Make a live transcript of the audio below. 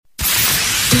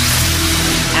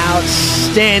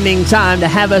outstanding time to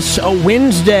have us a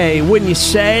Wednesday, wouldn't you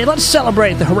say? Let's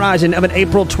celebrate the horizon of an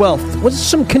April 12th with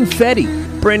some confetti.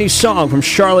 Brand new song from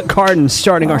Charlotte Cardin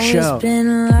starting our show. Always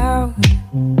been loud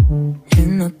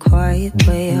in a quiet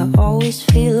way. I always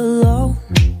feel alone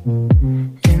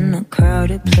in a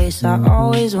crowded place. I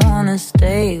always wanna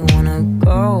stay, wanna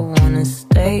go, wanna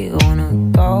stay,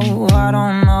 wanna go. I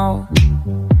don't know.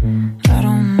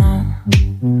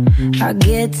 I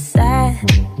get sad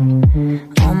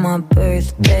on my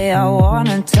birthday. I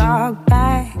wanna talk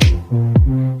back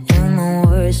in the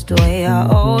worst way. I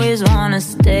always wanna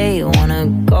stay, wanna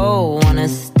go, wanna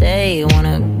stay,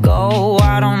 wanna go.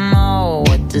 I don't know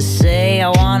what to say. I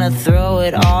wanna throw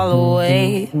it all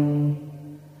away.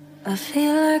 I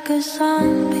feel like a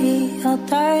zombie, I'll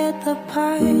die at the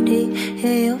party.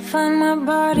 Yeah, you'll find my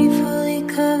body fully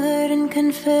covered in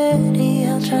confetti.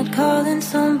 I'll try calling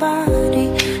somebody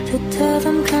to tell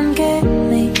them come get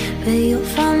me, but you'll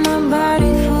find my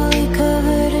body fully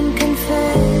covered in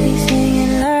confetti.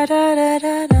 Singing la da da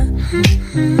da da,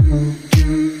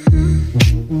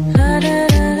 la da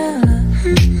da da da,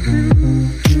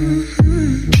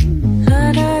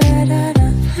 la da da da da.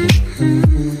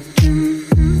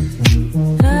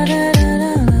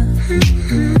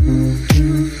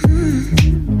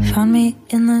 Found me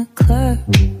in the club,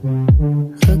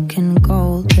 looking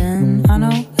golden. I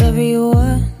know every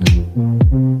word,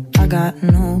 I got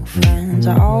no friends.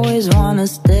 I always wanna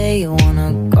stay,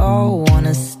 wanna go,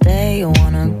 wanna stay,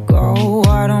 wanna go.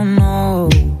 I don't know,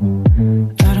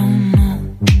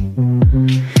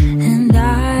 and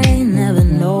I never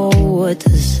know what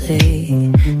to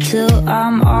say till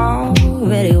I'm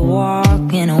already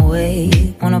walking away.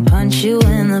 Wanna punch you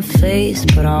in the face,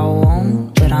 but I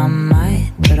won't, but I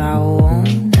might, but I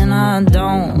won't. And I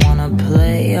don't wanna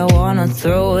play, I wanna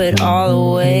throw it all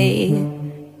away.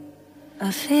 I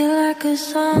feel like a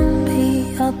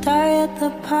zombie, I'll die at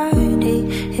the party.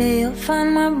 Yeah, you'll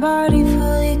find my body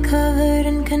fully covered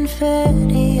in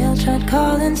confetti. I'll try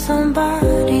calling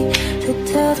somebody to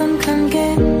tell them come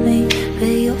get me, but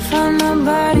you'll find my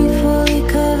body fully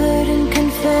covered in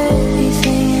confetti.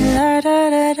 Singing la da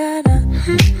da da da,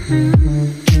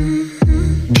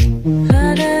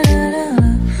 la da da da da,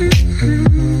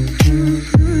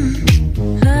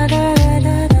 la da da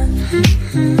da da,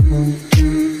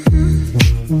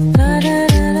 la da da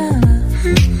da da.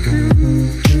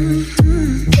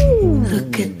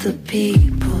 Look at the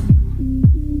people,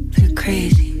 they're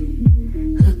crazy.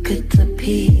 Look at the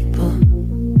people,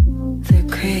 they're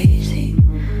crazy.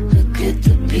 Look at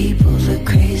the people, they're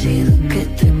crazy. Look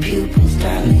at their pupils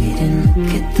dilating.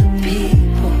 Look at the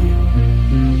people,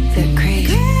 they're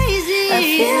crazy. I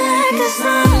feel like a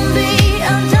zombie,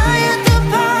 I'll die at the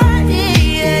party.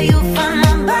 Yeah, you'll find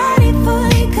my body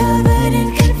fully covered in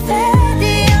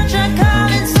confetti. I'll try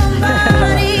calling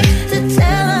somebody to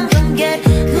tell them come get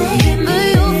me, but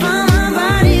you'll find my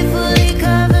body fully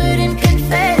covered in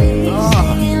confetti.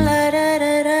 Singing la da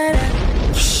da da da.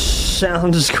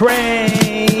 Sounds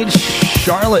great.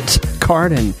 Charlotte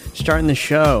Cardin starting the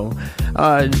show.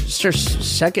 It's her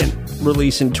second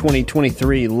release in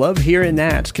 2023. Love hearing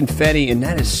that. It's confetti, and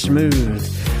that is smooth.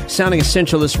 Sounding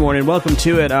essential this morning. Welcome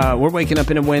to it. We're waking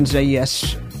up in a Wednesday,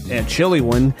 yes, a chilly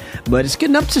one, but it's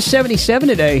getting up to 77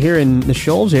 today here in the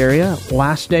Shoals area.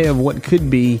 Last day of what could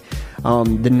be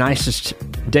the nicest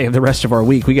day of the rest of our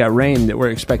week. We got rain that we're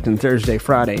expecting Thursday,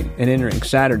 Friday, and entering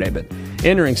Saturday. But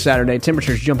entering Saturday,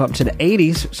 temperatures jump up to the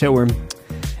 80s, so we're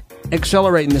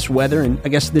accelerating this weather and I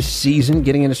guess this season,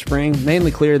 getting into spring.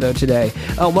 Mainly clear though today.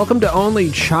 Welcome to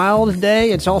Only Child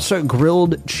Day. It's also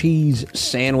Grilled Cheese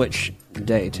Sandwich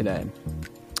Day today.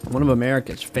 One of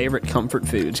America's favorite comfort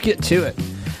foods. Get to it.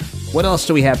 What else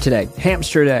do we have today?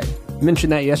 Hamster Day.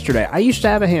 Mentioned that yesterday. I used to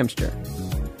have a hamster.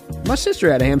 My sister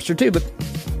had a hamster too, but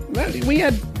we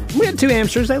had two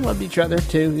hamsters. They loved each other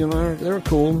too. You know, they were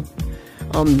cool.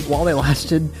 While they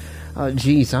lasted.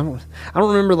 Geez, I don't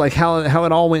remember like how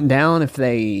it all went down.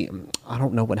 I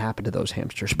don't know what happened to those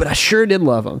hamsters, but I sure did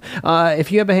love them. If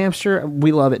you have a hamster,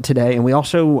 we love it today, and we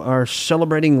also are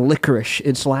celebrating licorice.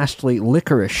 It's lastly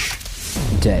Licorice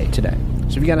Day today.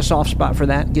 So if you got a soft spot for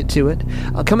that, get to it.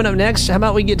 Coming up next, how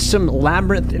about we get some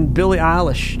Labyrinth and Billie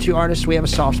Eilish, two artists we have a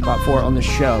soft spot for on the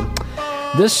show.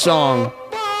 This song,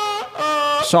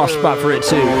 soft spot for it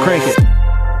too. Crank it.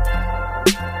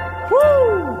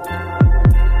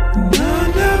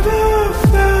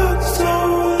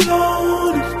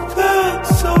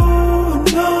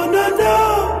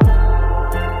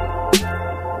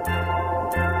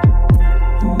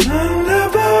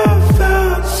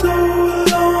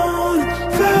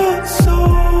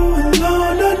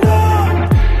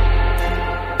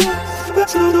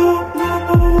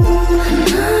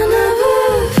 I never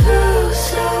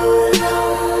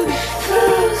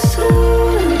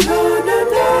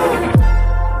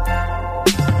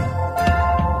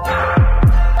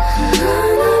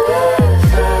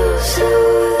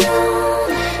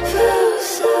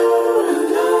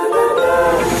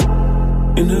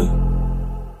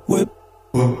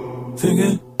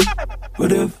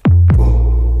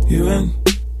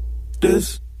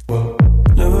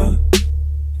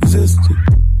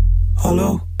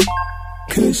Hollow,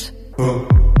 kiss,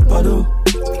 bottle,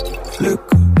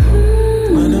 liquor,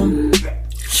 venom,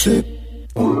 sip,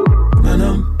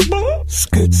 venom,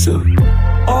 schizo.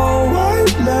 Oh,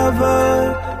 white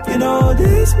lover, you know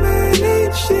this man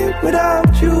ain't shit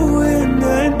without you in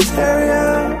the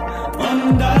interior.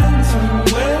 I'm dancing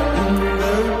in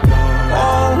the dark.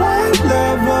 Oh, white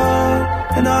lover,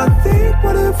 and I think,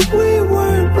 what if we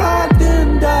weren't ride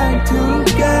and die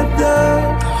together?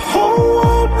 The whole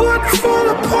world would fall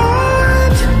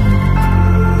apart.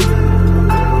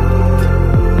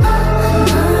 I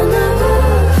never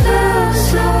felt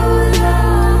so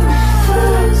alone,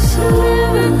 felt so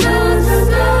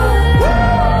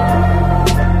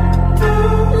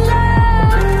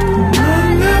I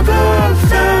never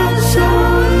felt so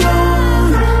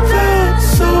alone, felt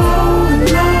so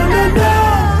alone and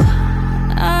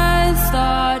I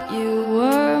thought you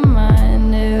were my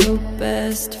new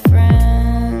best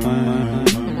friend.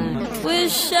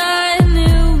 Wish I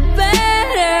knew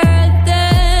better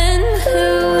then. Who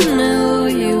knew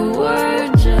you were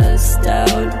just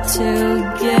out to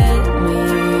get me?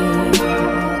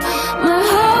 My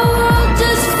whole world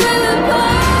just fell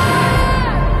apart.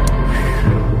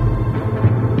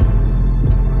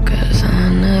 'Cause I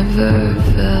never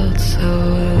felt so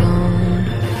alone,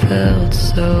 felt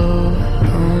so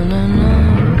alone and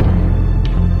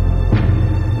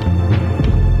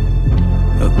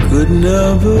I could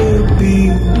never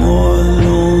be more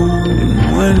alone than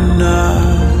when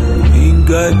I ain't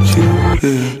got you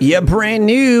here. Yeah, brand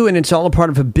new, and it's all a part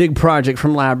of a big project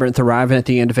from Labrinth arriving at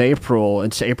the end of April.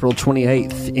 It's April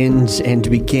 28th, ends and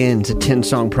begins. A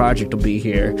 10-song project will be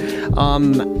here.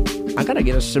 I gotta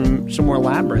get us some more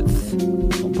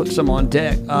Labrinth. I'll put some on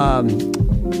deck.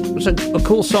 It was a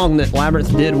cool song that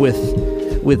Labrinth did with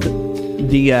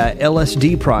the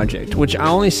LSD project, which I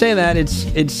only say that it's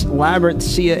Labrinth,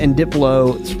 Sia, and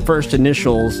Diplo's first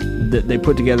initials that they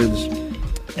put together this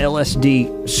LSD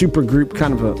super group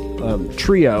kind of a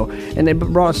trio, and they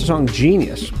brought us the song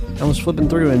Genius. I was flipping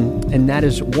through, and that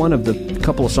is one of the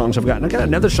couple of songs I've got. And I got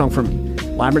another song from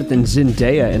Labrinth and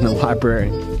Zendaya in the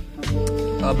library.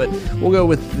 But we'll go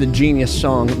with the Genius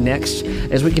song next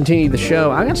as we continue the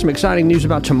show. I got some exciting news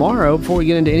about tomorrow. Before we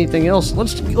get into anything else,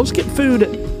 let's get food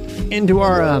into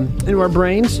our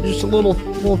brains. Just a little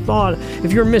thought.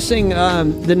 If you're missing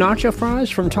the nacho fries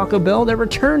from Taco Bell, they're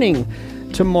returning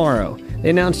tomorrow. They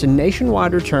announced a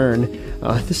nationwide return.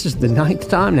 This is the 9th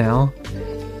time now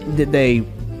that they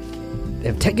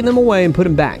have taken them away and put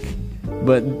them back.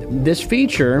 But this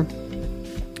feature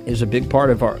is a big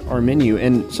part of our menu,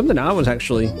 and something I was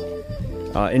actually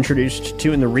introduced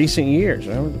to in the recent years.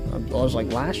 I was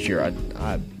like last year.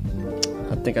 I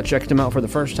think I checked them out for the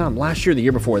first time last year, the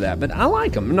year before that. But I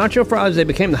like them. Nacho fries, they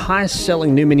became the highest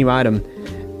selling new menu item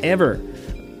ever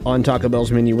on Taco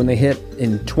Bell's menu when they hit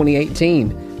in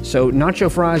 2018. So nacho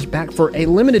fries back for a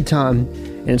limited time,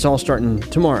 and it's all starting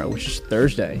tomorrow, which is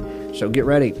Thursday. So get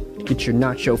ready. Get your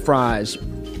nacho fries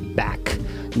back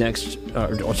next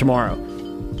or tomorrow.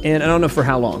 And I don't know for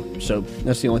how long, so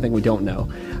that's the only thing we don't know.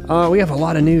 We have a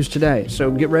lot of news today,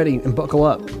 so get ready and buckle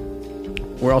up.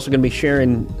 We're also going to be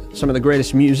sharing some of the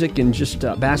greatest music and just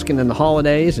basking in the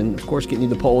holidays, and of course getting you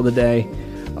the poll of the day,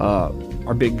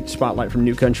 our big spotlight from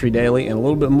New Country Daily, and a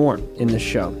little bit more in this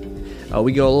show.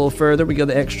 We go a little further, we go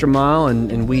the extra mile,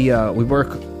 and we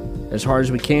work as hard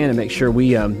as we can to make sure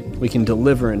we can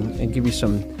deliver and give you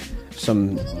some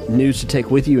news to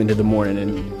take with you into the morning,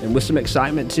 and with some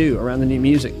excitement too around the new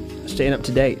music, staying up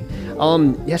to date.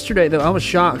 Yesterday though, I was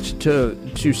shocked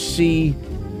to see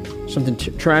something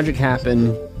tragic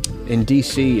happen in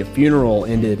DC. A funeral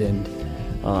ended, and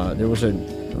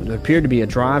there appeared to be a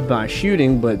drive-by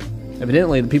shooting, but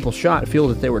evidently the people shot feel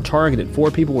that they were targeted.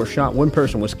 4 people were shot, 1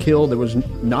 person was killed. There was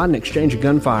not an exchange of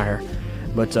gunfire,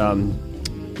 but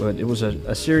it was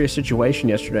a serious situation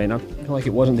yesterday, and I feel like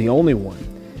it wasn't the only one.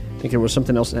 I think there was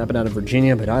something else that happened out of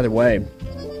Virginia, but either way,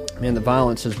 man, the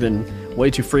violence has been way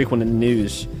too frequent in the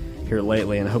news here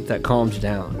lately, and I hope that calms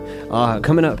down.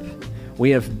 Coming up,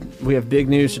 we have big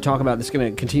news to talk about that's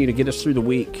going to continue to get us through the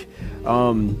week.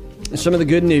 Some of the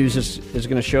good news is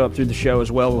going to show up through the show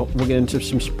as well. We'll get into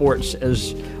some sports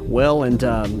as well, and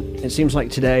it seems like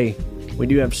today we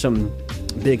do have some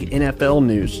big NFL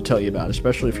news to tell you about,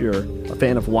 especially if you're a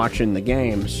fan of watching the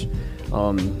games.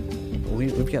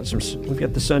 We've got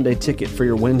the Sunday ticket for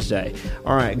your Wednesday.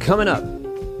 All right, coming up,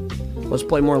 let's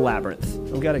play more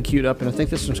Labrinth. I've got it queued up, and I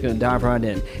think this one's going to dive right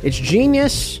in. It's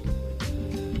Genius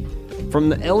from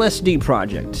the LSD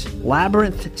project.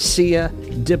 Labrinth, Sia,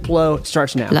 Diplo. It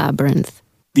starts now. Labrinth.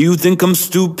 Do you think I'm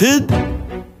stupid?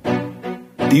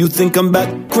 Do you think I'm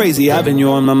back crazy having you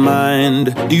on my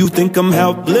mind? Do you think I'm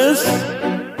helpless?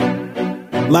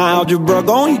 My algebra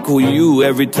gon' equal you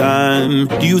every time.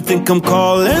 Do you think I'm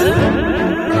calling?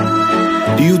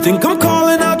 Do you think I'm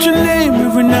calling out your name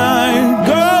every night?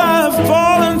 Girl, I've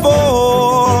fallen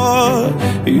for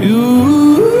you.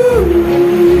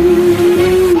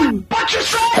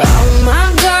 Oh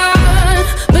my God,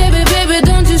 baby, baby,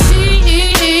 don't you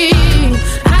see?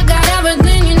 I got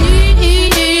everything you need.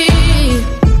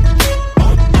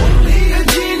 Only a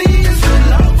genius can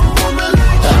love a woman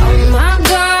like you. Oh my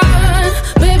God,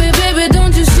 baby, baby,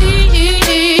 don't you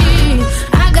see?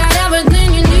 I got everything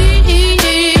you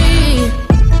need.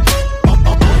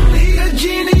 Only a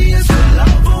genius can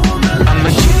love a woman like you. I'm a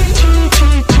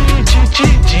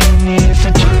genius,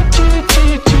 a genius.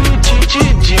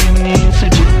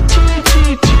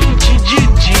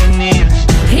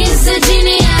 He's a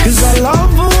genius. 'Cause I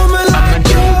love a woman like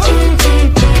you.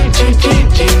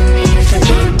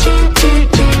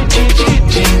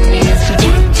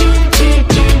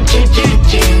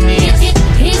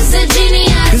 He's a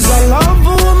genius. 'Cause I love a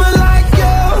woman like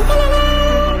you.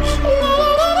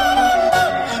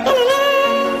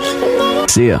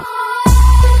 See ya.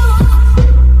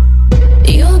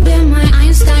 You've been my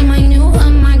Einstein, my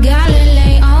Newton, my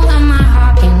Galileo, and my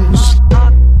Hawkins.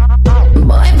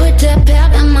 Boy, put the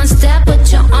pep in my step,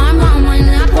 put your arm on my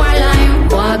neck while I'm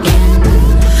walking.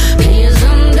 Please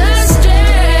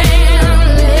understand,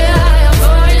 yeah, I'm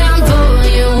falling for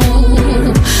you.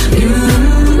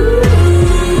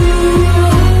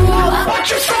 What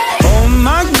you say? Oh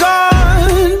my God,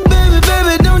 baby,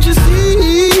 baby, don't you see?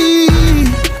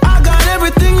 I got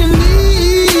everything you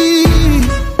need.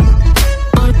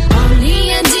 Only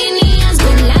a genius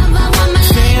could love a woman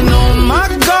like me. Oh my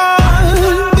God,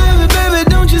 baby, baby,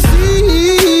 don't you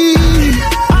see?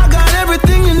 I got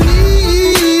everything you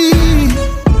need.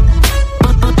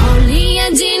 Only a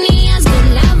genius could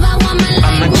love a woman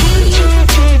like me.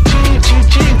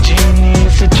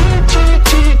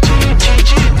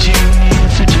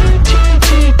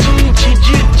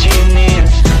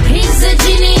 He's a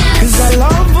genius. 'Cause I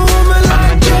love a woman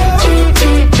like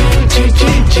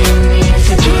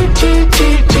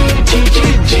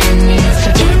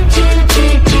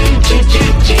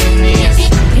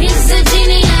He's a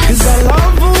genius. 'Cause I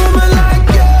love a woman like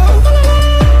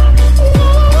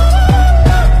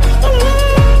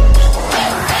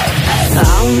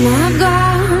Oh my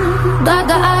God, dot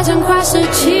the I's and cross the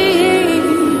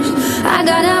T's. I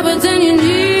got everything you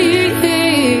need.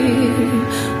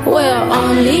 Well,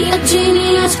 only a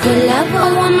genius could love a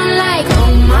woman like.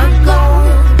 Oh my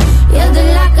God, you're the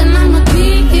lock and I'm the key.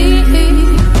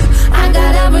 I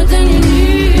got everything you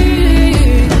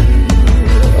need.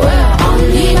 Well,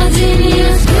 only a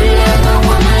genius could love a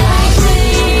woman like me.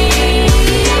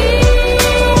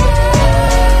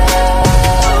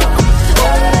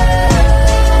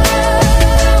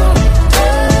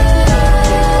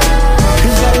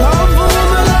 'Cause I love a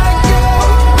woman like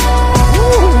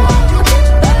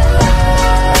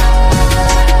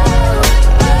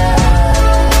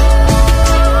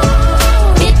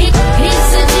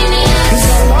He's a genius. 'Cause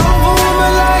I love a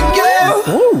woman like you.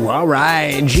 Oh, all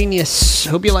right. Genius.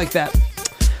 Hope you like that.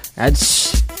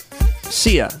 That's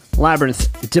Sia,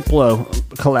 Labyrinth, Diplo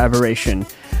collaboration.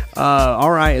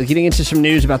 All right, getting into some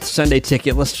news about the Sunday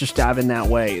Ticket. Let's just dive in that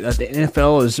way. The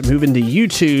NFL is moving to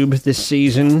YouTube this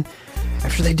season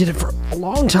after they did it for a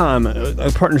long time.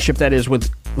 A partnership that is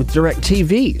with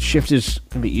DirecTV. Shift is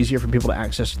going to be easier for people to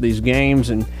access these games,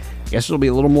 and I guess it'll be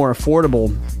a little more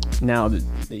affordable now that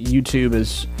YouTube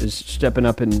is stepping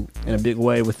up in a big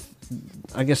way with,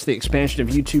 I guess, the expansion of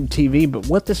YouTube TV. But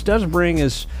what this does bring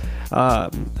is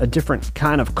a different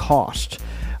kind of cost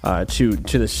to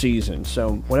the season.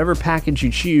 So whatever package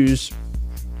you choose,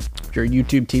 if you're a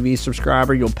YouTube TV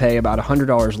subscriber, you'll pay about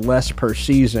 $100 less per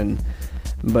season.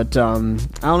 But I don't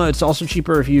know. It's also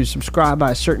cheaper if you subscribe by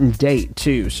a certain date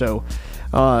too. So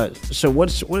what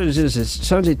it is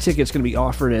Sunday Ticket's going to be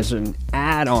offered as an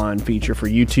add-on feature for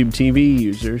YouTube TV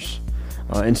users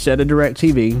instead of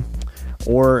DirecTV,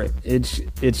 or it's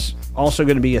also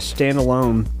going to be a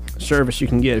standalone service you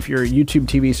can get. If you're a YouTube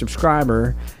TV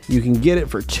subscriber, you can get it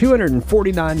for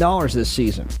 $249 this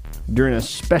season during a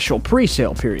special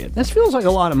pre-sale period. This feels like a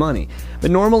lot of money,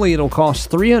 but normally it'll cost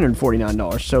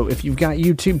 $349. So if you've got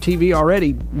YouTube TV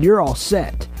already, you're all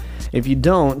set. If you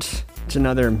don't, it's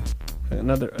another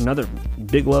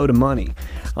big load of money.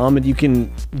 And you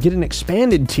can get an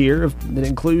expanded tier that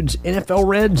includes NFL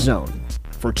Red Zone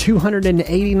for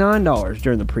 $289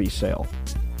 during the pre-sale.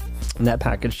 And that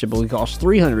package typically costs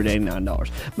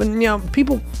 $389. But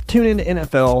people tune into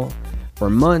NFL for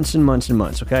months and months and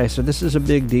months, okay? So this is a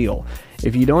big deal.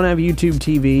 If you don't have YouTube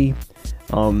TV,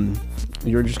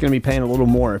 you're just going to be paying a little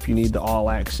more if you need the all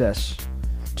access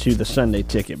to the Sunday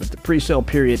ticket. But the pre-sale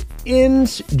period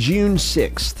ends June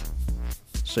 6th.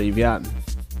 So you've got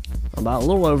about a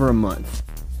little over a month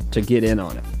to get in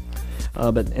on it.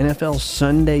 But NFL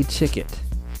Sunday ticket,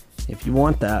 if you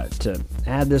want that, to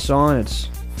add this on, this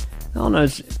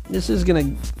is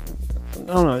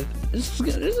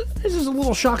a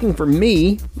little shocking for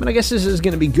me, but I guess this is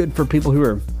going to be good for people who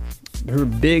are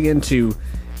big into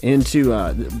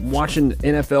watching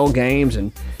NFL games,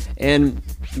 and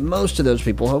most of those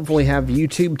people hopefully have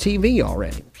YouTube TV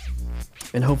already,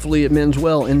 and hopefully it mends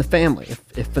well in the family.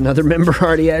 If another member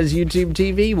already has YouTube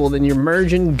TV, well, then you're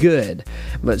merging good.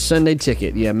 But Sunday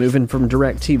ticket, moving from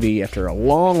DirecTV after a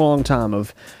long time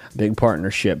of big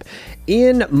partnership.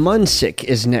 Ian Munsick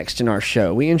is next in our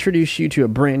show. We introduce you to a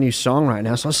brand new song right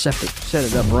now, so I'll set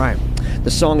it up right.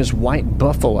 The song is White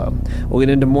Buffalo. We'll get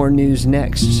into more news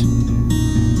next.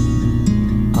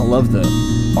 I love the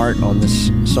art on this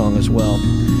song as well.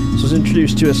 So it's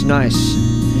introduced to us nice.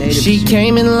 She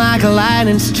came in like a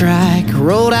lightning strike,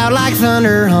 rolled out like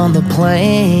thunder on the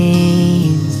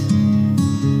plains.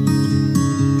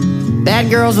 That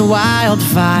girl's a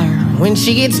wildfire. When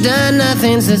she gets done,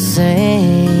 nothing's the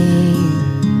same.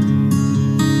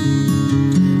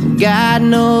 God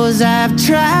knows I've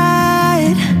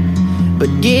tried, but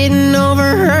getting over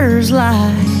her's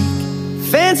like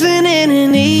fencing in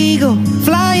an eagle,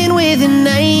 flying with an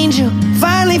angel,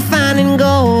 finally finding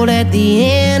gold at the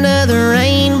end of the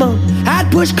rainbow.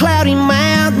 I'd push Cloudy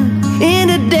Mountain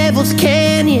into Devil's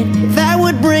Canyon if that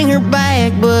would bring her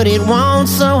back, but it won't,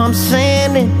 so I'm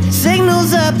sending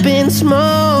signals up in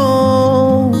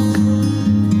smoke.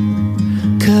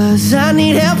 'Cause I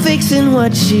need help fixing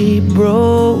what she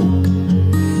broke.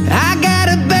 I got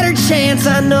a better chance,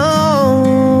 I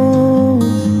know,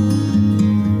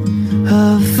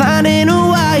 of finding a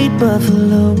white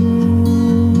buffalo.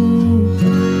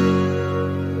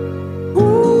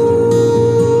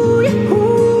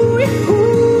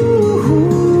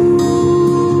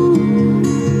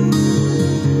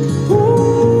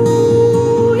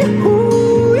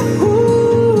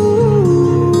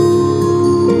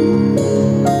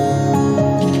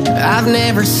 I've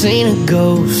never seen a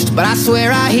ghost, but I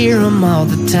swear I hear them all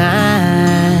the time.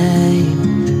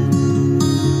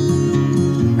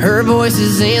 Her voice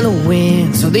is in the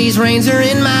wind, so these reins are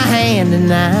in my hand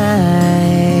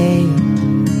tonight.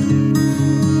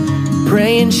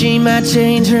 Praying she might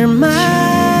change her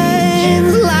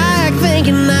mind, like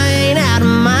thinking I ain't out of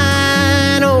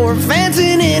mind, or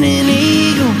fencing in an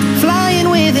eagle,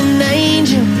 flying with an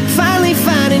angel, finally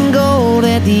finding gold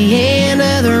at the end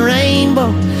of the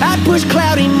rainbow. I'd push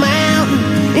Cloudy Mountain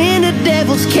into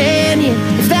Devil's Canyon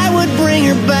if that would bring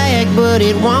her back, but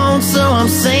it won't, so I'm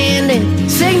sending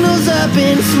signals up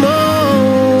in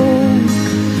smoke.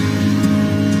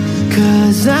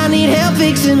 'Cause I need help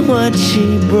fixing what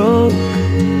she broke.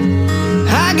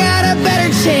 I got a better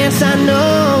chance, I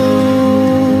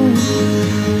know,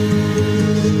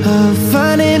 of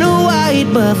finding a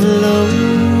white buffalo.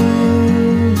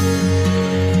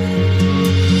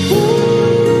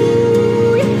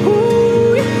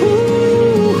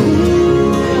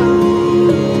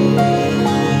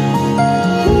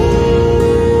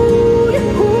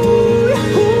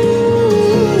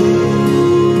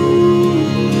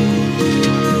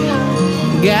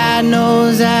 God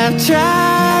knows I've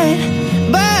tried,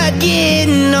 but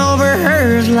getting over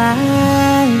her's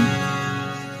like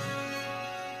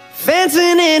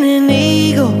fencing in an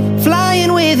eagle,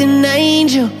 flying with an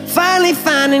angel, finally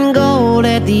finding gold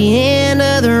at the end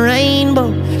of the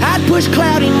rainbow. I'd push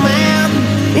Cloudy Mountain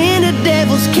into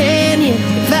Devil's Canyon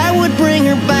if that would bring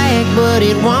her back, but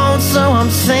it won't, so I'm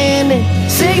sending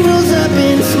signals up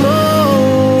in smoke.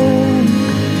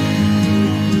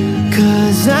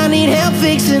 'Cause I need help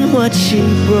fixing what she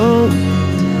broke.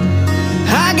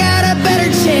 I got a better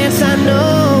chance, I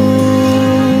know,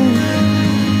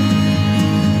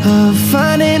 of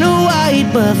finding a white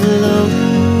buffalo.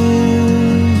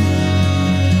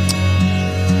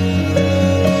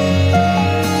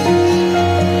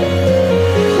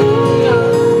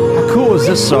 How cool is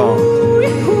this song?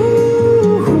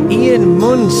 Ian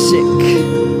Munsick,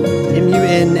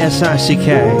 Munsick.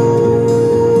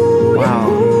 Wow.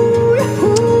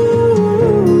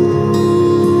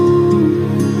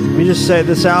 Let me just say,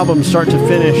 this album, start to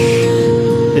finish,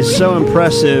 is so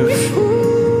impressive.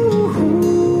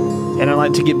 And I'd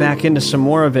like to get back into some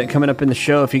more of it coming up in the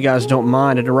show, if you guys don't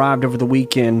mind. It arrived over the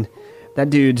weekend. That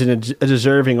dude's a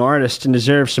deserving artist and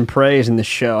deserves some praise in this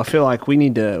show. I feel like we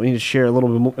need to share a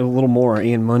little more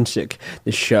Ian Munsick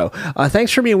this show.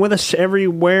 Thanks for being with us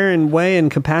everywhere and way and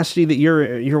capacity that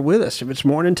you're with us. If it's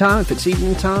morning time, if it's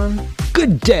evening time,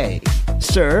 good day,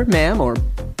 sir, ma'am, or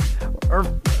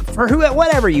for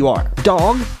whatever you are,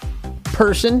 dog,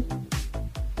 person,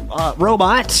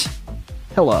 robot.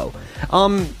 Hello.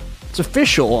 It's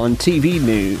official on TV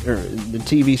news, or the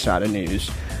TV side of news.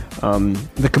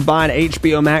 The combined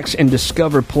HBO Max and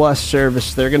Discover Plus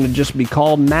service, they're going to just be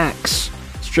called Max.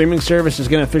 Streaming service is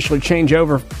going to officially change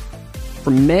over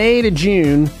from May to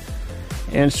June.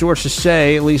 And sources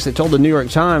say, at least they told the New York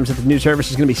Times, that the new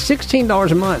service is going to be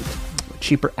 $16 a month.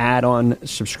 Cheaper add-on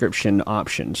subscription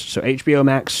options. So HBO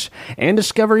Max and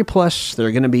Discovery Plus,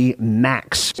 they're going to be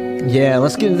Max. Yeah,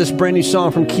 let's get into this brand new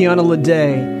song from Kiana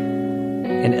Lede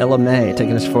and Ella Mai,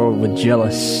 taking us forward with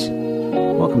Jealous.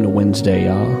 Welcome to Wednesday,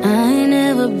 y'all. I ain't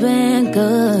never been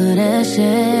good at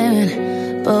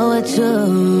sharing, but with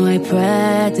you I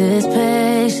practice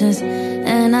patience,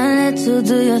 and I let you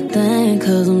do your thing,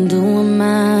 cause I'm doing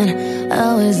mine.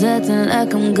 Always acting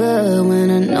like I'm good when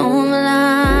I know I'm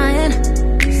lying.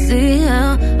 See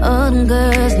how all them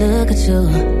girls look at you,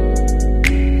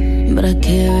 but I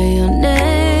carry your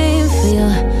name for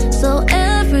you. So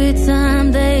every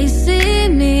time they see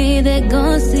me, they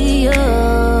gon' see you.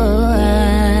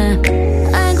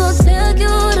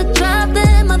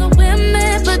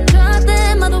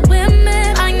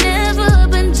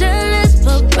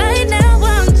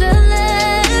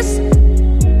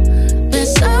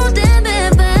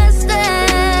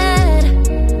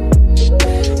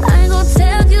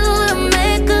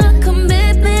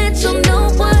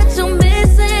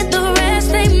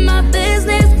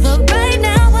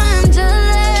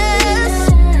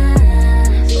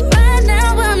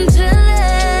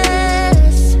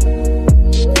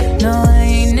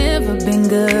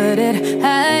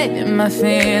 My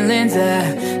feelings,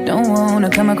 I don't wanna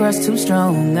come across too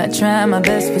strong. I try my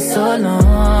best for so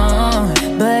long,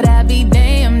 but I'd be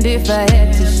damned if I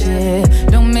had to share.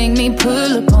 Don't make me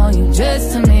pull up on you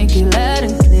just to make it loud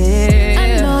and clear.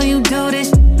 I know you do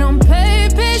this on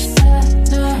purpose,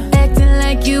 acting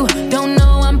like you don't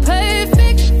know I'm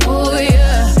perfect for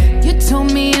you. You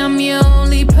told me I'm your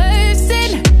only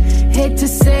person. Hate to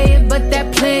say it, but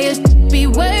that player should be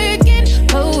working.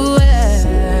 Oh,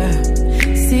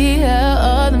 see how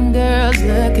all them girls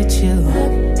look at you,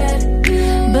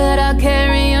 but I'll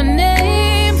carry your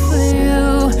name for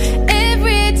you.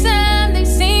 Every time they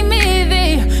see me,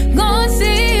 they gon'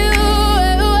 see you. I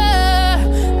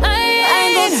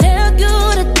ain't gon' tell you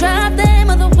to drop them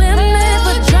other women,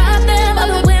 but drop them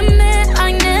other women.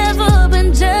 I never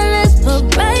been jealous,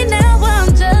 but right now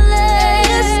I'm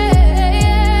jealous.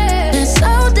 Been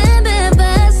so damn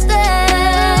invested.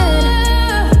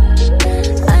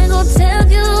 I ain't gon' tell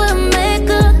you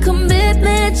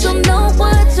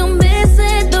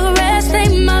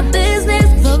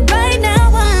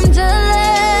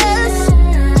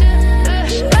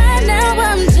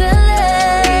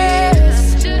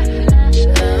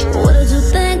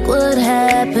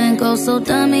so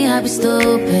dummy, I be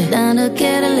stupid. Down to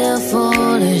get a little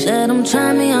foolish. Let them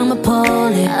try me, I'm a pole.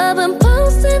 I've been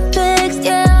posting pics,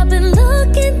 yeah, I've been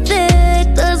looking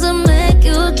thick. Doesn't make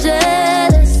you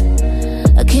jealous.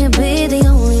 I can't be the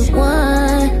only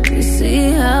one. You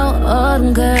see how all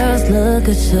them girls look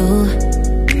at you,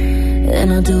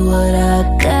 and I do what I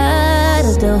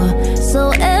gotta do.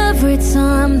 So every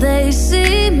time they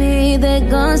see me, they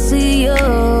gon' see you.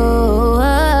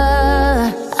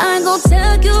 I ain't gon'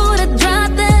 tell you to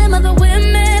drop them other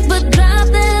women, but drop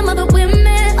them other women.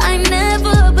 I ain't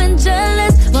never been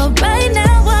jealous, but right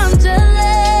now I'm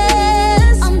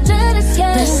jealous. I'm jealous,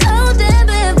 yeah. Been so damn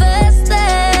invested.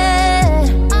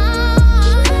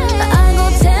 I ain't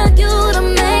gon' tell you to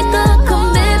make a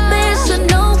commitment, so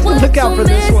know what. Look out for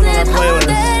this one on our playlist.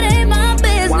 That ain't my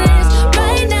business. Wow.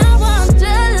 Right now I'm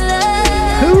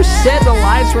jealous. Who said the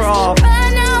lights were off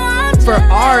Right now I'm for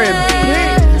R&B?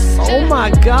 Oh my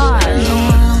God.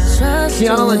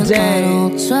 Kiana Lede. I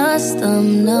don't trust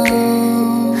them, no.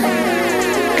 No,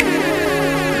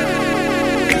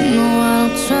 I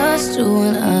don't trust you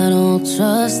and I don't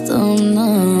trust them,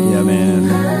 no. Yeah, man.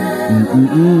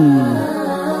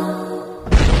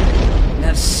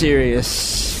 That's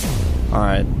serious.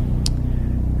 Alright.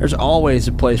 There's always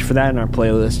a place for that in our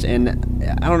playlist. And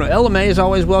I don't know, Ella Mai is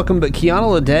always welcome, but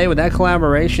Kiana Lede with that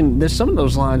collaboration, some of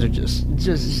those lines are just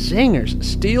zingers.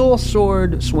 Steel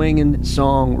sword swinging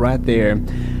song right there.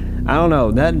 I don't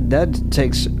know, that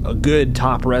takes a good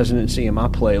top residency in my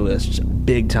playlist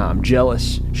big time.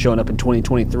 Jealous, showing up in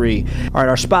 2023. All right,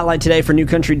 our spotlight today for New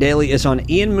Country Daily is on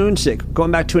Ian Moonsick,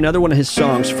 going back to another one of his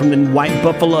songs from the White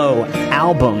Buffalo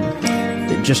album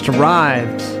that just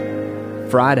arrived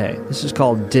Friday. This is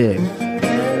called Dig.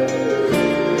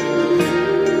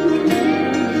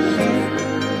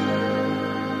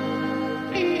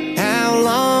 How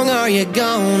long are you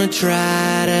gonna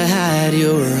try to hide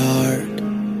your heart?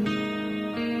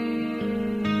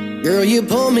 Girl, you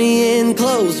pull me in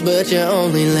close, but you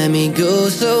only let me go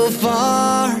so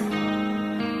far.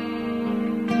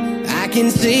 I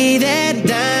can see that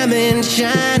diamond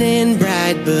shining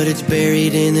bright, but it's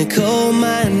buried in the coal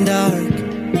mine dark.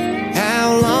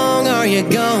 How long are you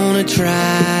gonna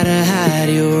try to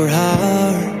hide your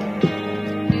heart?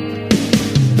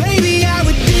 Baby, I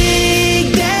would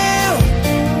dig down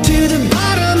to the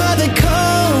bottom of the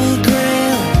cold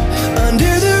ground,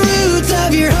 under the roots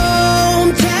of your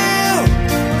hometown,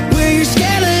 where your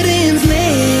skeletons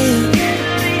live.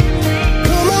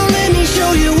 Come on, let me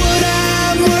show you what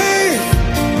I'm worth.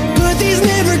 Put these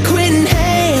never quitting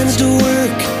hands to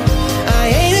work. I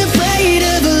ain't afraid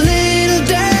of a little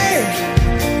dirt.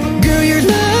 Girl, your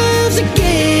love's a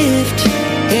gift,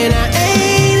 and I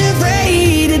ain't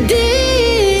afraid to dig.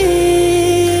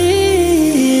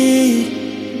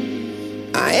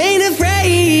 I ain't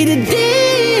afraid to dig.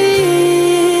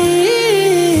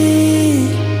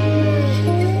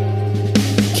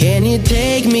 Can you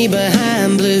take me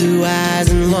behind blue eyes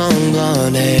and long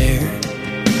blonde hair?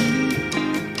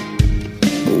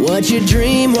 What you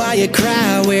dream while you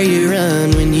cry, where you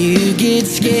run when you get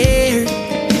scared.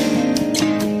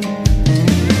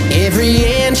 Every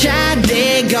inch I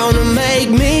dig gonna make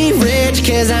me rich,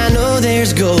 'cause I know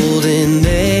there's gold in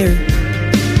there.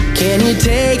 Can you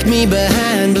take me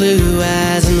behind blue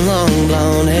eyes and long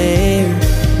blonde hair?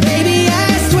 Baby,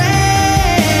 I swear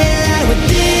I would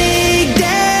dig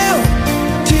down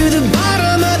to the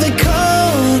bottom of the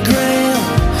cold ground,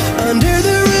 under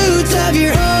the roots of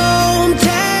your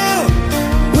hometown,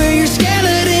 where your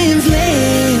skeletons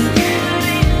live.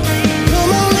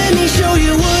 Come on, let me show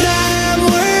you what I'm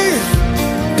worth.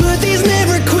 Put these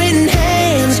never quitting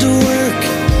hands to work.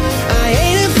 I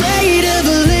ain't afraid of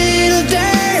a little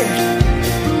dirt.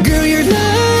 Girl, your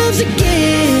love's a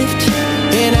gift,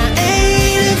 and I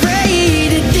ain't afraid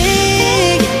to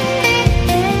dig.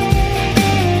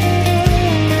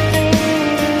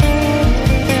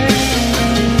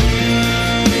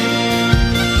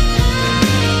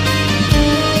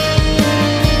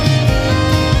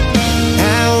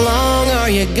 How long are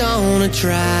you gonna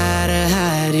try to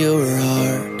hide your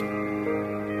heart?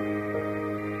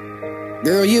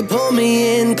 Girl, you pull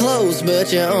me in close,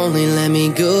 but you only let me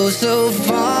go so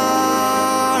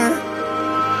far.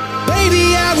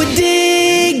 Baby, I would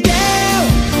dig down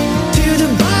to the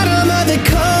bottom of the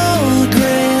cold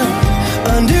ground,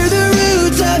 under the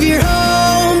roots of your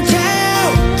hometown,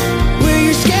 where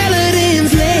your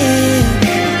skeletons live.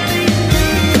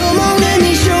 Come on, let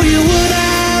me show you what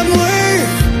I'm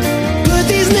worth. Put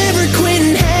these never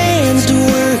quitting hands to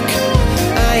work.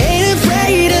 I ain't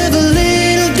afraid of a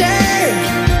little dirt.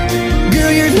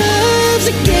 Girl, your love's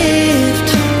a gift,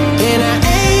 and I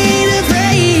ain't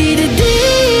afraid to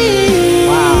dig.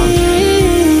 Wow.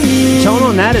 Tone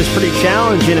on that is pretty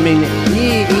challenging. I mean,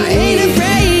 I ain't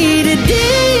afraid to dig.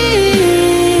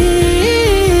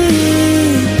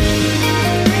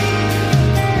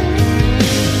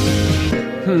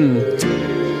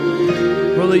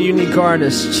 really unique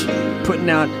artist putting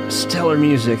out stellar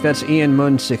music. That's Ian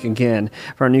Moonsick again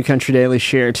for our New Country Daily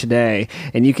Share today.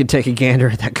 And you can take a gander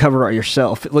at that cover art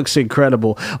yourself. It looks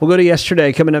incredible. We'll go to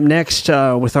yesterday, coming up next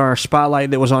with our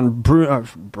spotlight that was on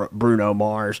Bruno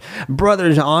Mars.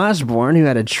 Brothers Osborne, who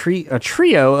had a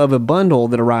trio of a bundle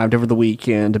that arrived over the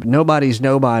weekend. Nobody's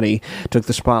Nobody took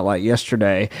the spotlight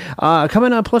yesterday.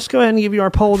 Coming up, let's go ahead and give you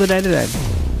our poll today.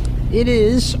 It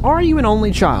is, are you an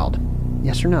only child?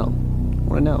 Yes or no?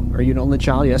 I want to know, are you an only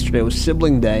child? Yesterday was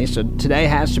sibling day, so today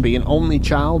has to be an only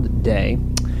child day.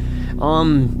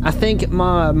 I think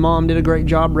my mom did a great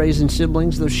job raising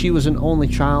siblings, though she was an only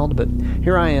child, but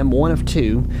here I am, one of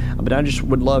two. But I just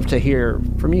would love to hear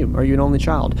from you. Are you an only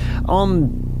child?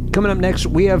 Coming up next,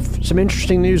 we have some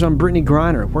interesting news on Brittany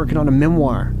Griner, working on a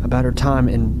memoir about her time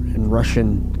in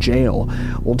Russian jail.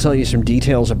 We'll tell you some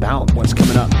details about what's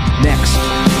coming up next.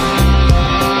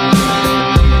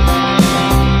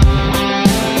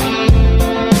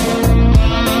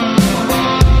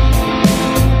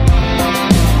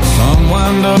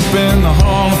 Wind up in the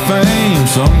Hall of Fame.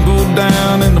 Some go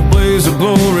down in the blaze of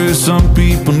glory. Some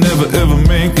people never ever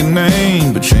make a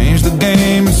name, but change the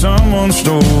game in someone's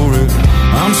story.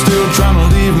 I'm still trying to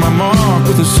leave my mark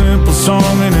with a simple song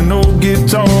and an old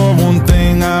guitar. One thing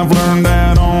thing I've learned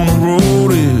out on the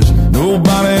road is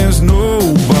nobody's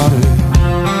nobody.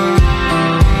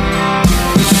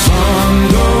 The sun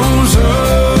goes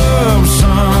up,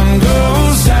 sun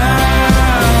goes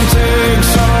down,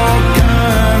 takes all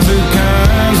kinds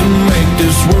to make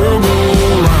this world go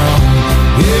round.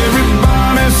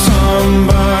 Everybody's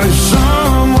somebody,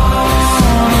 someone,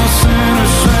 a sinner,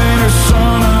 saint,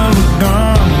 son of a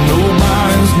gun.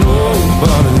 Nobody's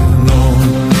nobody, no,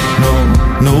 no,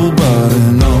 nobody,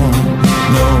 no,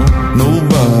 no,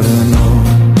 nobody, no,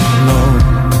 no,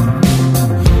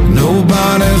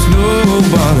 nobody's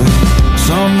nobody.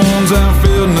 Someone's out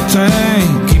filling the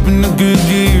tank, keeping the good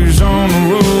years on the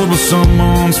road, but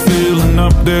someone's filling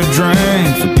up their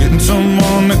drain, forgetting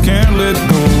someone that can't let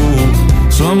go.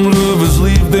 Some lovers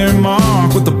leave their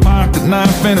mark with a pocket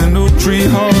knife and an oak tree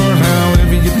heart.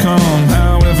 However you come,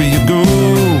 however you go,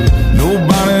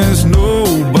 nobody's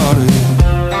nobody.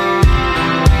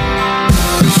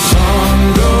 The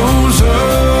sun goes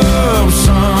up,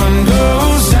 sun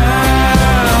goes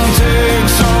down,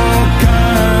 takes all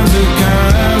kinds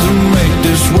to make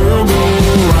this world go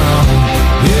round.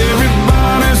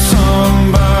 Everybody's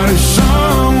somebody,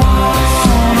 someone,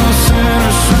 a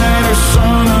sinner, saint, or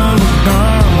son of a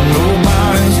gun.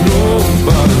 Nobody's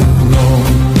nobody, no,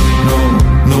 no,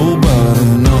 nobody,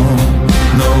 no,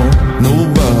 no,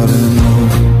 nobody, no,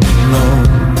 no,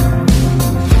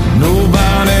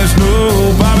 nobody's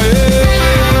nobody.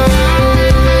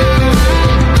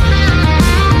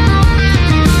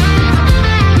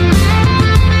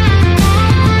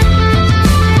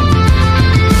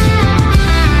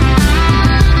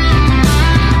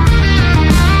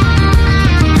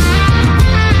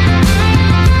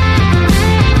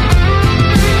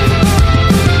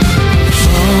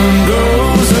 Sun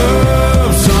goes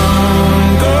up, sun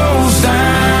goes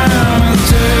down, it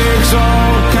takes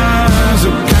all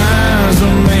kinds to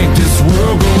make this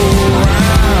world go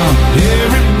round.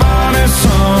 Everybody's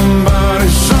somebody,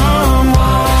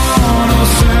 someone, a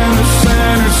sinner,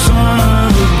 saint, son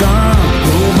of a gun.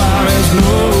 Nobody's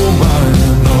nobody,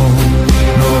 no,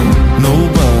 no,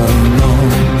 nobody, no,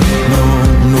 no,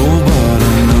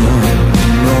 nobody, no,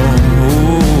 no,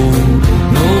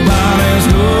 nobody's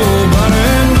nobody,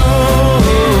 no,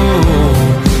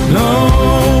 no,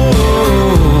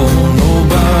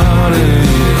 nobody,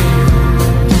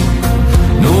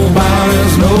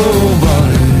 nobody's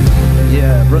nobody.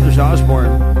 Yeah, Brothers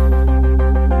Osborne.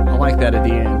 I like that at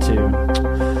the end, too.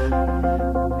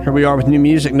 Here we are with new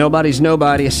music. Nobody's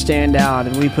Nobody, a standout,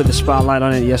 and we put the spotlight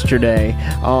on it yesterday.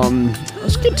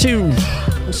 Let's get to,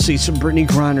 some Brittany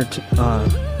Griner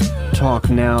talk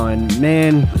now. And,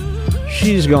 man,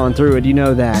 she's gone through it. You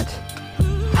know that.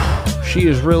 She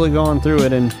has really gone through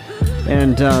it. And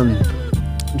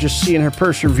just seeing her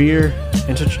persevere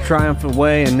in such a triumphant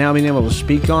way and now being able to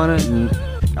speak on it. And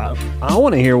I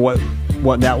want to hear what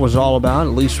that was all about,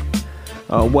 at least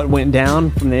what went down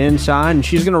from the inside. And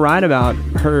she's going to write about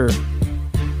her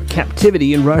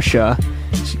captivity in Russia.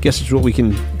 I guess it's what we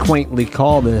can quaintly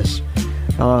call this,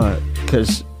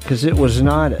 because it was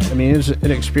not, I mean, it was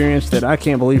an experience that I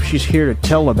can't believe she's here to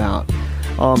tell about.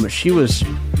 She was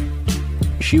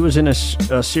in a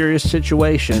serious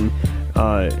situation,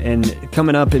 and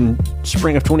coming up in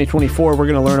spring of 2024, we're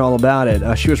going to learn all about it.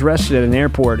 She was arrested at an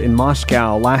airport in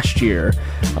Moscow last year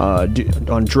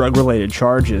on drug-related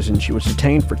charges, and she was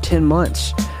detained for 10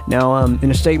 months. Now,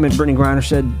 in a statement, Brittany Griner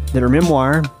said that her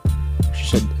memoir, she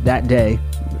said that day,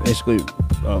 basically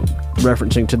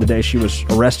referencing to the day she was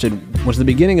arrested, was the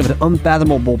beginning of an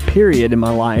unfathomable period in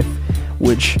my life,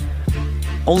 which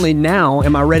only now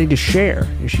am I ready to share.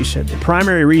 She said, the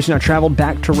primary reason I traveled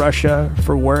back to Russia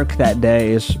for work that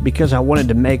day is because I wanted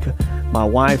to make my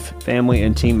wife, family,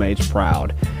 and teammates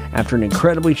proud. After an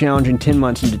incredibly challenging 10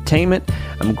 months in detainment,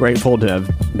 I'm grateful to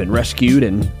have been rescued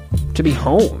and to be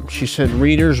home. She said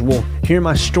readers will hear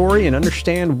my story and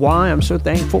understand why I'm so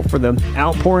thankful for the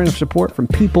outpouring of support from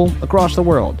people across the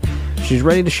world. She's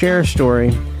ready to share a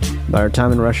story about her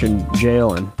time in Russian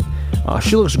jail, and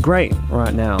she looks great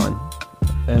right now,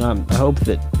 and I hope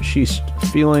that she's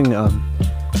feeling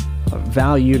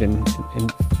valued and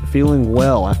feeling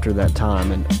well after that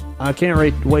time. And I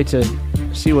can't wait to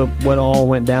see what all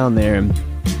went down there. And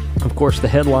of course, the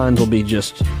headlines will be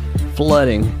just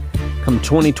flooding come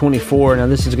 2024. Now,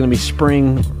 this is going to be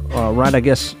spring, right, I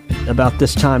guess, about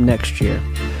this time next year.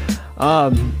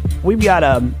 We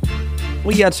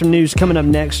got some news coming up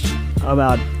next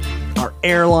about our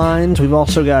airlines. We've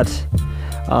also got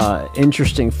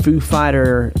interesting Foo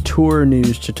Fighter tour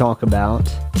news to talk about,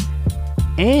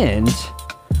 and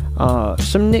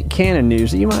some Nick Cannon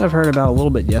news that you might have heard about a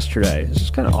little bit yesterday. This is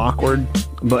kind of awkward,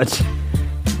 but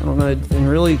I don't know, it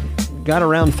really got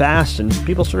around fast, and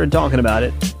people started talking about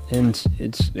it. And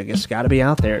I guess, got to be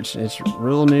out there. It's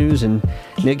real news, and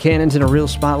Nick Cannon's in a real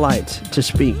spotlight to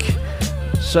speak.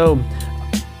 So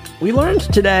we learned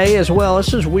today as well.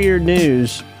 This is weird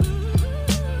news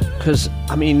because,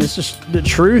 I mean, this is the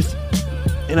truth.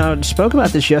 And I spoke about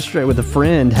this yesterday with a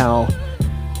friend, how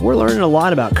we're learning a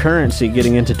lot about currency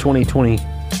getting into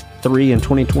 2023 and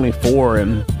 2024,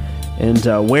 and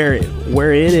where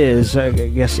it is, I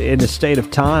guess, in a state of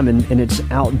time and its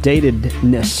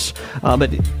outdatedness.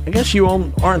 But I guess you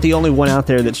aren't the only one out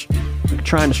there that's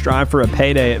trying to strive for a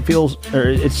payday.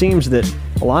 It seems that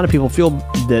a lot of people feel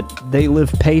that they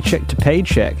live paycheck to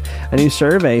paycheck. A new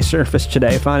survey surfaced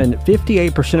today finding that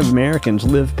 58% of Americans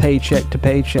live paycheck to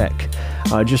paycheck,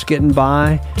 just getting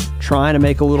by, trying to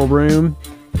make a little room.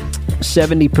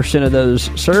 70% of those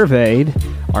surveyed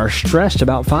are stressed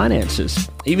about finances.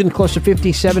 Even close to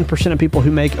 57% of people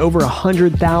who make over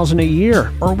 $100,000 a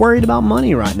year are worried about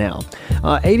money right now.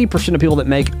 80% of people that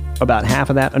make about half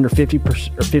of that, under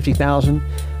 50,000,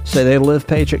 say they live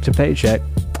paycheck to paycheck.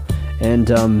 And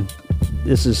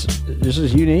this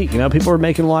is unique. You know, people are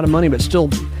making a lot of money, but still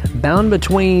bound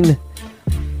between.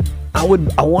 I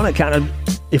want to kind of,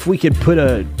 if we could put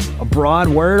a broad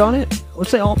word on it,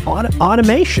 let's say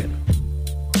automation.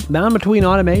 Bound between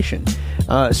automation.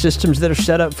 Systems that are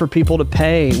set up for people to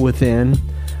pay within,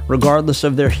 regardless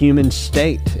of their human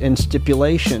state and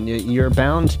stipulation. You're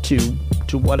bound to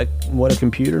what a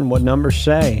computer and what numbers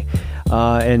say,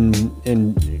 and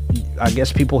I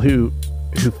guess people who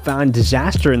find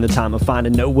disaster in the time of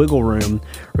finding no wiggle room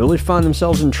really find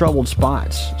themselves in troubled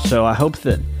spots. So I hope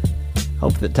that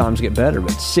times get better.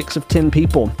 But 6 of 10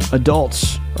 people,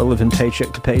 adults, are living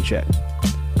paycheck to paycheck.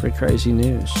 Pretty crazy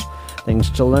news. Things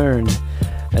to learn.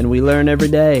 And we learn every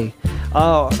day.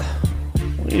 We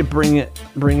need to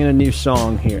bring in a new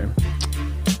song here.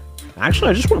 Actually,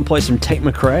 I just want to play some Tate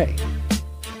McRae.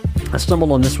 I stumbled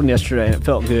on this one yesterday and it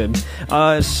felt good.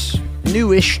 It's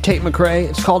newish Tate McRae.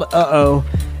 It's called Uh-Oh.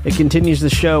 It continues the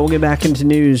show. We'll get back into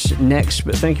news next,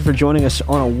 but thank you for joining us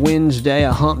on a Wednesday,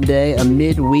 a hump day, a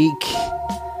midweek.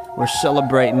 We're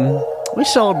celebrating. We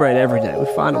celebrate every day. We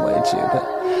find a way to,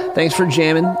 but thanks for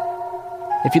jamming.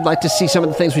 If you'd like to see some of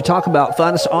the things we talk about,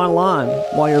 find us online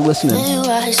while you're listening. Your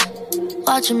eyes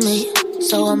watching me,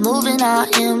 so I'm moving I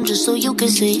am just so you can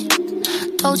see.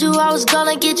 Told you I was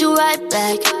gonna get you right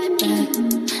back.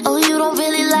 Oh, you don't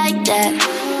really like that.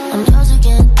 I'm yours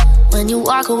again when you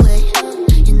walk away.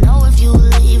 You know if you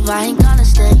leave, I ain't gonna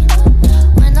stay.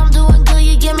 When I'm doing good,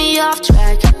 you get me off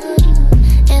track.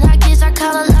 And I guess I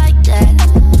kinda like that.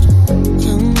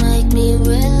 You make me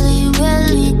really,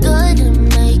 really good at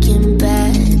making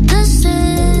bad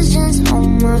decisions. All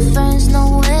my friends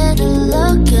know where to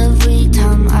look every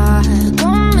time I go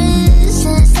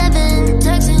missing. 7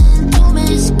 texts and 2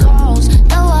 missed calls.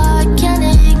 No, I can't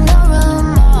ignore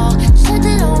them all. Said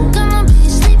that I'm gonna be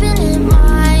sleeping in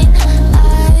mine.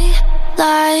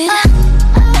 I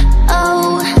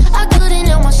oh, I couldn't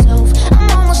help myself. I'm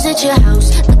almost at your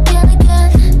house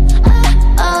again.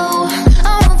 Oh,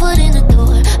 I'm 1 foot in the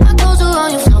door. My clothes are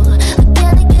on your floor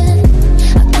again.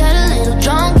 I got a little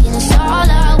drunk and it's all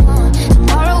I want.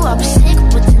 Tomorrow I'll be sick,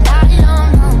 but tonight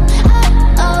I'm home.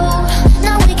 Oh,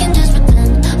 now we can just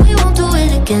pretend we won't do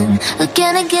it again.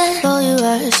 Roll your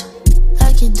eyes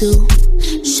like you do.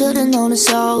 Should've known it's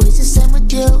always the same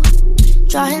with you.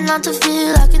 Trying not to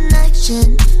feel a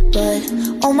connection, but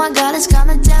oh my god, it's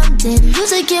kinda tempting. You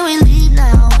say, can we leave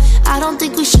now? I don't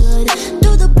think we should.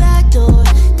 Through the back door,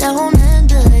 that won't end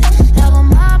good. Have on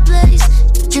my place,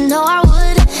 you know I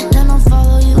would. Then I'll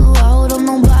follow you out on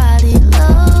nobody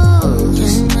loves.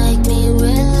 You make me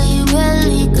really,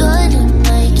 really good at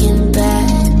making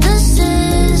bad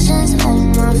decisions. All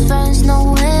my friends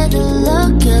know where to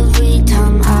look every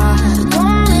time I go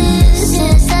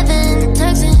missing. 7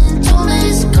 texts and 2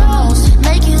 missed calls.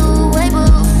 Make you wait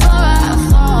before I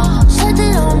fall. Said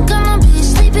that I'm gonna be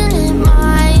sleeping in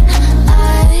mine.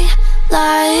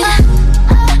 I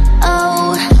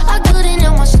oh, I couldn't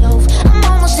help myself. I'm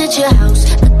almost at your house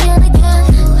again.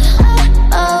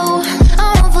 Oh,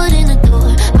 I'm 1 foot in the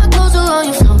door. My clothes are on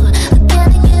your floor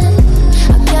again.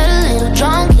 I got a little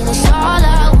drunk and it's all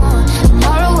I want.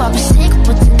 Tomorrow I'll be sick,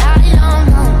 but tonight I'm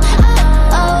home.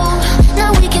 Oh,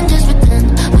 now we can just pretend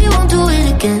we won't do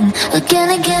it again.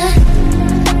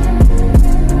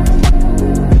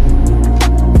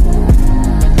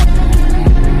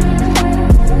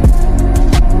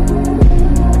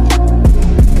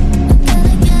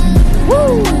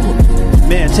 Woo!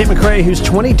 Man, Tate McRae, whose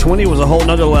 2020 was a whole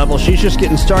nother level. She's just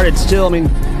getting started still. I mean,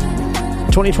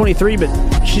 2023,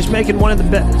 but she's making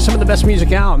some of the best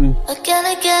music out. And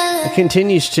Again. It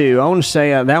continues to. I want to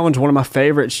say that one's one of my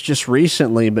favorites just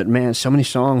recently, but man, so many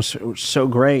songs so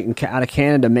great and out of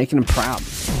Canada, making them proud,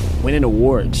 winning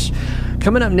awards.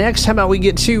 Coming up next, how about we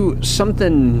get to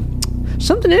something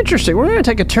interesting? We're going to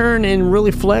take a turn and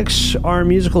really flex our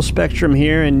musical spectrum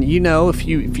here. And you know, if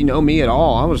you know me at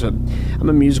all, I'm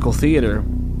a musical theater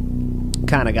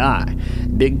kind of guy,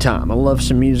 big time. I love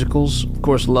some musicals, of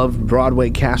course, love Broadway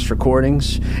cast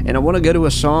recordings, and I want to go to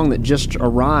a song that just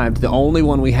arrived, the only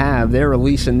one we have. They're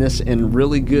releasing this in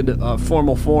really good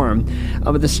formal form,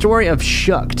 but the story of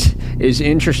Shucked is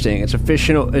interesting. It's a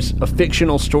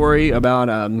fictional story about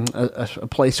a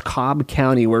place, Cobb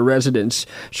County, where residents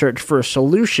search for a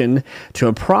solution to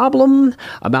a problem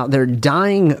about their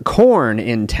dying corn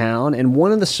in town, and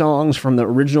one of the songs from the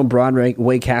original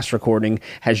Broadway cast recording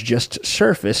has just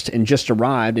surfaced and just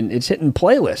arrived, and it's hitting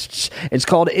playlists. It's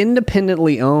called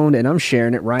Independently Owned, and I'm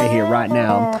sharing it right here, right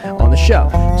now on the show.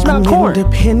 It's about corn.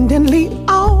 Independently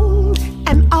owned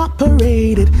and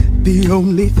operated, the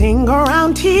only thing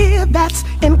around here that's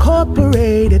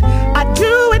incorporated. I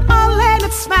do it all and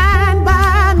it's fine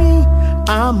by me.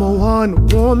 I'm a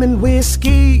one-woman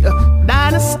whiskey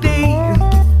dynasty.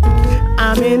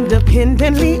 I'm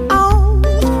independently owned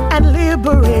and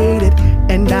liberated,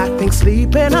 and I think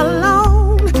sleeping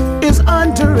alone is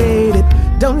underrated.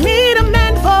 Don't need a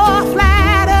man for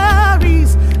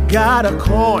flatteries. Got a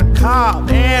corn cob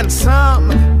and some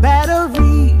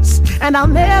batteries, and I'll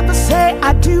never say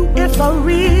I do if I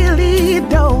really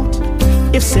don't.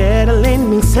 If settling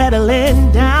means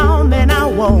settling down, then I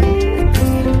won't.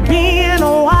 Being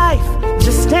a wife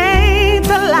just ain't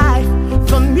the life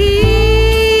for me.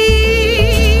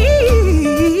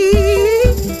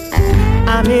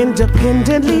 I'm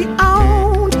independently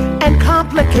owned and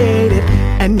complicated,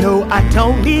 and no, I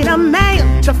don't need a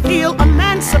man to feel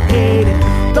emancipated.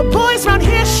 The boys round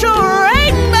here sure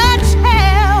ain't much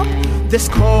help. This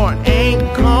corn ain't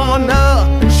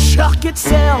gonna shuck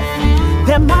itself.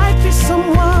 There might be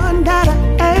someone that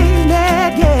I ain't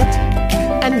met yet,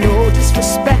 and no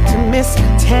disrespect to Miss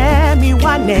Tammy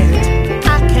Wynette.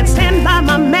 I can't stand by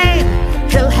my man,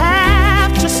 he'll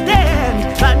have to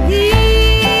stand by me.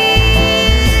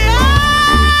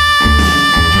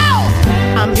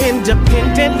 I'm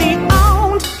independently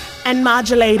owned and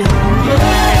modulated,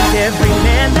 and every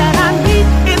man that I meet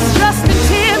is just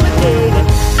intimidated.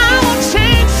 I won't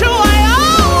change who I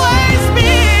always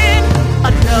been.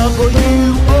 A W-O-M-A-N,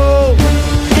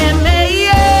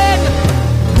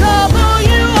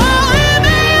 W-O-M-A-N.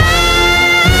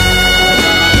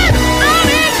 I'm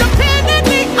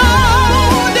independently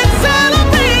owned and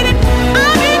celebrated.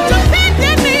 I'm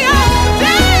independently owned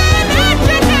and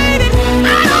educated.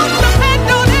 I don't depend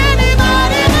on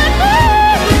anybody but me,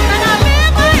 and I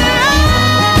live my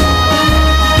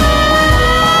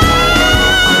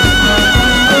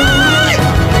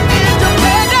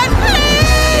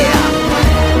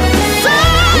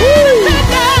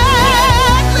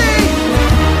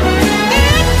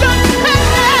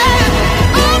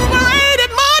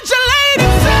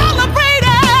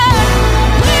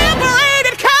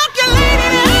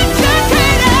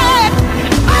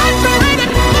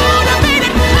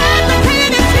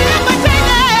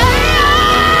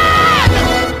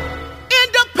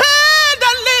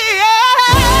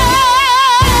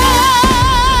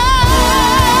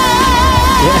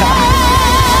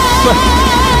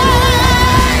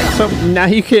So now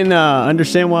you can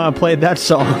understand why I played that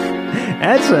song.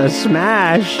 That's a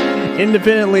smash.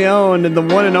 Independently owned and the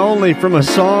one and only from a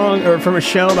song or from a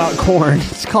show about corn.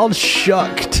 It's called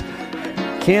Shucked.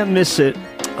 Can't miss it.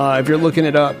 If you're looking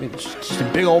it up, it's just a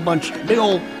big old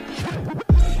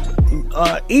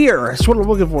ear. That's what I'm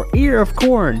looking for. Ear of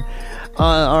corn.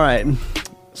 All right.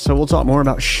 So we'll talk more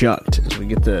about Shucked as we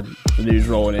get the news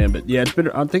rolling in. But yeah,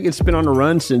 I think it's been on a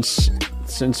run since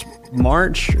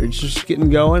March. It's just getting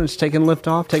going. It's taking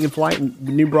liftoff, taking flight.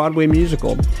 New Broadway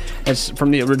musical. That's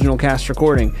from the original cast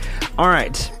recording. All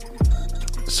right.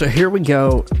 So here we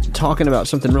go, talking about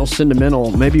something real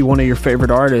sentimental. Maybe one of your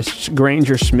favorite artists,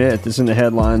 Granger Smith, is in the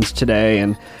headlines today,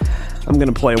 and I'm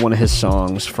going to play one of his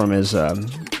songs from his... we'll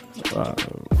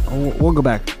go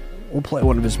back. We'll play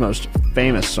one of his most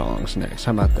famous songs next.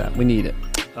 How about that? We need it.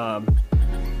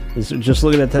 Just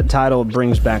looking at that title, it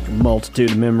brings back a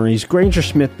multitude of memories. Granger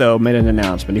Smith, though, made an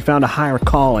announcement. He found a higher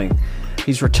calling.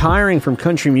 He's retiring from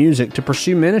country music to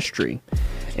pursue ministry.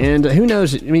 And who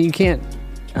knows? I mean, you can't,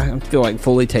 I feel like,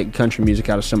 fully take country music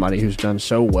out of somebody who's done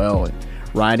so well at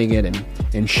writing it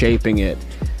and shaping it.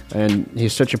 And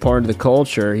he's such a part of the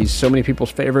culture. He's so many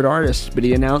people's favorite artist. But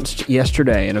he announced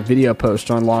yesterday in a video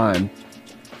post online,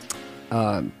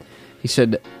 he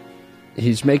said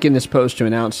he's making this post to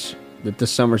announce that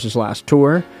this summer's his last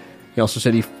tour. He also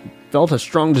said he felt a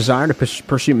strong desire to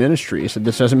pursue ministry. He said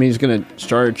this doesn't mean he's going to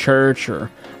start a church or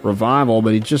revival,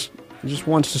 but he just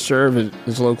wants to serve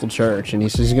his local church. And he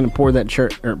says he's going to pour that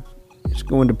church, or he's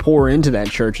going to pour into that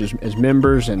church as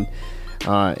members, and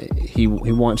he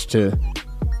wants to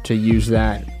use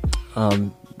that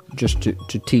just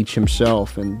to teach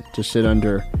himself and to sit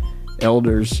under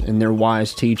elders and their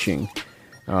wise teaching.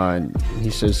 And he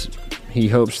says he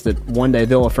hopes that one day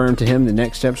they'll affirm to him the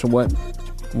next steps of what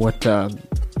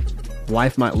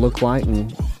life might look like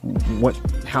and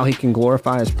how he can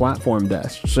glorify his platform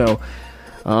best. So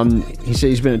he said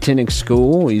he's been attending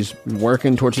school. He's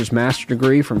working towards his master's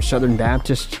degree from Southern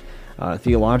Baptist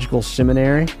Theological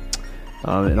Seminary.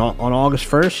 And on August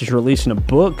 1st, he's releasing a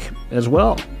book as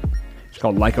well. It's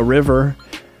called Like a River,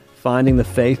 Finding the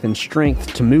Faith and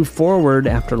Strength to Move Forward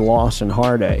After Loss and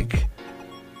Heartache.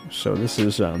 So this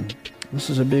is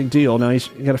a big deal. Now he's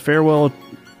got a farewell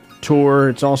tour.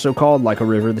 It's also called Like a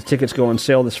River. The tickets go on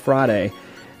sale this Friday.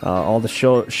 All the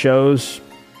shows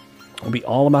will be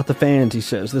all about the fans, he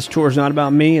says. This tour is not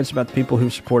about me. It's about the people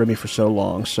who've supported me for so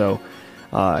long. So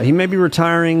he may be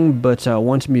retiring, but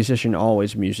once a musician,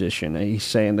 always a musician. He's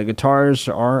saying the guitars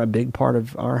are a big part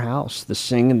of our house. The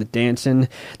singing, the dancing,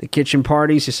 the kitchen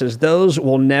parties. He says those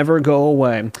will never go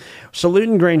away.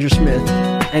 Saluting Granger Smith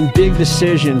and big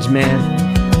decisions, man.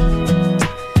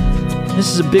 This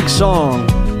is a big song,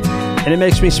 and it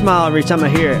makes me smile every time I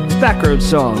hear it. It's Backroads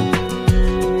song.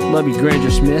 Love you, Granger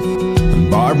Smith.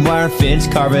 Barbed wire fence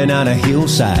carving out a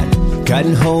hillside,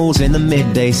 cutting holes in the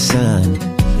midday sun,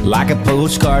 like a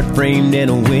postcard framed in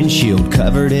a windshield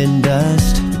covered in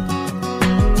dust.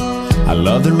 I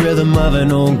love the rhythm of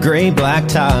an old gray black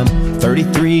top,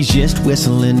 33's just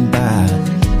whistling by.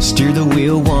 Steer the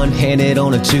wheel one-handed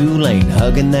on a 2-lane,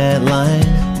 hugging that line.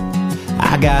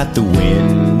 I got the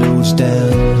windows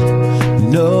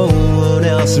down, no one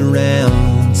else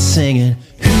around, singing.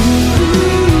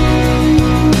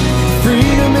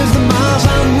 Freedom is the miles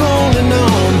I'm rolling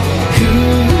on.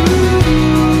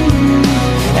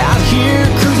 Out here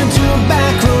cruising to a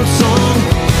backroad song.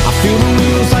 I feel the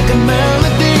wheels like a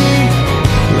melody,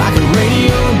 like a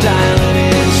radio dialing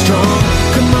in strong.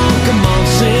 Come on,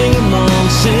 sing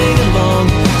along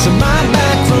to my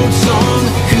backroad song.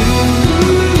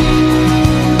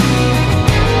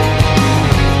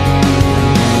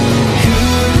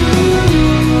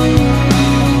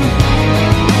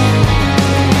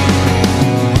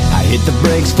 The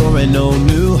brakes for an old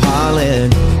New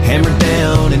Holland, hammer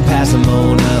down and pass them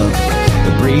on up.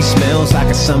 The breeze smells like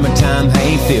a summertime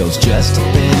hayfield's just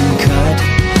been cut.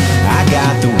 I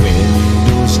got the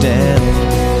windows down,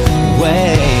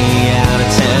 way out of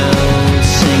town,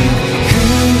 singing.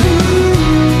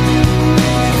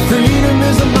 Freedom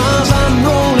is the miles I'm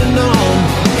rolling on.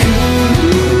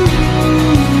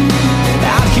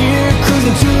 Out here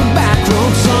cruising to a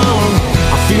backroad song.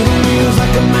 I feel the wheels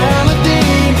like a melody,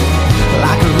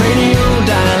 like a radio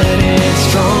dialing in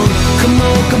strong.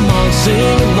 Come on,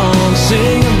 sing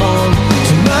along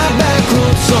to my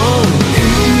backroad song.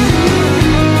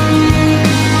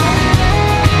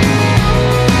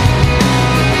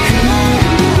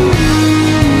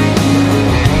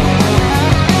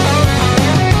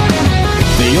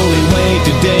 The only way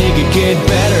today could get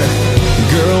better,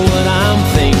 girl, what I'm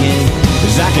thinking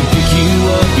is I can pick you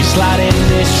up, you slide in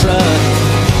this truck,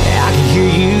 I can hear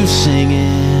you singing.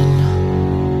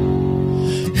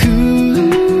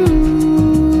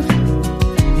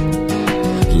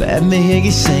 Let me hear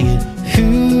you singing.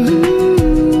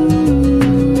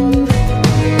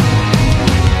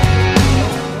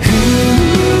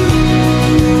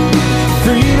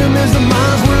 Freedom is the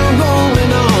miles we're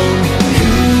rolling on.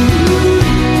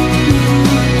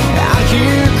 Out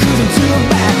here cruising to a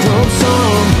backroad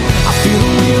song. I feel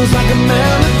the wheels like a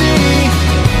melody,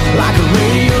 like a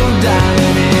radio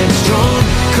dialing in strong.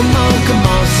 Come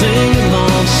on, sing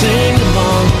along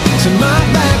to my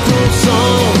backroad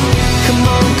song. Come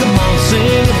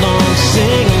on,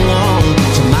 sing along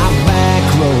to my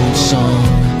backroad song.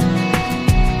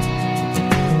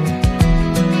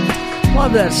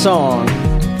 Love that song.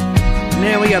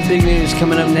 Man, we got big news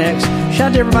coming up next. Shout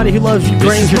out to everybody who loves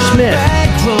Granger Smith.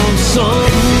 Backroad song.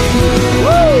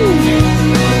 Woo!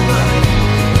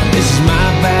 This is my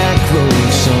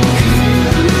backroad song.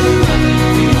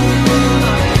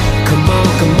 Come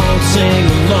on, sing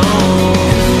along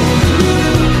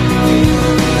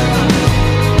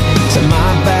to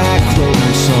my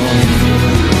backroad song.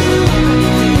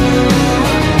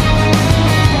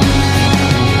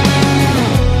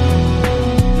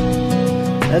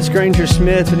 That's Granger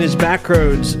Smith and his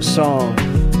Backroads song.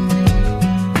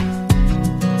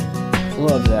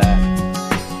 Love that.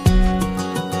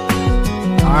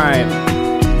 All right.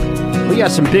 got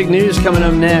some big news coming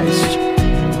up next.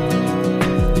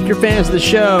 If you're fans of the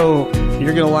show,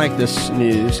 you're going to like this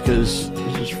news because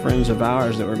this is friends of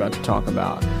ours that we're about to talk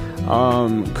about.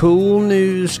 Cool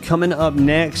news coming up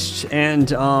next,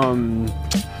 and I'm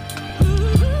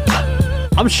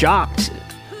shocked,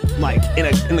 like in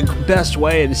the best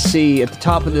way, to see at the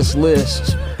top of this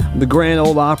list the Grand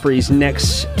Ole Opry's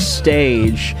next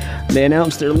stage. They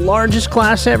announced their largest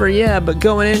class ever, yeah, but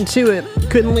going into it,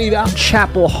 couldn't leave out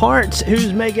Chapel Hart,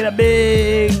 who's making a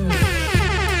big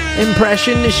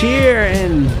impression this year,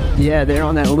 and yeah, they're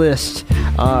on that list.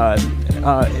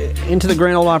 Into the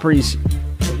Grand Ole Opry's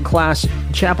class,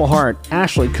 Chapel Hart,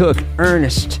 Ashley Cook,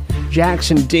 Ernest,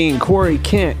 Jackson Dean, Corey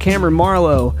Kent, Cameron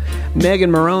Marlowe,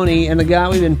 Megan Maroney, and the guy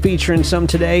we've been featuring some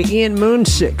today, Ian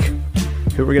Moonsick,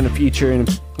 who we're going to feature in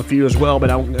a few as well,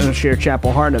 but I'm going to share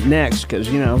Chapel Hart up next because,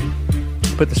 you know,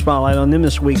 put the spotlight on them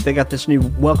this week. They got this new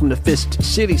Welcome to Fist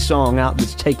City song out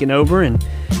that's taken over, and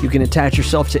you can attach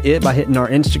yourself to it by hitting our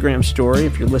Instagram story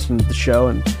if you're listening to the show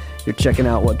and you're checking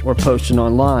out what we're posting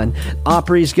online.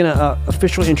 Opry's going to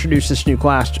officially introduce this new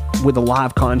class with a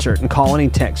live concert in Colony,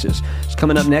 Texas. It's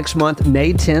coming up next month,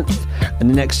 May 10th, and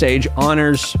the next stage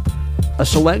honors a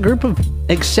select group of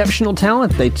exceptional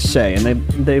talent, they say, and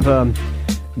they've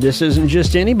this isn't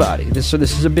just anybody. This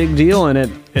is a big deal, and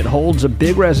it holds a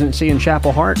big residency in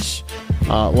Chapel Hart's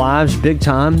lives, big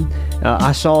time.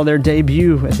 I saw their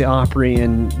debut at the Opry,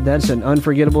 and that's an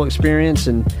unforgettable experience,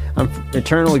 and I'm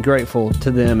eternally grateful to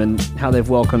them and how they've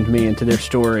welcomed me into their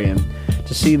story, and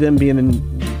to see them be in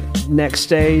the next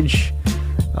stage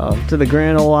to the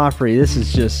Grand Ole Opry. This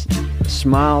is just a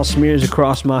smile smears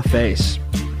across my face.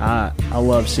 I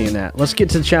love seeing that. Let's get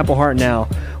to Chapel Hart now.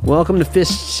 Welcome to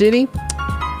Fist City.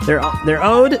 Their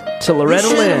ode to Loretta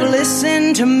Lynn. You should have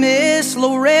listened to Miss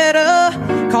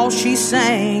Loretta, 'cause she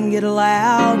sang it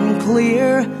loud and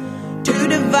clear. To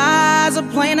devise a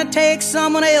plan to take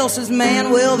someone else's man,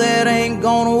 well, that ain't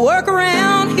gonna work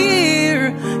around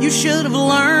here. You should have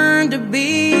learned to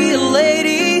be a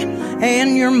lady,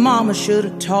 and your mama should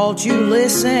have taught you to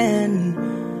listen.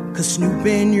 'Cause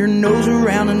snooping your nose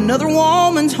around another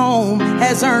woman's home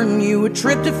has earned you a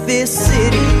trip to Fist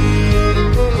City.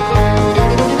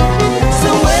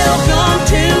 Welcome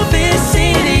to Fist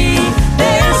City.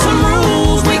 There's some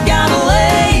rules we gotta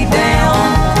lay down.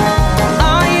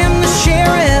 I am the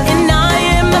sheriff, and I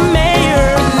am the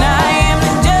mayor, and I am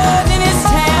the judge in this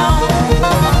town.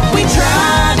 We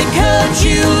tried to cut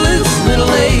you loose, little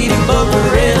lady, but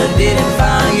Loretta didn't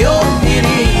find your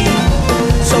pity.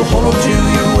 So hold on to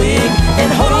your wig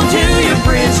and hold on to your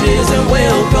britches, and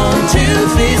welcome to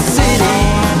Fist City.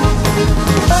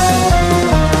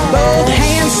 Both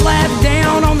hands slapped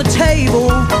down on the table.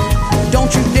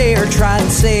 Don't you dare try and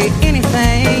say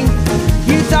anything.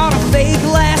 You thought a fake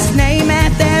last name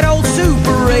at that old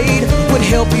Super 8 would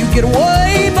help you get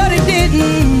away, but it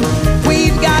didn't.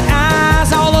 We've got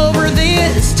eyes all over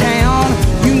this town.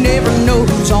 You never know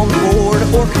who's on the board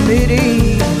or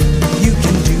committee. You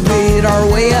can do it our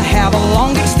way or have a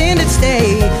long extended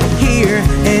stay here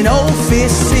in Old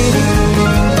Fist City.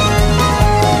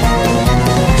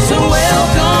 So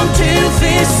welcome to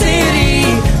Fist City.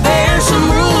 There's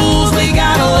some rules we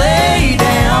gotta lay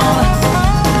down.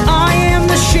 I am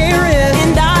the sheriff,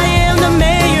 and I am the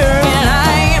mayor, and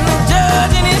I am the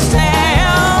judge in this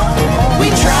town. We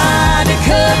tried to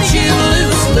cut you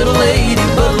loose, little lady,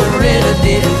 but Loretta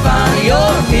didn't find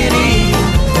your pity.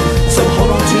 So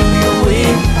hold on to your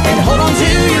wig and hold on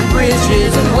to your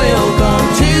britches, and welcome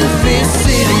to Fist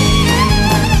City.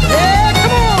 Yeah,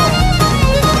 come on!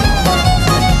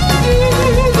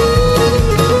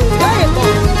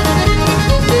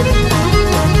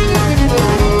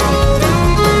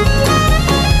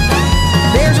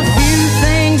 There's a few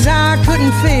things I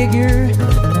couldn't figure.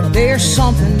 There's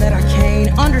something that I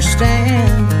can't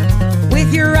understand.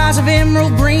 With your eyes of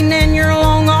emerald green and your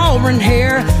long auburn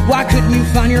hair, why couldn't you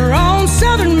find your own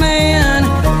southern man?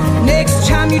 Next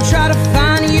time you try to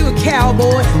find you a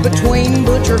cowboy between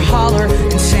Butcher Holler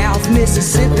and South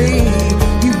Mississippi,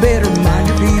 you better mind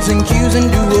your P's and Q's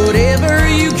and do whatever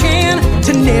you can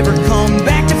to never come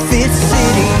back to Fist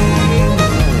City.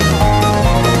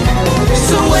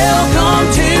 So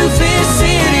welcome to Fist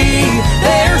City.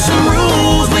 There's some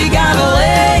rules we gotta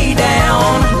lay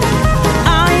down.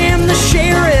 I am the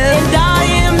sheriff, and I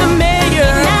am the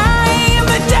mayor, and I am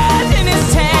the judge in this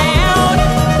town.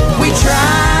 We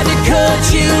tried to cut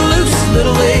you loose,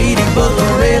 little lady, but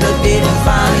Loretta didn't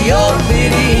find your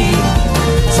pity.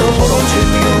 So hold on to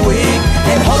your wig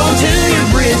and hold on to your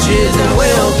britches, and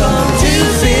welcome to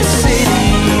Fist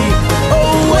City.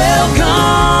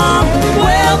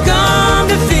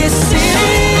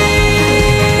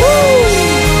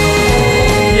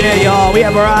 We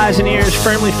have our eyes and ears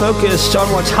firmly focused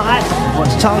on what's hot,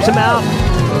 what's talked about,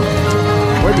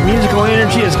 where the musical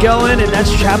energy is going, and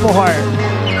that's Chapel Hart.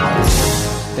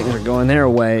 Things are going their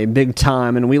way big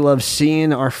time, and we love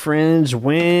seeing our friends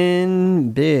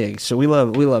win big. So we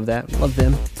love that. Love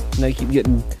them. And they keep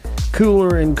getting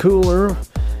cooler and cooler,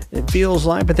 it feels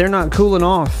like, but they're not cooling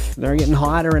off. They're getting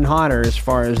hotter and hotter as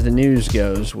far as the news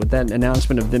goes. With that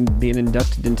announcement of them being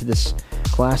inducted into this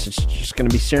class, it's just going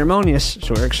to be ceremonious,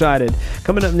 so we're excited.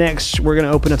 Coming up next, we're going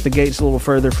to open up the gates a little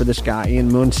further for this guy,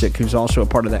 Ian Munsick, who's also a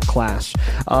part of that class.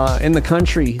 In the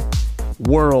country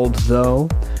world, though,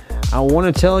 I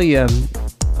want to tell you,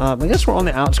 I guess we're on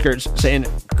the outskirts saying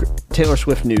Taylor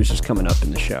Swift news is coming up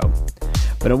in the show.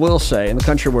 But I will say, in the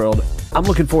country world, I'm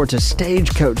looking forward to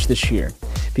Stagecoach this year.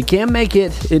 If you can't make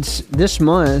it, it's this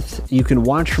month. You can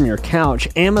watch from your couch.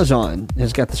 Amazon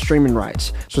has got the streaming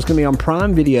rights. So it's going to be on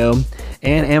Prime Video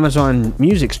and Amazon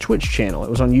Music's Twitch channel.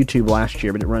 It was on YouTube last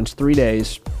year, but it runs 3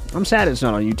 days. I'm sad it's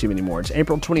not on YouTube anymore. It's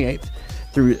April 28th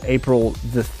through April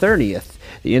the 30th.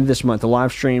 The end of this month, the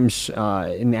live streams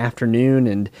in the afternoon,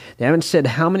 and they haven't said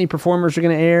how many performers are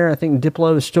going to air. I think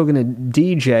Diplo is still going to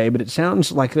DJ, but it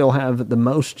sounds like they'll have the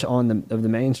most of the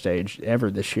main stage ever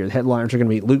this year. The headliners are going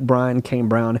to be Luke Bryan, Kane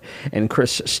Brown, and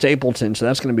Chris Stapleton, so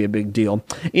that's going to be a big deal.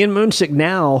 Ian Munsick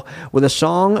now with a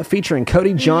song featuring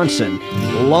Cody Johnson,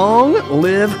 Long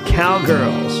Live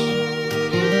Cowgirls.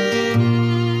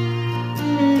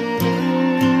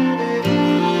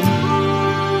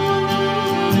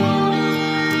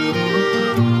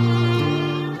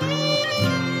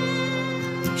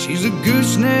 She's a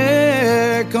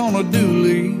gooseneck on a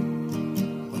dually,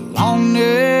 a long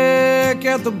neck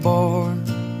at the bar.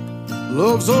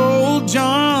 Loves old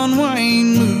John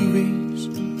Wayne movies,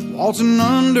 waltzing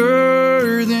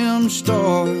under them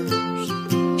stars.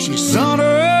 She's sun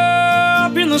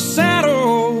up in the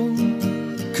saddle,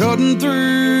 cutting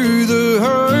through the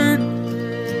herd.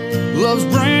 Loves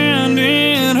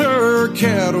branding her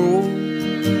cattle.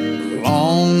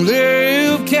 Long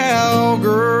live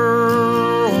cowgirls.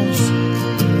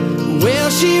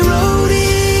 Well, she rode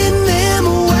in them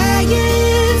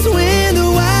wagons when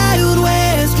the Wild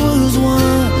West was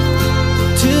won.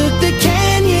 Took the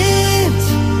canyons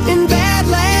and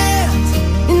badlands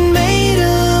and made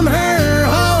them her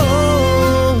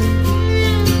home.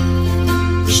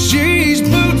 She's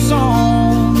boots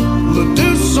on the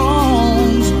deuce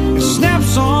songs and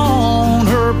snaps on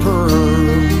her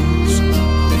pearls.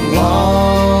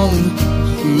 Long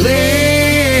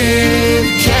live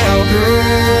cowgirls.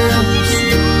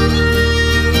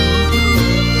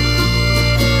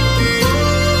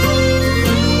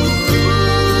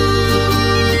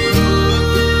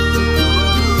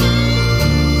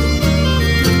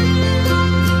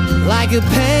 Like a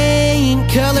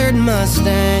paint-colored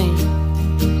Mustang,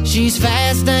 she's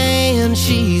fast and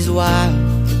she's wild.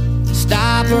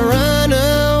 Stop a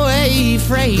runaway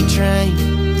freight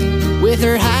train with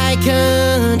her high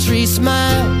country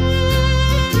smile.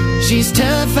 She's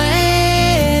tough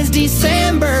as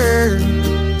December,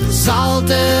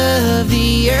 salt of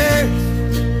the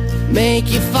earth, make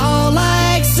you fall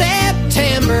like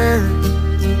September.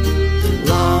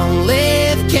 Long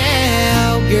live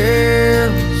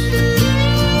cowgirls.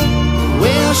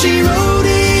 Well, she rode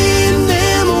in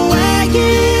them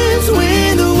wagons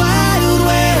when the Wild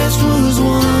West was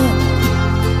won.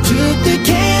 Took the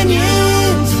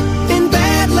canyons and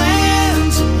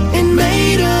badlands and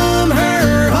made them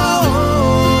her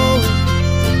home.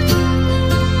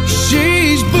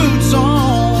 She's boots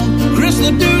on Chris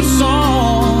LeDoux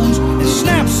songs and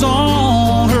snaps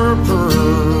on her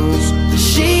pearls.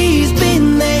 She's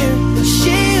been there,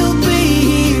 she'll be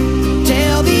here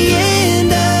till the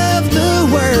end of the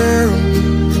world.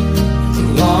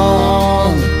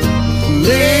 Long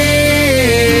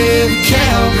live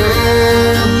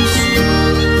cowgirls.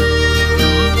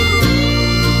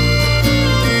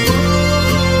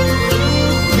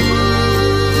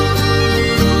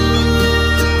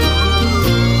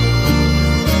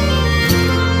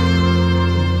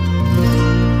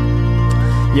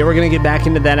 Yeah, we're going to get back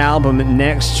into that album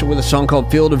next with a song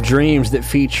called Field of Dreams that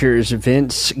features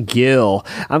Vince Gill.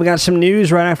 I've got some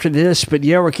news right after this, but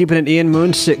yeah, we're keeping it Ian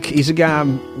Munsick. He's a guy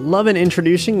I'm loving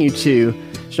introducing you to,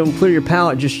 so don't clear your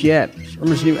palate just yet. From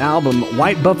his new album,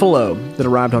 White Buffalo, that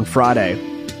arrived on Friday.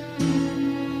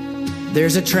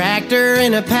 There's a tractor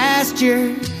in a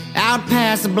pasture out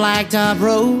past the blacktop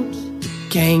roads.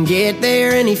 Can't get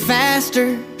there any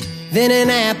faster than an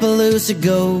Appaloosa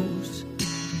goes.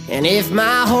 And if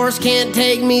my horse can't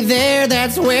take me there,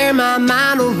 that's where my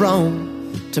mind will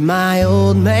roam, to my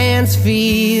old man's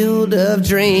field of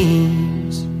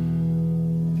dreams.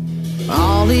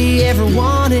 All he ever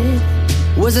wanted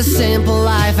was a simple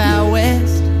life out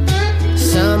west,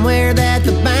 somewhere that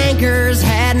the bankers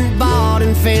hadn't bought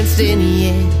and fenced in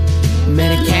yet.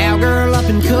 Met a cowgirl up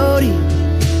in Cody,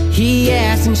 he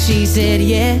asked and she said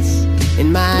yes,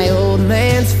 in my old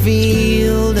man's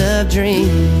field of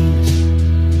dreams.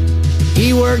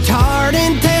 He worked hard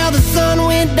until the sun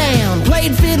went down,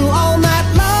 played fiddle all night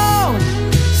long,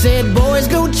 said boys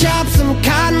go chop some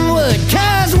cottonwood,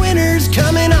 'cause winter's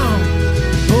coming on.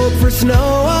 Hope for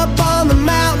snow up on the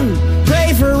mountain,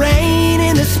 pray for rain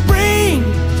in the spring,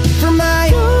 for my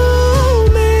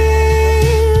old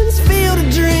man's field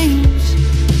of dreams.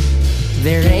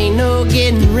 There ain't no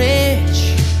getting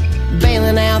rich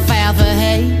baling alfalfa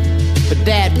hay, but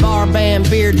that bar band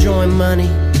beer joint money,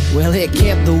 well, it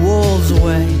kept the wolves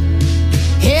away.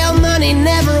 Hell, money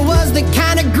never was the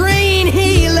kind of green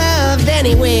he loved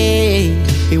anyway.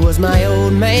 It was my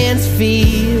old man's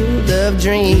field of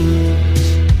dreams.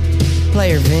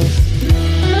 Player Vince.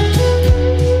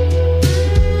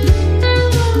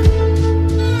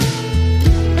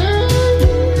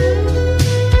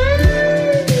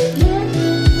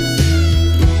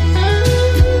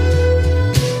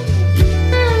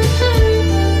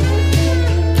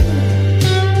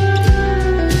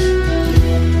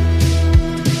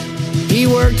 He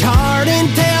worked hard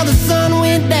until the sun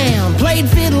went down, played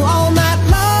fiddle all night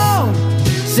long,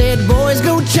 said boys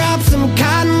go chop some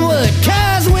cottonwood,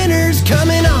 'cause winter's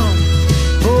coming on.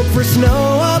 Hope for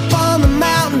snow up on the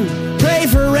mountain, pray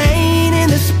for rain in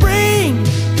the spring,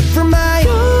 for my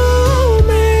old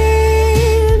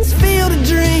man's field of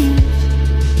dreams.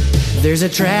 There's a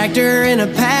tractor in a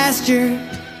pasture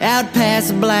out past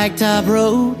the blacktop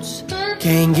roads,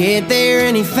 can't get there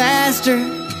any faster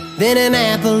than an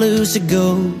Appaloosa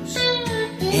goes.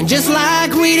 And just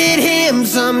like we did him,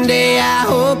 someday I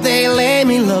hope they lay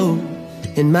me low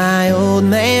in my old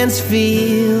man's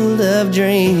field of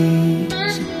dreams.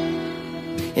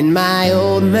 In my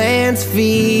old man's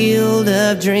field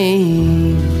of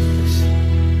dreams.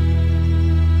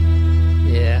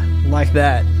 Yeah, like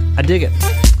that. I dig it.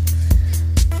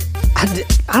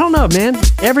 I don't know, man.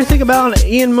 Everything about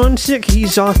Ian Munsick,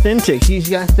 he's authentic. He's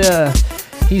got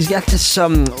this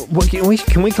what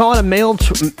can we call it, a male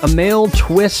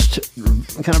twist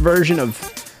kind of version of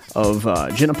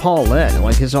Jenna Paulette,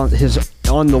 like his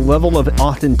on the level of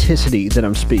authenticity that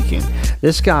I'm speaking.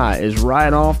 This guy is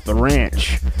right off the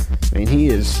ranch. I mean, he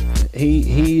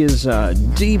is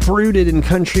deep rooted in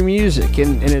country music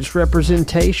and its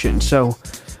representation. So,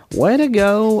 way to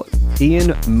go,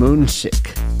 Ian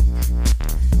Munsick.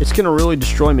 It's gonna really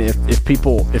destroy me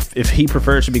if he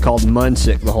prefers to be called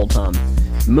Munsick the whole time.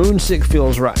 Moonsick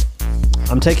feels right.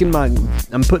 I'm putting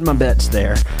my bets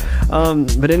there.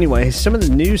 But anyway, some of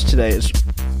the news today is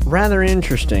rather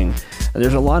interesting.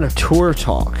 There's a lot of tour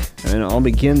talk, and I'll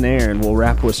begin there, and we'll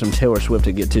wrap with some Taylor Swift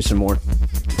to get to some more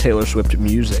Taylor Swift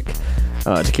music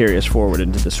to carry us forward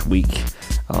into this week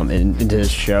and into this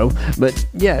show. But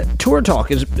yeah, tour talk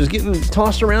is getting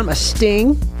tossed around by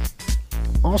Sting.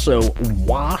 Also,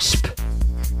 Wasp,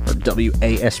 or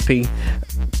W-A-S-P.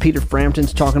 Peter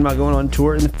Frampton's talking about going on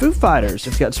tour, and the Foo Fighters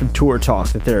have got some tour talk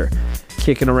that they're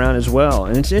kicking around as well.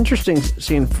 And it's interesting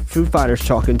seeing Foo Fighters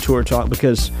talking tour talk,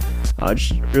 because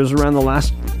it was around the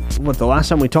last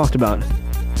time we talked about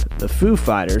the Foo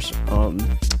Fighters.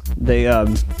 They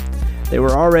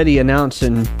were already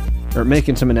announcing or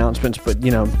making some announcements, but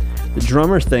you know, the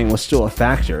drummer thing was still a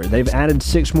factor. They've added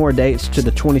 6 more dates to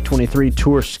the 2023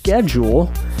 tour schedule.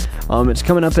 It's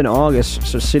coming up in August,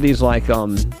 so cities like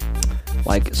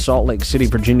Salt Lake City,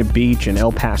 Virginia Beach, and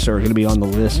El Paso are going to be on the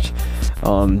list.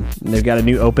 They've got a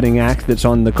new opening act that's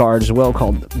on the card as well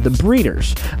called The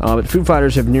Breeders. But Foo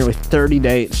Fighters have nearly 30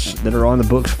 dates that are on the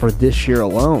books for this year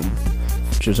alone,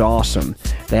 which is awesome.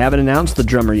 They haven't announced the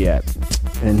drummer yet,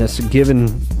 and that's a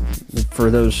given for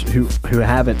those who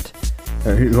haven't,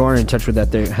 or who aren't in touch with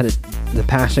that. They had the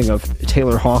passing of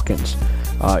Taylor Hawkins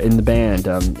in the band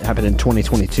happened in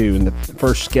 2022, and the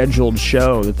first scheduled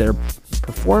show that they're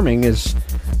performing is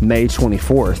May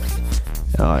 24th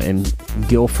in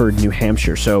Guilford, New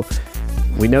Hampshire. So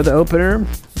we know the opener,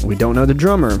 we don't know the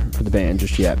drummer for the band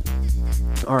just yet.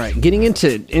 All right, getting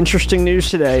into interesting news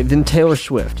today, then Taylor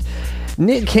Swift.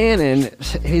 Nick Cannon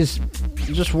is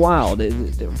just wild.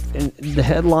 And the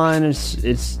headline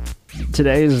is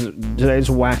today's a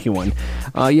wacky one.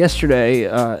 Yesterday,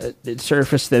 it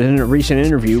surfaced that in a recent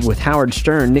interview with Howard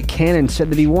Stern, Nick Cannon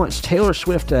said that he wants Taylor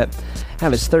Swift to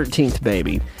have his 13th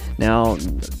baby. Now,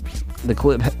 the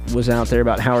clip was out there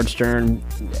about Howard Stern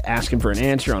asking for an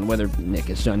answer on whether Nick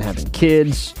is done having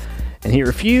kids, and he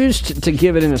refused to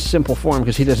give it in a simple form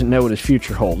because he doesn't know what his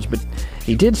future holds. But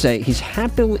he did say he's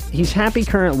happy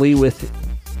currently with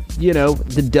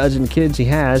the dozen kids he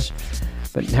has.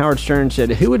 But Howard Stern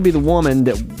said, who would be the woman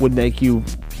that would make you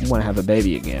want to have a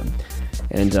baby again?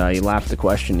 And he laughed at the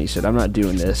question. He said, I'm not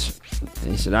doing this.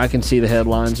 And he said, I can see the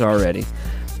headlines already.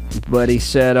 But he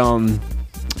said,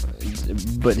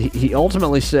 but he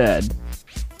ultimately said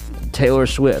Taylor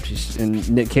Swift. And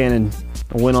Nick Cannon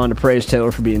went on to praise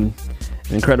Taylor for being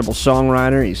an incredible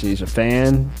songwriter. He's a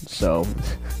fan. So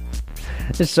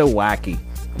it's so wacky.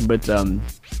 But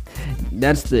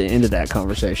that's the end of that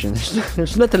conversation.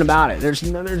 There's nothing about it. There's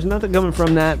nothing coming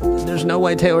from that. There's no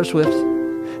way Taylor Swift.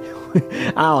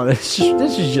 I don't know.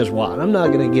 This is just wild. I'm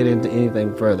not going to get into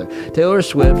anything further. Taylor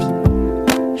Swift,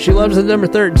 she loves the number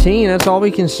 13. That's all we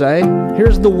can say.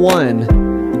 Here's the one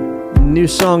new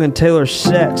song in Taylor's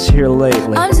sets here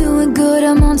lately. I'm doing good.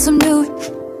 I'm on some new.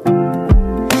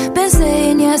 Been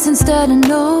saying yes instead of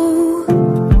no.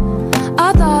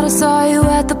 I thought I saw you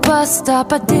at the bus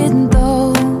stop. I didn't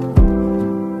though.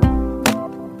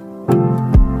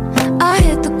 I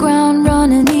hit the ground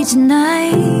running each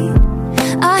night.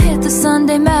 I hit the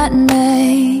Sunday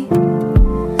matinee.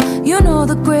 You know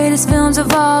the greatest films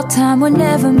of all time were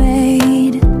never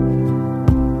made.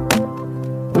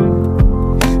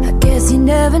 I guess you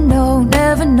never know,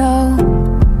 never know.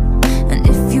 And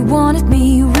if you wanted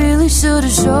me, you really should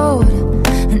have showed.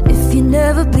 And if you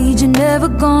never bleed, you're never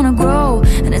gonna grow.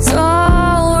 And it's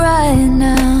alright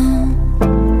now.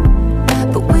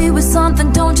 But we were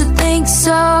something, don't you think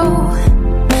so?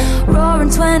 Roaring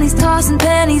 20s, tossing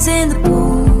pennies in the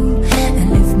pool.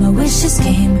 And if my wishes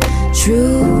came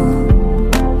true,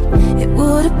 it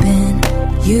would have been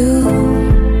you.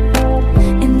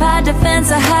 In my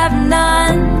defense, I have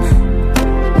none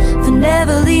for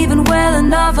never leaving well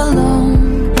enough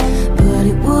alone. But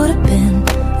it would have been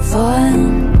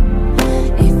fun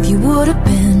if you would have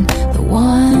been the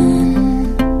one.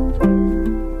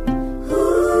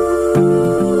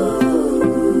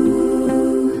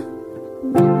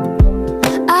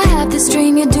 This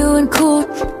dream you're doing cool,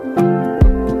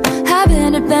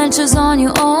 having adventures on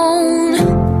your own.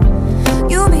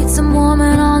 You meet some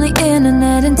woman on the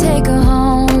internet and take her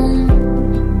home.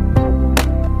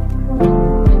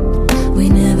 We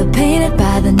never painted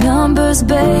by the numbers,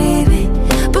 baby,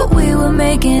 but we were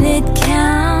making it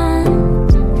count.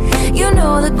 You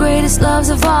know the greatest loves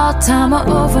of all time are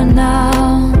over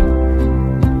now.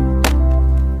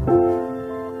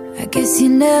 I guess you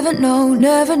never know,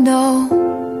 never know.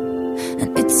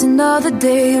 And it's another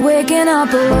day waking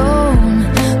up alone.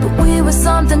 But we were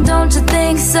something, don't you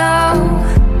think so?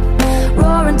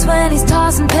 Roaring 20s,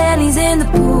 tossing pennies in the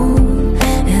pool.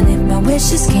 And if my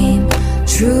wishes came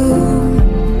true,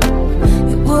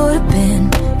 it would have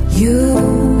been you.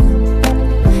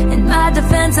 In my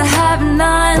defense, I have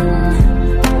none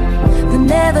for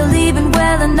never leaving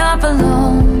well enough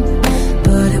alone.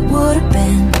 But it would have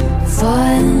been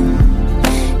fun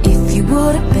if you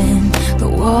would have been the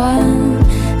one.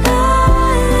 I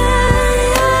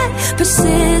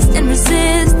persist and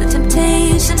resist the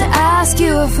temptation to ask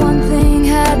you if one thing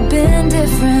had been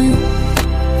different.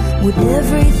 Would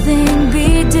everything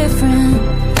be different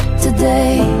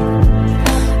today?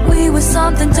 We were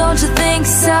something, don't you think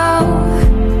so?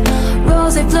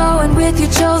 Rose flowing with your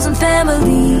chosen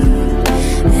family.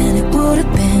 And it would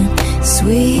have been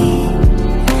sweet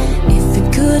if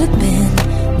it could have been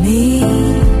me.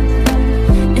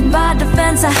 In my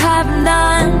defense, I have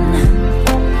none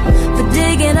for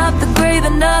digging up the grave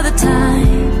another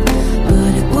time.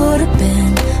 But it would have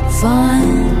been fun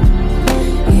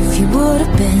if you would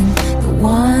have been the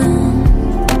one.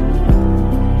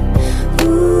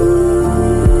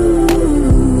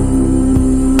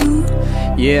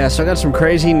 Yeah, so I got some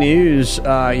crazy news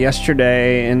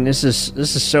yesterday, and this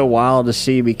is so wild to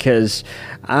see because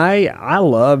I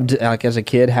loved, like as a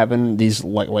kid, having these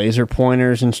like laser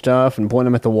pointers and stuff and point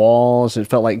them at the walls. It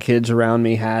felt like kids around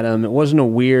me had them. It wasn't a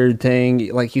weird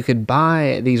thing. Like you could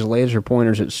buy these laser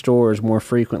pointers at stores more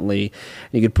frequently.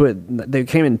 You could they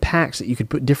came in packs that you could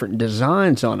put different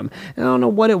designs on them. And I don't know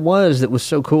what it was that was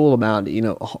so cool about,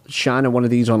 shining one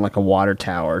of these on like a water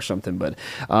tower or something. But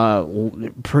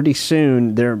pretty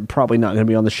soon they're probably not going to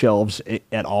be on the shelves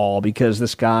at all because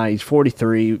this guy, he's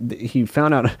 43. He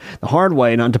found out the hard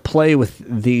way not to play with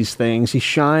these things. He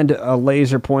shined a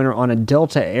laser pointer on a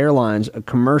Delta Airlines, a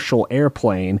commercial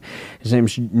airplane. His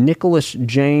name's Nicholas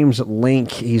James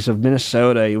Link. He's of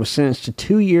Minnesota. He was sentenced to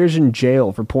 2 years in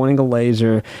jail for pointing a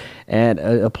laser at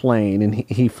a plane, and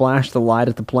he flashed the light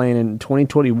at the plane. In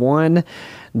 2021,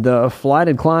 the flight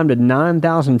had climbed to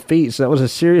 9,000 feet, so that was a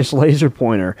serious laser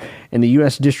pointer. And the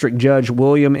U.S. District Judge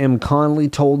William M. Conley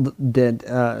told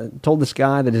this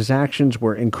guy that his actions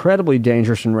were incredibly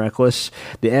dangerous and reckless.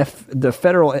 The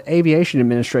Federal Aviation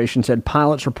Administration said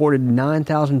pilots reported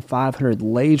 9,500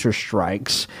 laser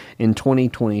strikes in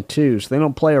 2022, so they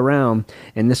don't play around.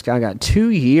 And this guy got 2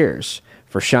 years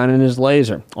for shining his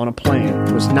laser on a plane.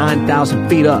 It was 9,000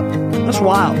 feet up. That's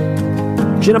wild.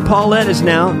 Jenna Paulette is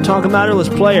now talking about her. Let's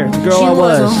play her. The Girl She I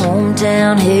Was. was a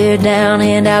hometown, hair down,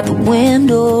 hand out the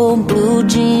window, blue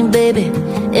jean baby,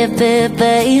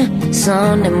 FFA.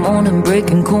 Sunday morning,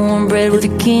 breaking cornbread with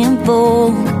a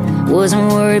kinfolk.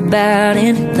 Wasn't worried about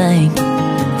anything.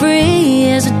 Free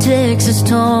as a Texas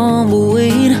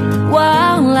tumbleweed,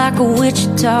 wild like a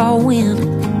Wichita wind.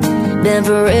 Been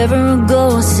forever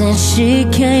ago since she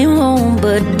came home,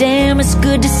 but damn, it's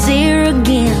good to see her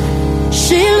again.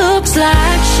 She looks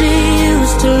like she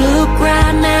used to look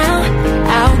right now,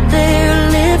 out there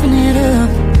living it up.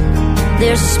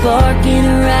 There's a spark in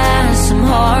her eyes, some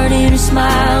heart in her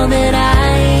smile that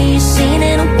I ain't seen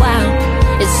in a while.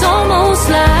 It's almost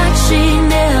like she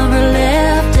never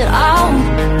left at all.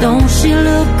 Don't she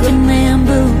look good in them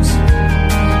boots?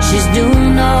 She's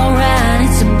doing alright,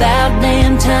 it's about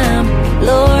damn time.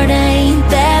 Lord, ain't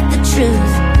that the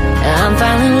truth? I'm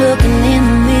finally looking in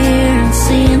the mirror and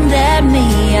seeing that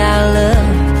me I love.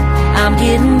 I'm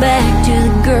getting back to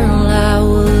the girl I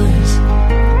was.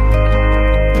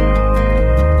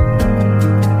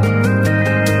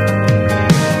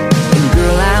 The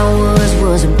girl I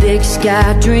was a big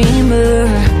sky dreamer.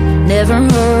 Never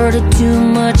heard of too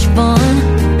much fun,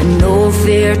 and no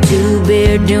fear to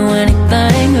bear, do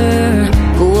anything or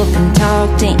go up and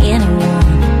talk to anyone.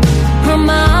 Her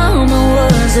mama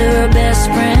was her best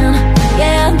friend.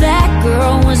 Yeah, that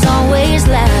girl was always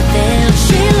laughing.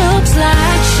 She looks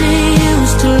like she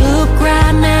used to look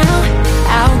right now,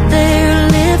 out there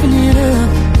living it up.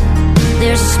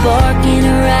 There's a spark in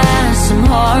her eyes, some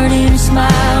heart in her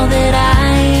smile that I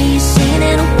ain't seen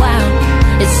in a while.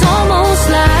 It's almost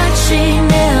like she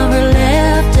never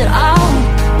left at all.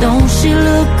 Don't she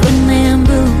look good in them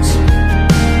boots?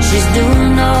 She's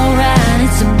doing alright,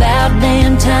 it's about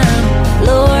damn time.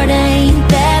 Lord, ain't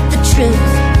that the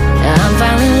truth? I'm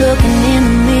finally looking in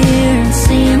the mirror and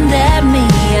seeing that me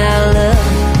I love.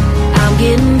 I'm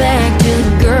getting back to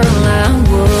the girl I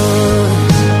was.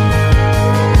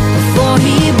 Before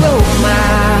he broke my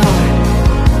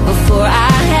heart, before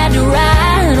I had to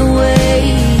ride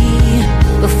away,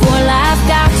 before life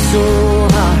got so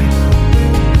hard,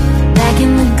 back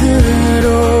in the good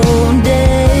old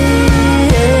days.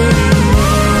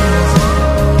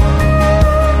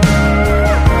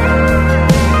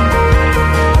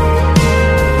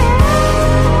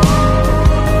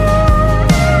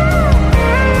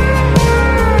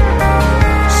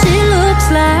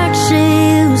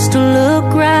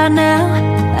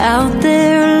 Out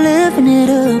there living it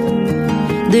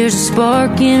up. There's a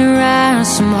spark in her eyes,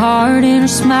 some heart in her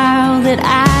smile that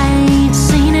I ain't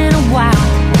seen in a while.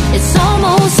 It's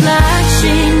almost like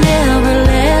she never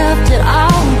left at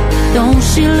all. Don't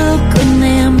she look good in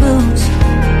them boots?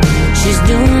 She's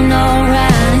doing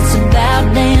alright, it's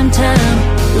about damn time.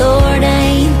 Lord,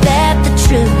 ain't that the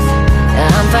truth?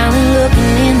 I'm finally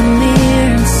looking in the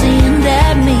mirror and seeing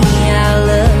that me I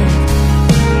love.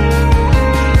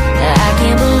 I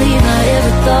can't believe I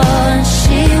ever thought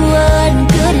she wasn't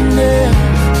good enough.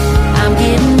 I'm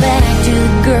getting back to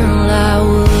the girl I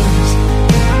was.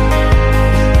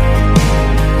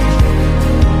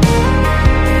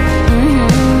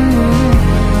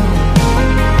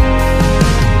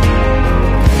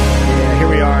 Yeah, here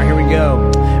we are. Here we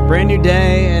go. Brand new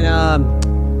day, and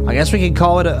I guess we could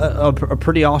call it a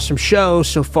pretty awesome show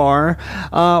so far.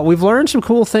 We've learned some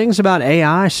cool things about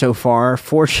AI so far.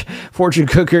 Fortune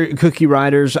cookie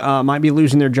writers might be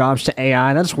losing their jobs to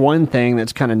AI. That's one thing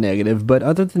that's kind of negative. But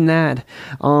other than that,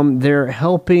 they're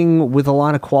helping with a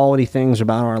lot of quality things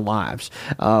about our lives.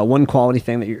 One quality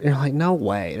thing that you're like, no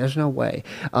way. There's no way.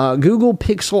 Google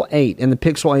Pixel 8 and the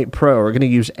Pixel 8 Pro are going to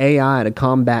use AI to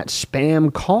combat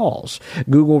spam calls.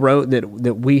 Google wrote that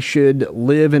we should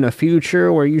live in a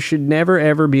future where you should never,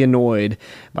 ever be annoyed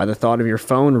by the thought of your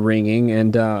phone ringing.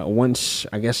 And once,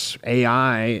 I guess,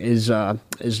 AI is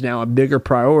now a bigger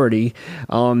priority,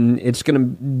 it's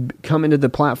going to come into the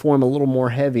platform a little more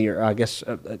heavier, I guess,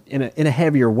 in a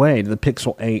heavier way to the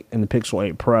Pixel 8 and the Pixel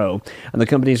 8 Pro. And the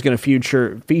company is going to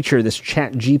feature this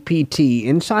ChatGPT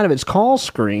inside of its call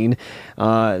screen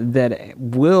that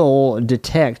will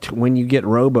detect when you get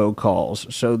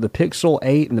robocalls. So the Pixel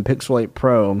 8 and the Pixel 8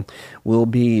 Pro will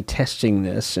be testing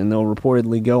this. this, and they'll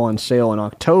reportedly go on sale in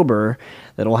October,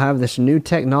 that'll have this new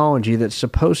technology that's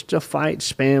supposed to fight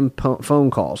spam phone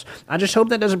calls. I just hope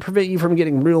that doesn't prevent you from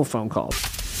getting real phone calls.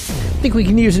 I think we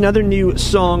can use another new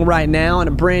song right now, and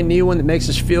a brand new one that makes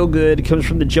us feel good. It comes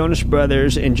from the Jonas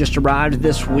Brothers and just arrived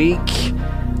this week.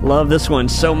 Love this one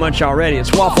so much already.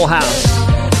 It's Waffle House.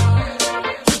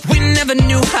 We never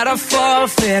knew how to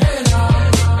forfeit,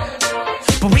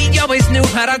 but we always knew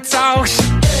how to talk.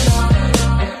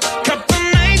 Couple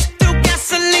nights threw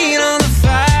gasoline on the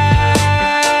fire.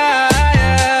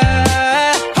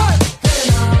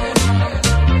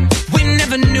 We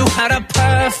never knew how to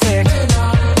perfect,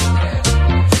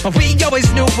 but we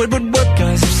always knew it would work.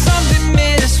 Cause if something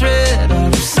misread, or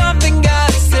if something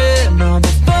got said, no,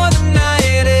 before the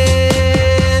night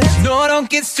ends, no, don't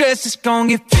get stressed, it's gonna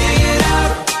get figured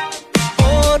out.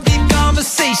 Oh, deep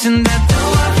conversation that the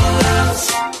Waffle House.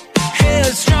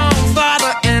 Headstrong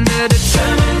father and a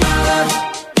determined mother.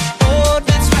 Oh,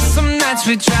 that's why some nights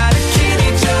we try to kill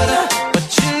each other, but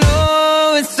you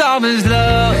know it's always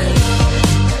love.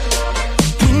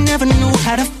 We never knew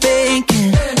how to fake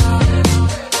it,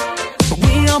 but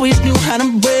we always knew how to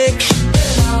break.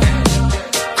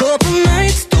 Couple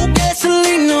nights, threw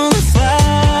gasoline on the fire.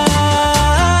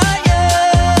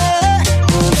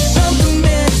 Oh, something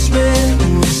misread,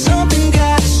 oh, something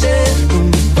got said,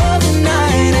 before the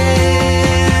night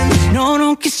ends. No,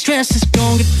 don't get stressed, it's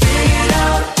gonna get figured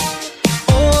out.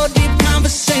 Oh, deep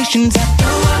conversations at the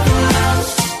Waffle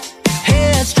House.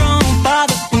 Headstrong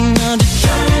father and a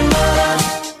determined mother.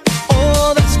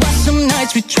 Oh, that's why some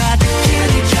nights we try to kill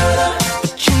each other,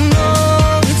 but you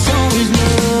know it's always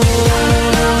love.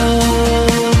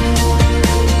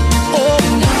 Oh,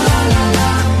 la la la la,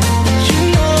 but you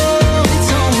know it's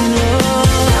always love.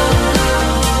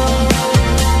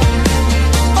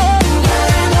 Oh, la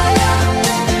la la,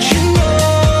 but you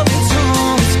know it's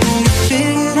always gonna get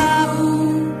figured out.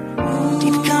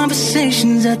 Deep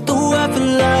conversations at the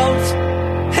Waffle House.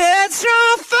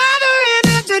 Headstrong father and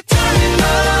a determined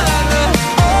mother.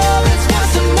 Oh, that's why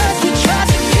some nights we try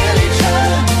to kill each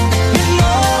other. You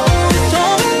know it's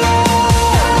only love.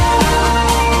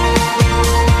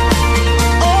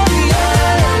 Oh,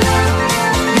 yeah,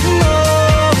 you know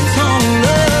it's only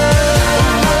love.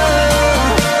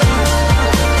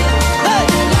 Hey,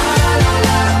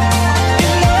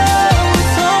 you know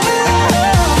it's only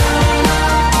love.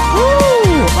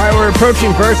 Woo! All right, we're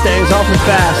approaching birthdays awfully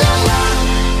fast.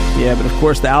 Yeah, but of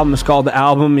course the album is called The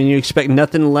Album, and you expect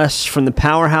nothing less from the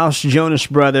powerhouse Jonas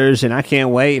Brothers, and I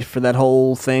can't wait for that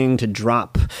whole thing to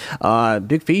drop.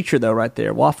 Big feature, though, right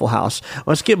there, Waffle House.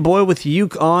 Let's get Boy with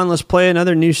Uke on. Let's play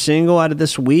another new single out of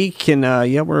this week, and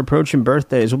yeah, we're approaching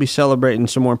birthdays. We'll be celebrating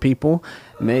some more people.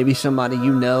 Maybe somebody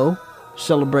you know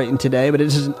celebrating today, but it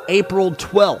is April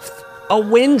 12th, a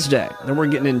Wednesday, that we're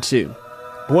getting into.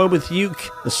 Boy with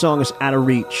Uke, the song is Out of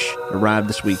Reach. It arrived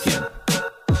this weekend.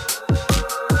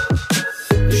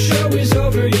 The show is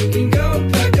over, you can go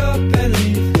pack up and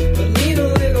leave, but lean a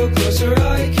little closer,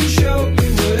 I can show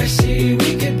you what I see.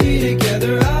 We could be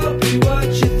together, I'll be what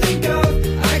you think of.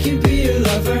 I can be your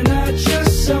lover, not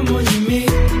just someone you meet.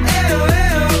 Ayo,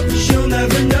 ayo, she'll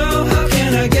never know. How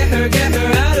can I get her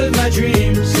out of my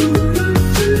dreams?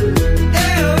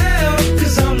 Ayo, ayo,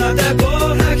 cause I'm not that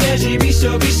bold. How can she be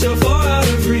so far out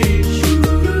of reach?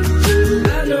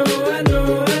 I know,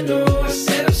 I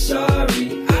said I'm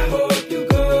sorry. I hope you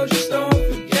go, just don't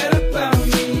forget about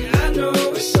me. I know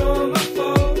it's all my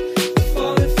fault for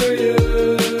falling for you,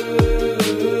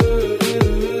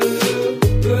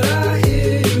 but I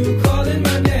hear you calling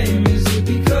my name. Is it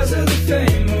because of the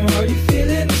fame, or are you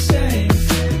feeling the same?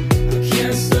 I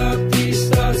can't stop these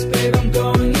thoughts, babe, I'm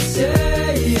going insane.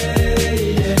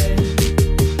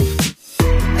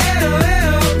 Ayo,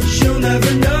 ayo, she'll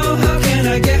never know. How can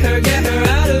I get her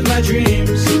out of my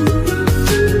dreams?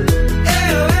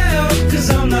 Ayo, ayo, cause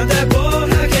I'm not that bold.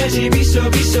 How can she be so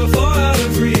far out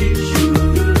of reach?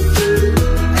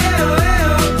 Ayo,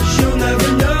 ayo, she'll never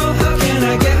know. How can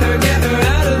I get her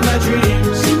out of my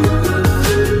dreams?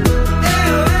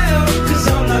 Ayo, ayo, cause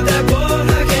I'm not that bold.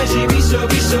 How can she be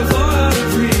so far out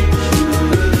of reach?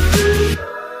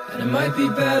 And it might be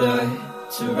better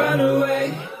to run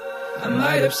away. I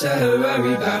might upset her,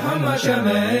 worry about how much I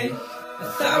make.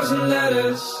 1,000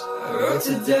 letters I wrote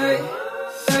today,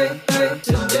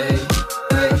 today.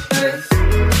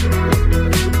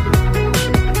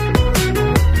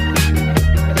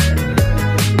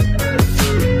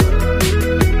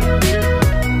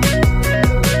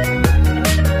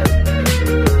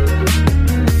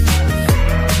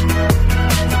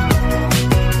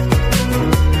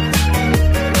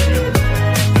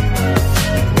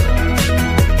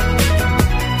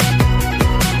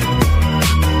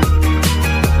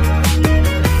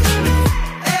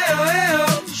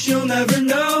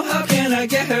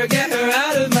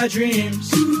 dreams.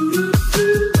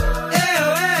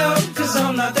 Ayo, cause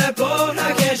I'm not that bold.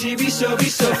 How can she be so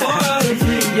far out of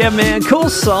reach? Yeah, man, cool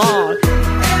song.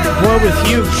 What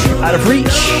with you out of reach?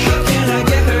 How can I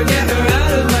get her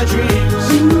out of my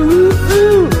dreams?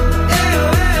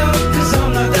 Ayo, cause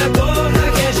I'm not that bold.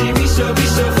 How can she be so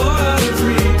far out of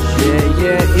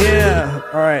reach? Yeah.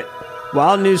 All right.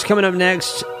 Wild news coming up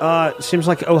next. Seems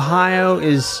like Ohio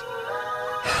is...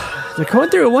 They're going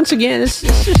through it once again. This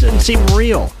just doesn't seem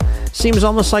real. Seems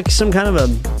almost like some kind of a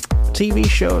TV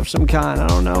show of some kind. I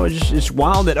don't know. It's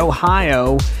wild that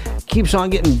Ohio keeps on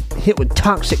getting hit with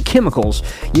toxic chemicals.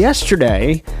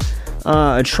 Yesterday,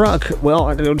 a truck... Well,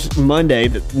 it was Monday.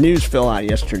 The news fell out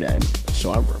yesterday.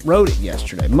 So I wrote it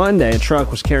yesterday. Monday, a truck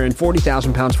was carrying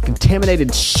 40,000 pounds of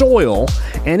contaminated soil,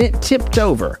 and it tipped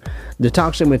over. The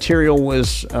toxic material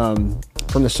was from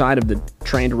the side of the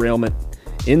train derailment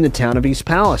in the town of East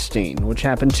Palestine, which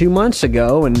happened 2 months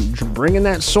ago, and bringing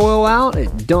that soil out,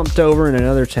 it dumped over in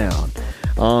another town.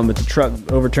 But the truck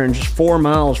overturned just 4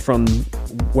 miles from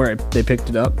where they picked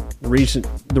it up.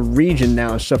 The region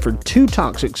now has suffered 2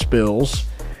 toxic spills,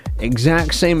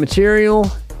 exact same material,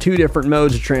 2 different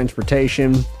modes of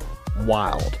transportation.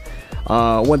 Wild.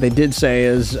 What they did say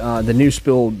is the new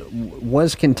spill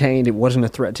was contained. It wasn't a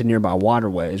threat to nearby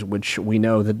waterways, which we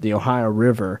know that the Ohio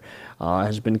River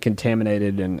has been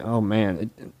contaminated. And, oh,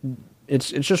 man, it's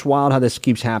just wild how this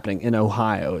keeps happening in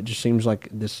Ohio. It just seems like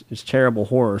this is a terrible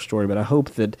horror story, but I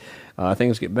hope that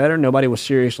things get better. Nobody was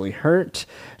seriously hurt.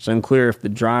 It's unclear if the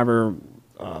driver...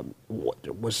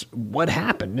 what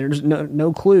happened. There's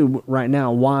no clue right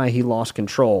now why he lost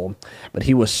control, but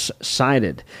he was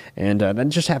cited, and that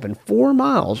just happened 4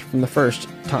 miles from the first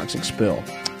toxic spill.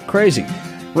 Crazy.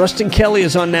 Rustin Kelly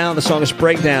is on now. The song is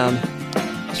Breakdown.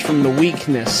 It's from the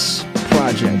Weakness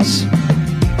Projects.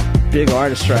 Big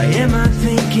artist, right? Am I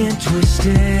thinking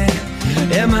twisted?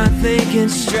 Am I thinking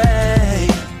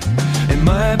straight? Am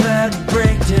I about to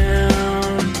break down?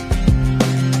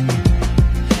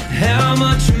 How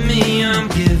much of me I'm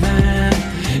giving?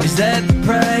 Is that the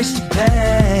price to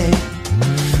pay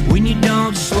when you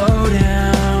don't slow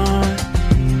down?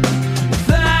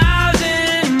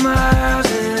 1,000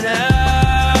 miles an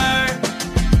hour,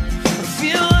 I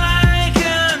feel like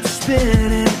I'm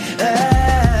spinning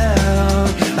out.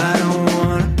 I don't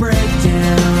wanna break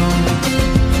down.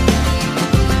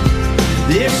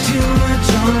 There's too much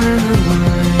on the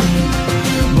line,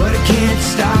 but I can't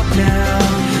stop now.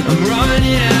 I'm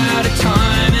running out of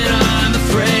time, and I'm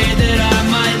afraid that I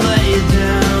might lay it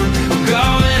down. I'm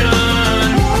going on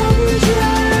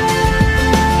overdrive.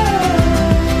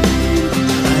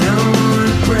 I don't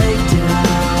wanna break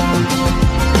down.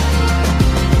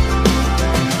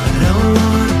 I don't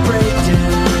wanna break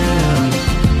down.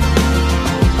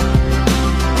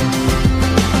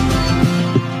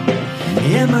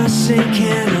 Am I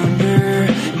sinking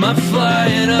under? Am I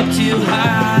flying up too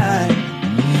high?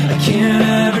 I can't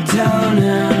ever tell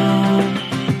now.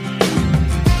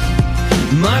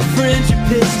 My friends are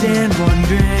pissed and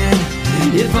wondering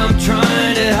if I'm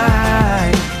trying to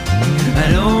hide. I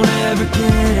don't ever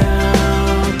get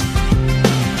out.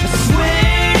 I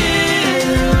swear to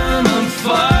them I'm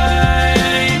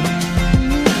fine,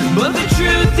 but the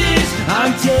truth is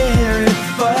I'm terrified.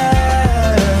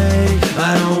 I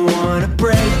don't wanna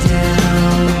break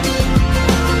down.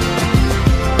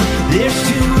 There's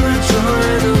too much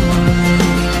on the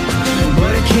line,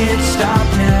 but I can't stop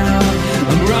now.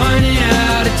 I'm running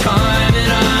out of time,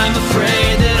 and I'm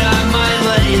afraid that I might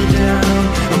lay it down.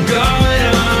 I'm going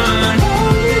on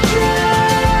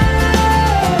overdrive.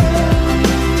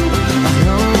 I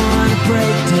don't wanna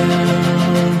break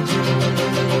down.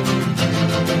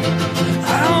 I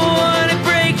don't wanna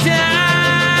break down.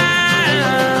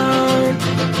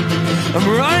 I'm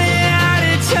running out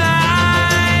of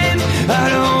time. I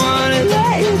don't wanna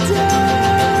lay it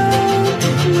down.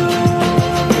 No.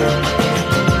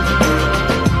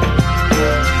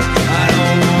 I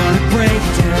don't wanna break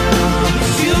down.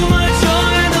 There's too much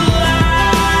on the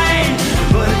line,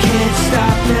 but I can't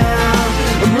stop now.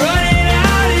 I'm running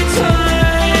out of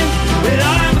time, and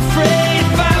I'm afraid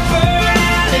if I burn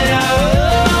out that I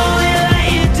will only lay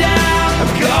you down.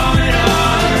 I'm going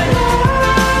on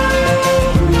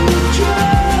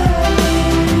overdrive.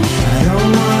 I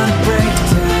don't wanna break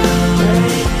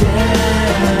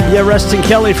down. Yeah, Rustin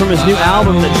Kelly from his new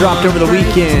album that dropped over the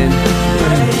weekend.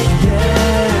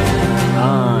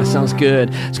 Sounds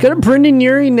good. Let's go to Brendan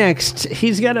Urie next.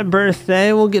 He's got a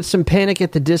birthday. We'll get some Panic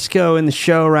at the Disco in the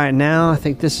show right now. I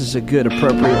think this is a good,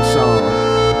 appropriate song.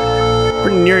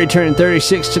 Brendan Urie turning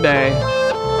 36 today.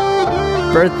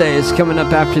 Birthday is coming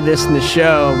up after this in the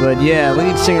show. But yeah,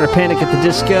 lead singer of Panic at the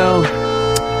Disco.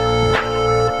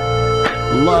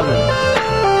 Love it.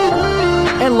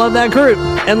 And love that group.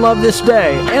 And love this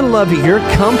day. And love your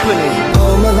company.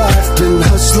 All my life been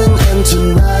hustling, and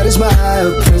tonight is my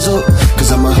appraisal.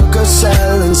 Cause I'm a hooker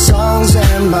selling songs,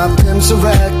 and my pimp's a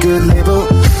record label.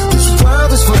 This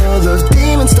world is full of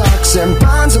demon stocks and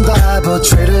bonds and Bible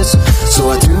traders. So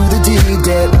I do the deed,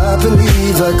 get up and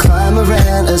leave a climber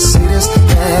and a sadist.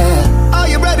 Yeah. Are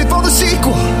you ready for the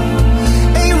sequel?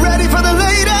 Ain't ready for the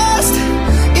latest?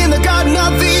 In the garden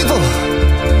of evil,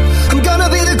 I'm gonna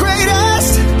be the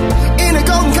greatest. In a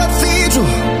golden cathedral,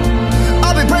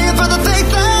 I'll be praying for the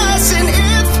faithless. And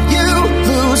if you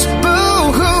lose,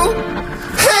 boo-hoo.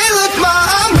 Hey, look, ma,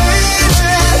 I made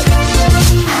it.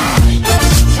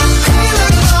 Hey,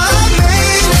 look, ma, I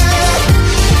made it.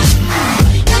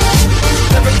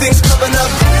 Everything's coming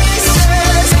up.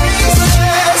 Aces,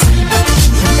 aces.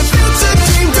 The future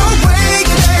team, don't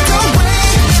wake me, don't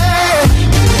wake me.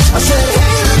 I said,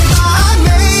 hey, look, ma, I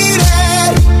made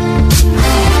it.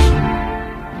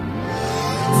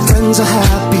 Friends are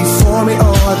happy for me,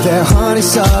 or they're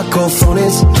honeysuckle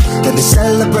phonies. Then they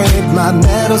celebrate my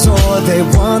medals, or they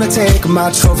wanna take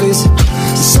my trophies.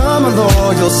 Some are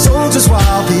loyal soldiers,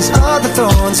 while these other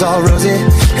thorns are rosy.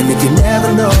 And if you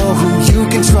never know who you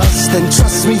can trust, then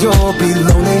trust me, you'll be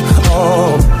lonely.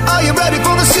 Oh, are you ready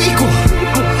for the sequel?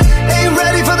 Ain't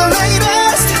ready for the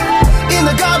latest? In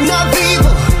the garden of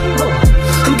evil,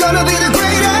 I'm gonna be the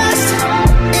greatest.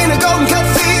 In a golden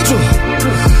cathedral,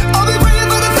 I'll be praying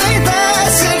for the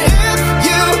faithless. And if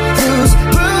you lose,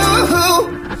 boo-hoo.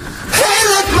 Hey,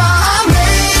 look, ma, I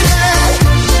made it.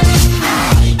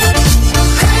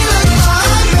 Hey, look, ma,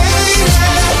 I made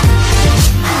it.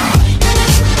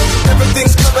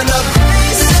 Everything's coming up.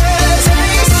 Aces,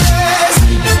 aces.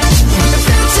 The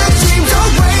future team,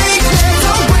 don't wake me,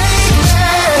 don't wake me.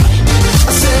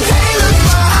 I said, hey, look,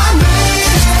 ma, I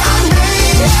made it, I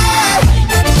made it.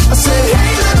 I said,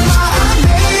 hey, look, ma, I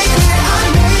made it, I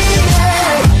made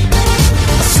it.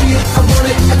 I see it, I want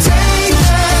it, I take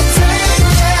it, take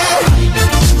it.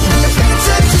 The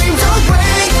future team, don't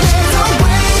wake me, don't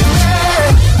wake me.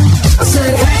 I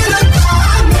said, hey, look, ma,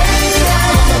 I made it.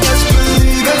 Mama, best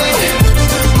believe it.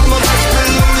 Mama, best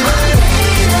believe it.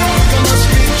 I must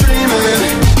be dreaming.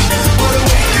 What a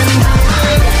weekend,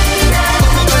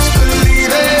 Mama, best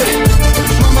believe it.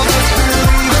 Mama, best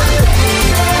believe it.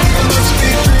 I must be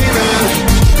dreaming.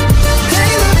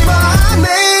 Hey, look, ma, I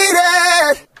made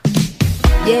it.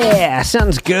 Yeah,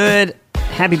 sounds good.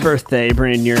 Happy birthday,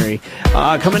 Brendan Urie.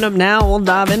 Coming up now, we'll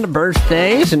dive into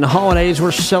birthdays and the holidays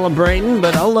we're celebrating,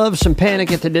 but I love some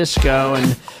Panic at the Disco,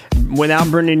 and without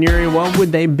Brendan Urie, what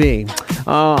would they be?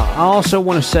 I also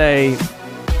want to say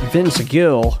Vince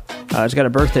Gill has got a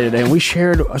birthday today, and we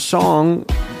shared a song.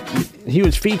 He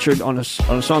was featured on a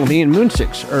song of Ian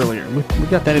Moonsix earlier. We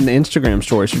got that in the Instagram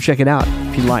story, so check it out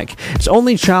if you like. It's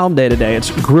Only Child Day today. It's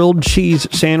Grilled Cheese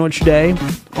Sandwich Day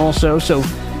also, so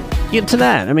get to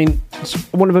that. I mean, it's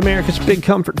one of America's big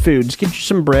comfort foods. Get you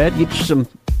some bread, get you some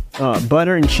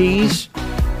butter and cheese.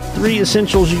 3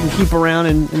 essentials you can keep around,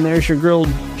 and there's your grilled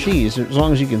cheese, as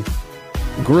long as you can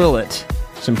grill it.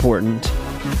 It's important.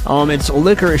 It's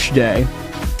Licorice Day.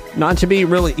 Not to be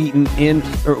really eaten in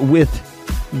or with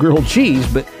grilled cheese,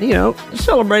 but, you know,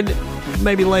 celebrate it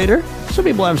maybe later. Some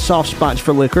people have soft spots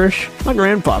for licorice. My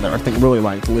grandfather, I think, really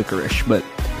liked licorice, but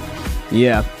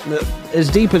yeah, as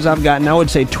deep as I've gotten, I would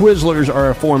say Twizzlers are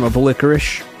a form of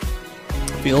licorice.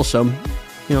 Feel some,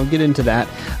 you know, get into that.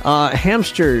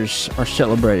 Hamsters are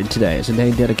celebrated today. It's a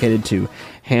day dedicated to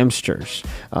hamsters.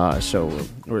 So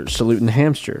we're saluting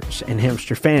hamsters and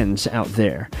hamster fans out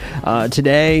there.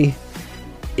 Today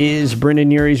is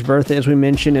Brendan Urie's birthday, as we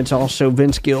mentioned. It's also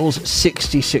Vince Gill's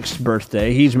 66th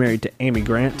birthday. He's married to Amy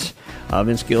Grant.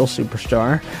 Vince Gill,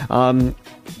 superstar.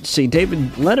 See, David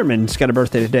Letterman's got a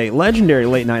birthday today. Legendary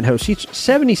late night host. He's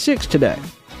 76 today.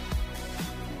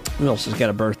 Who else has got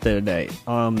a birthday today?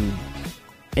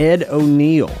 Ed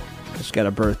O'Neill has got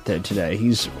a birthday today.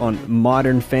 He's on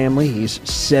Modern Family. He's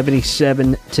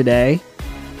 77 today.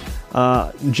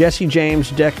 Jesse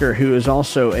James Decker, who is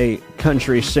also a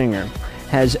country singer,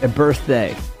 has a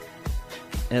birthday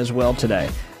as well today.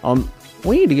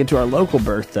 We need to get to our local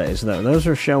birthdays, though. Those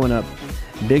are showing up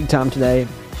big time today,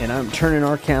 and I'm turning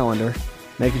our calendar,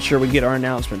 making sure we get our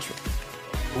announcements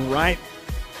right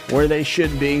where they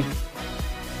should be.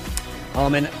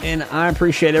 And I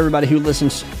appreciate everybody who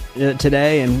listens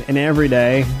today and every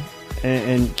day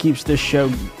and keeps this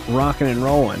show rocking and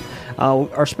rolling.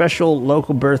 Our special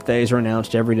local birthdays are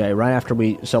announced every day, right after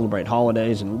we celebrate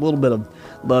holidays, and a little bit of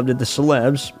love to the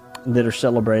celebs. that are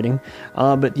celebrating.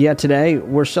 But yeah, today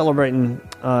we're celebrating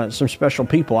some special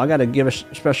people. I got to give a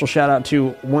special shout out to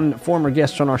one former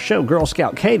guest on our show, Girl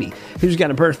Scout Katie, who's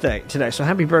got a birthday today. So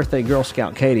happy birthday, Girl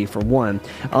Scout Katie, for one.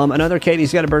 Another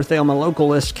Katie's got a birthday on my local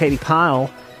list. Katie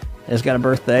Pyle has got a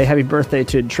birthday. Happy birthday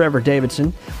to Trevor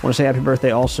Davidson. I want to say happy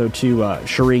birthday also to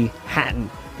Cherie Hatton,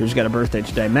 who's got a birthday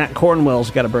today. Matt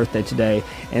Cornwell's got a birthday today.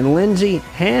 And Lindsay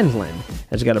Handlin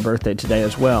has got a birthday today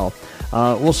as well.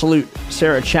 We'll salute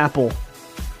Sarah Chappell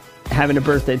having a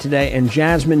birthday today, and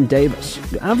Jasmine Davis.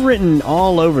 I've written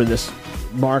all over this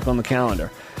mark on the calendar.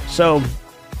 So,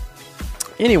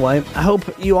 anyway, I hope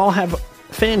you all have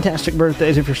fantastic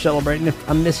birthdays if you're celebrating. If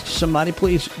I missed somebody,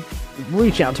 please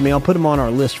reach out to me. I'll put them on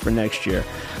our list for next year.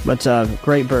 But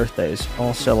great birthdays,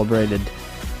 all celebrated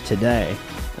today.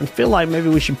 I feel like maybe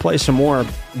we should play some more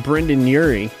Brendan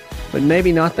Urie, but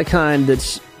maybe not the kind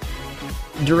that's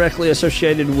directly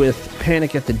associated with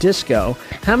Panic at the Disco.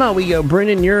 How about we go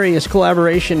Brendan Urie's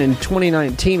collaboration in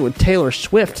 2019 with Taylor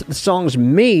Swift. The song's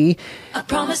Me. I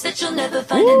promise that you'll never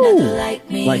find another like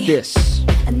me. Like this.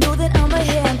 I know that I'm a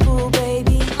handful,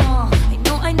 baby. I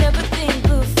know I never think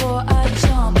before I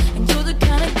jump. And you're the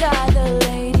kind of guy the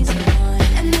ladies want.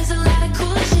 And there's a lot of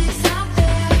cool chicks out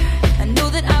there. I know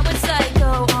that I would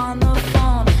psycho on the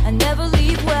phone. I never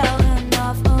leave well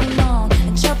enough alone.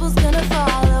 And trouble's gonna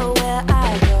follow where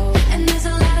I go. And there's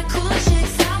a lot of cool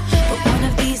chicks out there. But one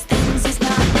of these things is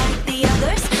not like the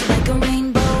others. Like a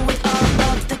rainbow with all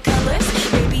of the colors.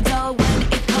 Baby doll, when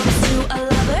it comes to a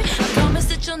lover, I promise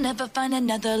that you'll never find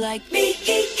another like me.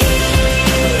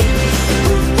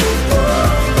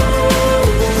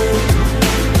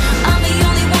 I'm the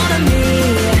only one of me.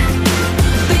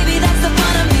 Baby, that's the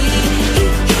fun of me.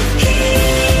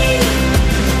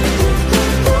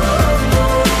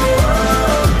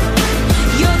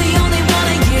 You're the only one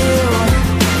of you.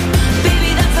 Baby,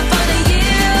 that's the fun of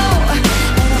you.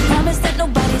 And I promise that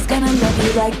nobody's gonna love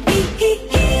you like me.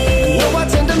 I know I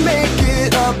tend to make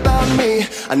it about me.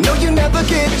 I know you never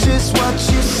get just what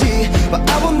you see, but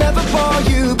I will never bore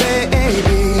you,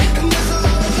 baby. And there's a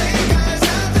lot of fake guys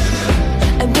out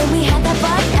there. And when we had that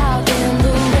fight out in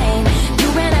the rain, you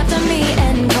ran after me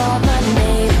and called my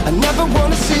name. I never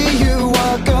wanna see you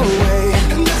walk away.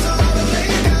 And there's a lot of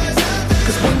fake guys out there.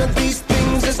 'Cause one of these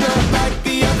things is not like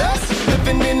the others.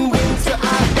 Living in winter,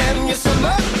 I am your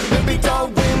summer. Baby doll,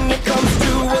 when it comes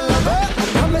to a lover, I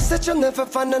promise that you'll never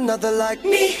find another like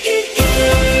me.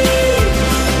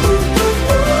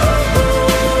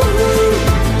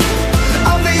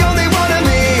 I'm the only one of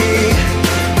me.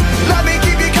 Let me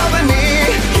keep you company.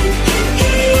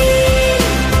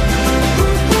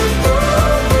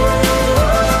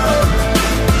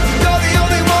 You're the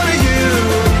only one of you.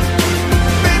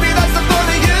 Baby, that's the fun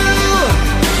of you.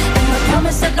 And I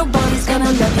promise that nobody's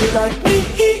gonna love you like me.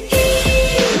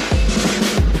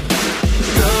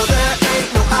 Girl, there ain't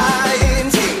no I in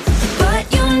T. But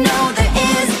you know there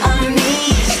is a me.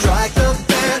 Strike the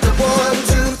band of 1,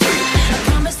 2, 3. I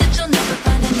promise that you'll never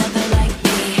find another like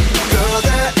me. Girl,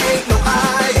 there ain't no I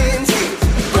in T.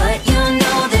 But you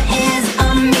know there is a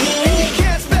me. You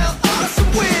can't spell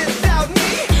awesome without me.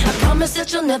 I promise that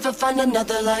you'll never find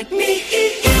another like me.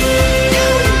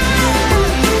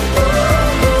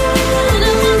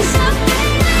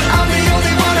 I'm the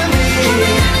only one of me.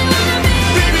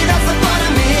 Baby, that's the fun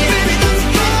of me. Baby, that's the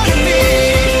fun of me.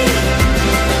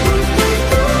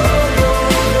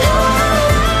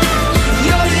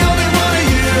 You're the only one of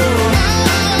you.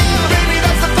 Baby,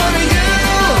 that's the fun of you.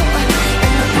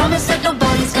 And I promise that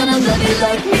nobody's gonna love you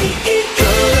like me.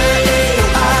 Girl, there ain't no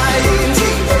I in T.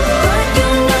 But you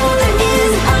know there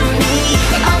is a me.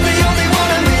 I'm the only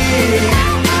one of me.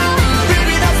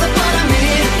 Baby, that's the fun of me.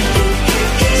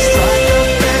 Strike the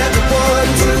band of 1,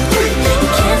 2, 3. You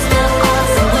can't spell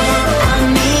awesome without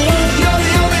me. You're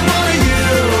the only one of you.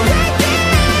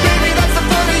 Baby, that's the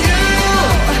fun of you.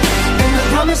 And I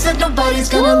promise that nobody's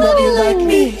gonna love you like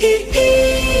me.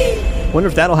 Wonder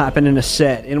if that'll happen in a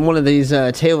set in one of these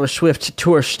Taylor Swift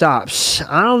tour stops.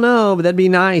 I don't know, but that'd be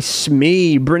nice.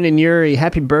 Me, Brendan Urie,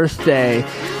 happy birthday.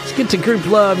 Let's get to Group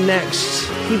Love next.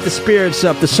 Keep the spirits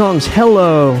up. The song's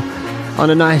Hello on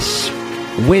a nice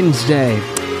Wednesday,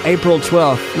 April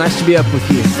 12th. Nice to be up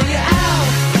with you. So you're out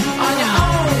on your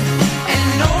own,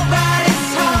 and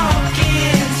nobody's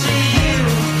talking to you.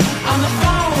 On the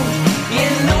phone,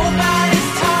 yeah, nobody's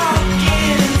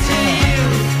talking to you.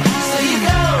 So you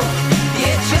go,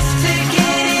 yeah, just to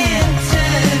get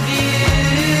interviewed.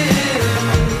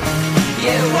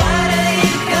 Yeah, what are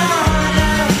you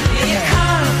gonna, yeah, you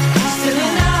come, still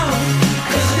you know,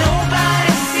 'cause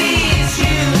nobody sees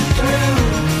you through.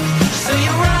 So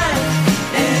you run,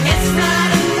 and it's not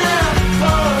enough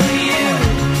for you.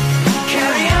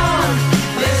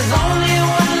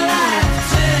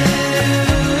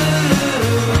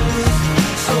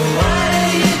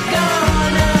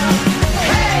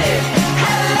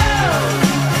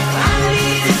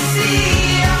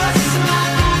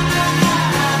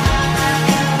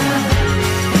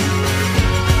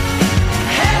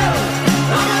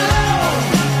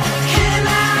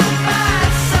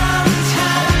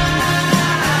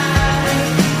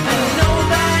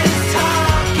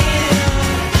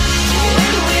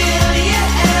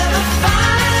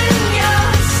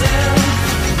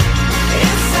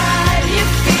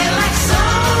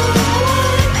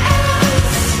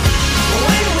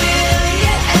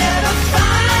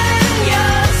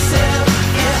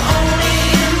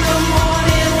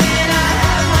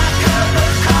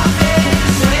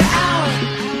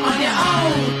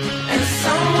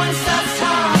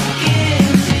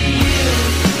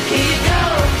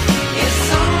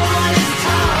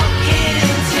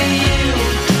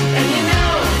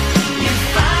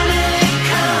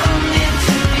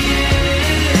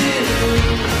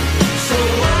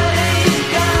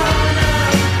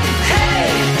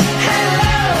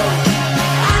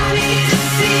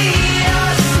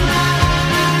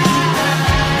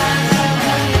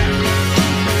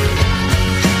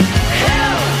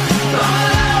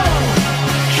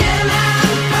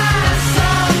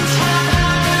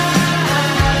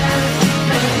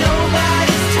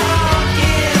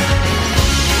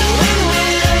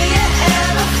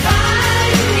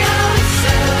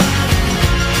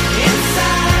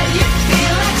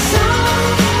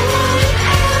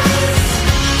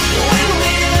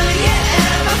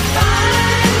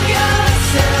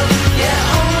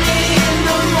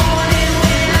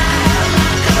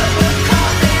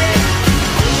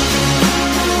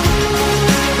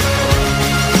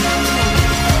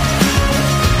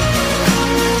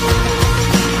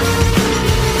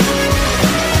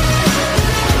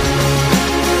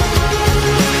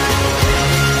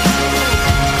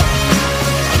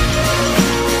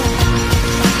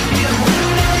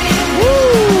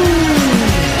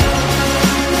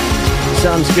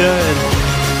 Sounds good.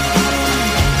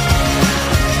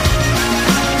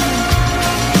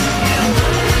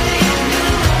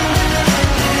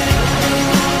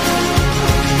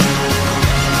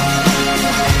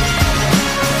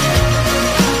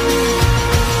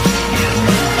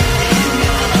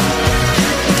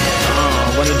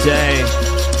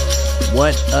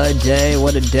 What a day,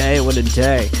 what a day, what a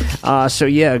day. So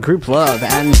yeah, Group Love,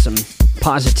 adding some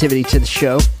positivity to the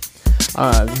show.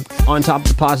 On top of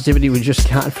the positivity we just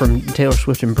got from Taylor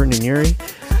Swift and Brendan Urie,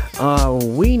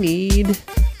 we need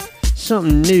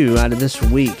something new out of this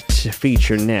week to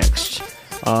feature next.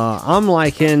 I'm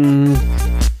liking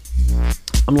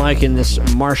this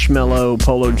Marshmello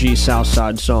Polo G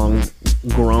Southside song,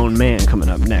 Grown Man, coming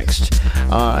up next.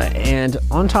 And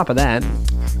on top of that,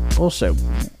 also,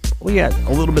 we got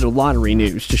a little bit of lottery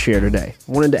news to share today.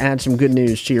 Wanted to add some good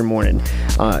news to your morning.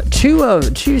 Two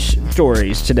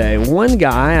stories today. One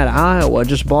guy out of Iowa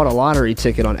just bought a lottery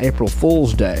ticket on April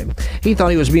Fool's Day. He thought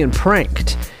he was being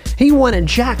pranked. He won a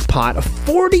jackpot of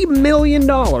 $40 million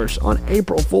on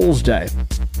April Fool's Day.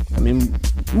 I mean,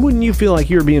 wouldn't you feel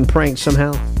like you were being pranked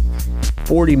somehow?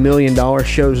 $40 million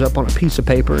shows up on a piece of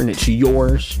paper and it's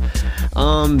yours.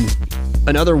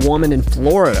 Another woman in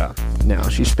Florida. Now,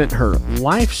 she spent her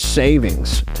life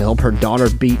savings to help her daughter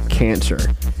beat cancer.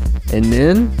 And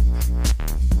then,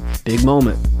 big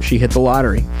moment, she hit the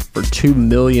lottery for $2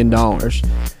 million.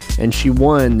 And she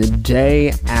won the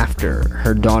day after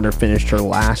her daughter finished her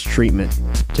last treatment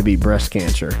to beat breast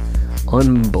cancer.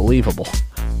 Unbelievable.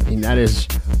 I mean, that is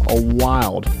a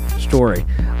wild story.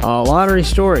 Lottery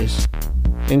stories.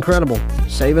 Incredible.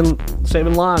 Saving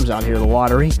lives out here, the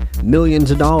lottery. Millions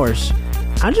of dollars.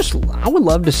 I would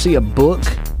love to see a book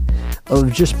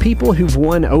of just people who've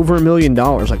won over $1 million,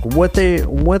 like what they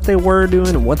were doing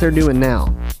and what they're doing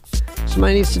now.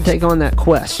 Somebody needs to take on that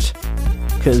quest,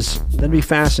 because that'd be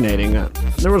fascinating.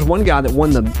 There was one guy that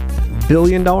won the $1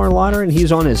 billion lottery, and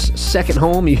he's on his second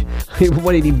home. He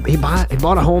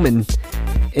bought a home in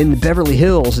the Beverly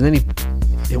Hills, and then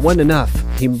it wasn't enough.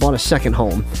 He bought a second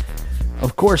home.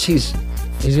 Of course, he's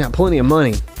got plenty of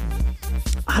money.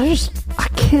 I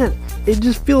can't. It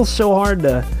just feels so hard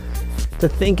to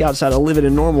think outside of living a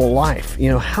normal life.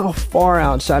 You know, how far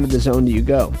outside of the zone do you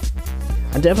go?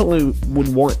 I definitely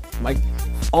would want, like,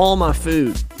 all my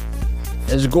food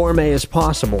as gourmet as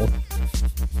possible.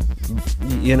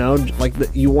 You know, like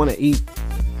you want to eat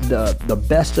the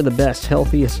best of the best,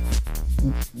 healthiest,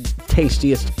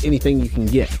 tastiest, anything you can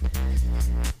get.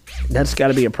 That's got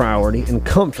to be a priority. And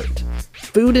comfort.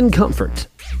 Food and comfort.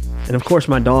 And of course,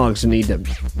 my dogs need to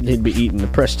be eating the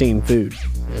pristine food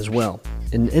as well,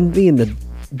 and be in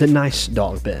the nice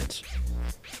dog beds.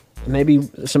 Maybe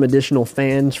some additional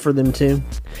fans for them too.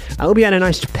 I hope you had a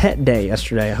nice pet day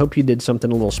yesterday. I hope you did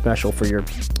something a little special for your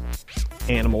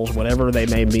animals, whatever they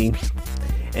may be.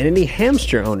 And any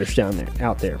hamster owners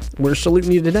out there, we're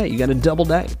saluting you today. You got a double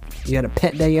day. You had a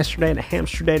pet day yesterday and a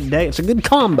hamster day today. It's a good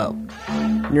combo.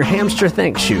 And your hamster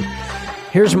thanks you.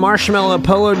 Here's Marshmello,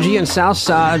 Polo G, and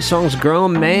Southside. Song's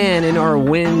Grown Man in our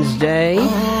Wednesday.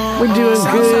 We're doing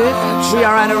good. We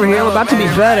all right over here. We're about to be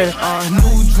better.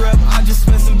 New drip, I just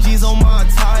spent some G's on my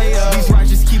attire. These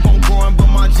righteous keep on going, but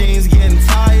my jeans getting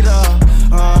tighter.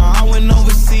 I went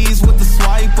overseas with the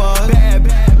swiper. Bad,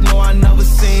 no, I never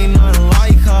seen nothing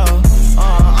like her.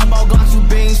 I bought Glocks with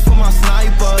beans for my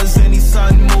snipers. Any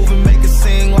sun moving, make it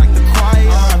sing like the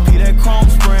choir. P that chrome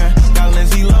spraying, got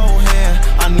Lindsay Lohan.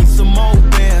 I need some more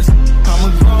bands. I'm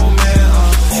a grown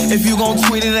man. If you gon'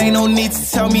 tweet it, ain't no need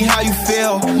to tell me how you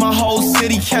feel. My whole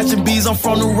city catching bees, I'm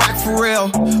from the rock for real.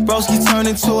 Broski turned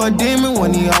into a demon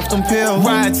when he off them pills.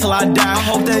 Ride till I die,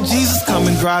 hope that Jesus come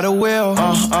and dry the wheel.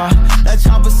 That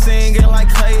chopper singing like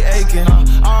Clay Aiken.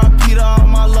 R.I.P. to all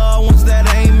my loved ones that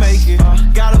ain't make it.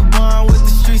 Got a bond with the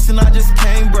streets and I just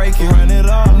can't break it. Run it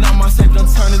up, now my safe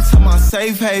done turned into my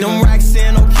safe haven. Them racks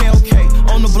in, okay.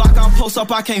 On the block I post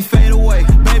up, I can't fade away.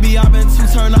 Baby, I've been too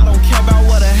turned, I don't care about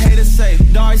what a hater say.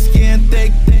 Dark skin,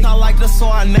 thick, I like the so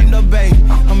I named the babe.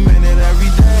 I'm in it every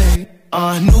day.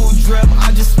 New drip,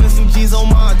 I just spent some G's on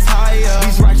my attire.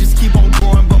 These righteous keep on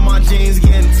going, but my jeans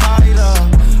getting tighter.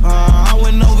 I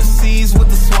went overseas with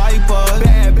the swiper.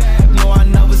 Bad, no, I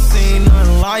never seen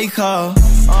nothing like her.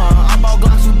 I bought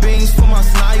Glocks with beans for my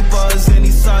snipers. Any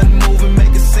sun moving,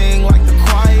 make it sing like the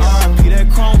choir. P that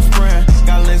chrome spraying,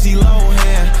 got Lindsay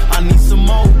Lohan. I need some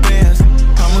more bands.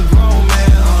 I'm a grown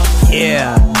man.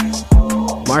 Yeah.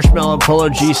 Marshmello, Polo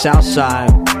G, Southside.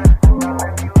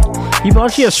 You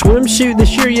bought you a swimsuit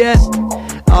this year yet?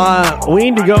 We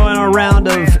need to go in our round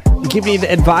of give me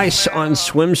the advice on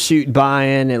swimsuit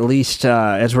buying, at least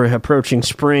as we're approaching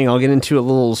spring. I'll get into a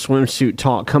little swimsuit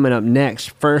talk coming up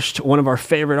next. First, one of our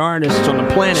favorite artists on the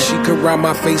planet. She could ride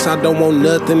my face, I don't want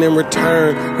nothing in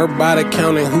return. Her body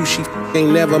counting who she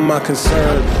ain't never my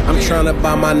concern. I'm trying to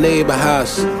buy my neighbor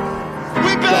house. We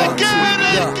back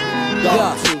at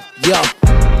it! Yeah.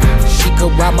 She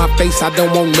could ride my face, I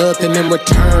don't want nothing in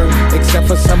return, except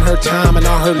for some her time and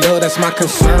all her love, that's my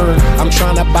concern. I'm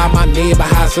trying to buy my neighbor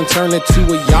house and turn it to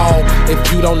a y'all.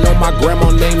 If you don't know my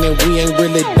grandma name, then we ain't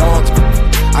really dogs.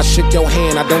 I shook your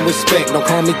hand, I don't respect, don't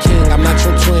call me king. I'm not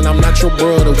your twin, I'm not your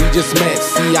brother, we just met.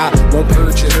 See, I won't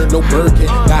purchase her, no Birkin.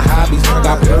 Got hobbies,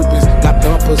 got purpose, got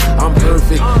dumpers, I'm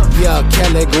perfect. Yeah,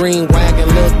 Kelly Green wagon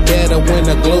look better when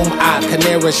the gloom out.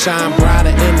 Canary shine brighter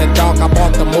in the dark, I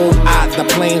bought the moon out. The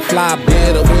plane fly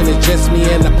better when it's just me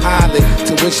and the pilot.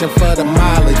 Tuition for the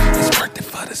mileage, it's worth it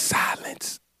for the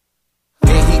silence.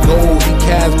 There he go, he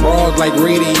cast bras like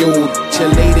radio.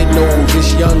 Chillated nose,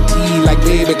 it's young T like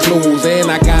baby clothes.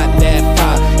 And I got that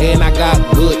fire, and I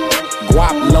got good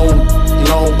guap long,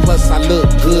 plus I look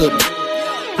good.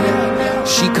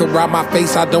 She could ride my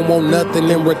face, I don't want nothing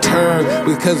in return.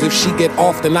 Because if she get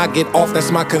off, then I get off,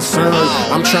 that's my concern.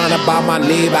 I'm trying to buy my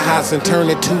neighbor house and turn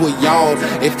it to a yard.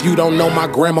 If you don't know my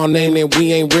grandma name, then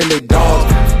we ain't really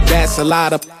dogs. That's a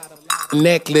lot of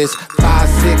necklace. 5,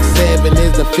 6, 7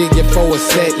 is the figure for a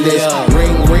set list.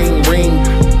 Ring,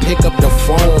 pick up the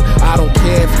phone. I don't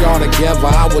care if y'all together,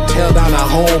 I would tell down at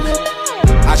home.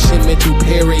 I shipment to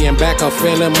Perry and back a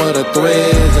phantom of the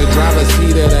threads. The driver's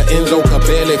seat of the Enzo could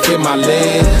barely fit my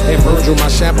leg. And Virgil, my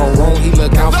chaperone, he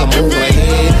look out from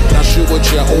overhead. Not sure what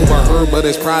you overheard, but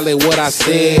it's probably what I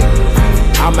said.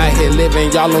 I'm out here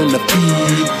living, y'all on the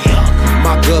feed.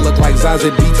 My girl look like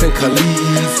Zazie Beetz and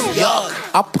Khalees.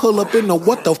 I pull up in the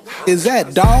what the f is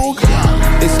that, dog?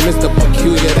 It's Mr.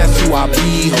 Peculiar, that's who I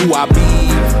be.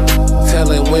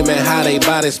 Telling women how they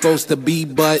body's supposed to be,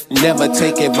 but never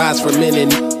take advice from any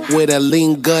with a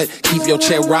lean gut. Keep your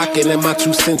chair rocking and my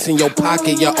 2 cents in your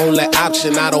pocket. Your only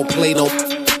option, I don't play no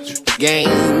game.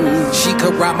 She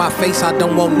could ride my face, I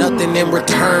don't want nothing in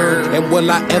return. And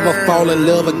will I ever fall in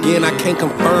love again, I can't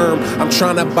confirm. I'm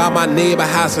trying to buy my neighbor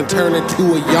house and turn it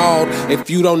to a yard. If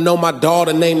you don't know my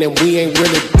daughter name, then we ain't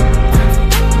really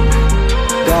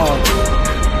dogs.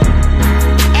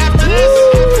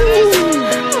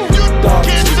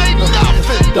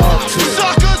 Dog tooth,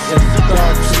 dog tooth,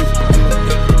 dog tooth,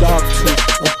 dog tooth,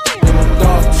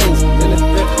 dog tooth,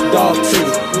 dog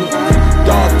tooth,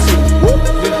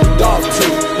 dog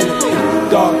tooth,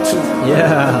 dog tooth,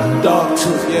 Yeah. dog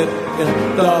tooth,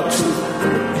 yeah, dog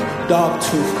tooth, dog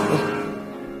tooth.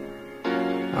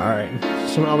 All right.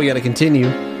 So now we got to continue.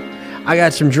 I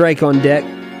got some Drake on deck.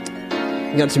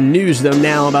 Got some news, though,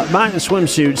 now about buying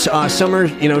swimsuits. Summer,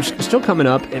 still coming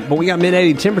up, but we got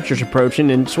mid-80 temperatures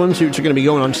approaching, and swimsuits are going to be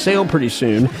going on sale pretty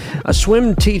soon. A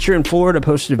swim teacher in Florida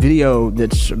posted a video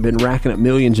that's been racking up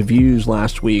millions of views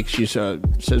last week. She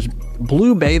says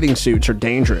blue bathing suits are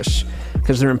dangerous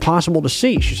because they're impossible to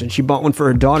see. She said she bought one for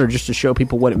her daughter just to show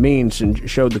people what it means and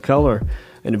showed the color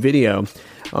in a video.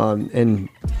 And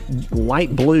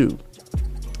light blue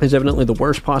is evidently the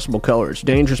worst possible color. It's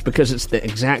dangerous because it's the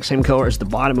exact same color as the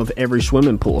bottom of every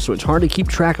swimming pool, so it's hard to keep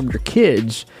track of your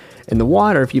kids in the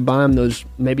water if you buy them those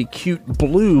maybe cute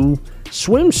blue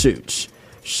swimsuits.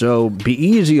 So be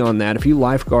easy on that. A few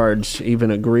lifeguards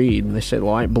even agreed. They say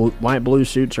light blue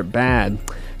suits are bad,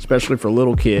 especially for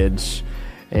little kids.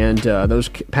 And those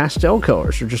pastel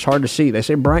colors are just hard to see. They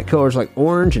say bright colors like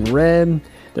orange and red,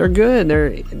 they're good.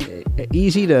 They're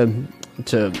easy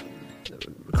to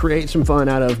create some fun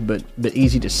out of, but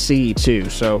easy to see too.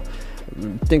 So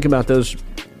think about those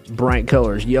bright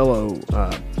colors: yellow,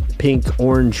 pink,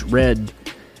 orange, red.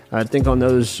 Think on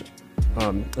those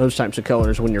types of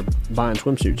colors when you're buying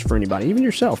swimsuits for anybody, even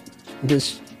yourself,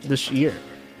 this year.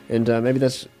 And maybe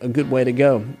that's a good way to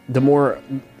go. The more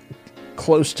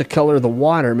close to color the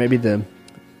water, maybe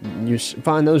you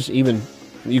find those even.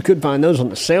 You could find those on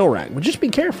the sale rack, but just be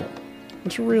careful.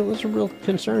 That's a real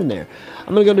concern there.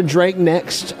 I'm going to go to Drake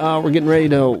next. We're getting ready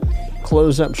to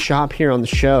close up shop here on the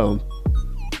show.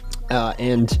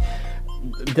 And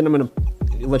then I'm going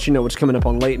to let you know what's coming up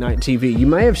on late night TV. You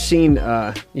may have seen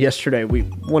yesterday,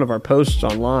 one of our posts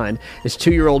online, this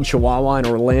 2-year-old Chihuahua in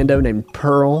Orlando named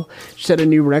Pearl set a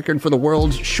new record for the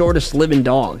world's shortest living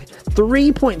dog.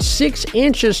 3.6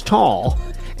 inches tall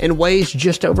and weighs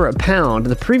just over a pound.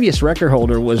 The previous record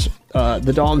holder was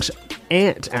the dog's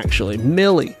aunt, actually,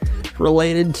 Millie,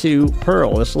 related to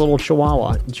Pearl, this little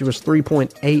Chihuahua. She was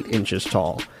 3.8 inches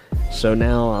tall. So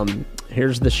now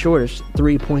here's the shortest,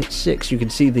 3.6. You can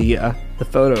see the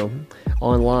photo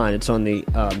online. It's on the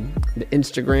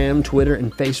Instagram, Twitter,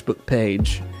 and Facebook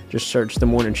page. Just search The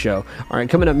Morning Show. All right,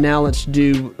 coming up now, let's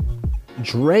do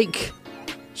Drake,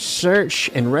 Search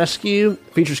and Rescue.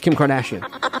 Features Kim Kardashian.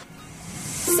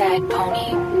 Sad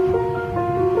Pony.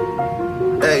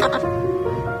 Hey,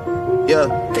 yeah.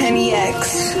 Penny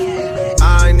X.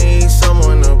 I need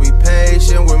someone to be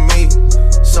patient with me.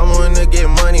 Someone to get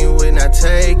money when I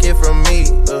take it from me.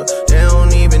 They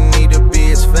don't even need to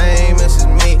be as famous as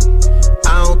me.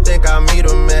 I don't think I meet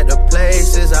them at the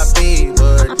places I be.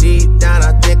 But deep down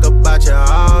I think about you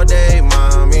all day,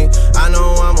 mommy. I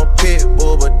know I'm a pit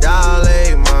bull, but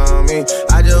darling, mommy,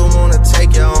 I just wanna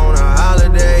take you on a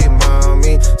holiday,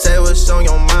 mommy. Say what's on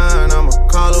your mind, I'ma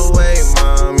call away,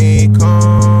 mommy.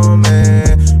 Come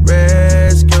and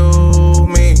rescue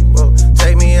me. Whoa.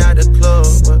 Take me out the club,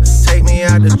 whoa. Take me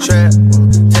out the trap,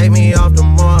 whoa. Take me off the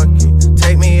market,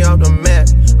 take me off the map.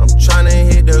 I'm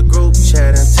tryna hit the group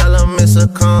chat and tell them it's a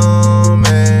come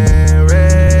and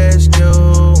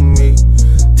rescue me.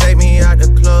 Take me out the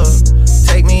club,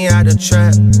 take me out the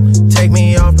trap, take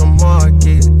me off the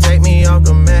market, take me off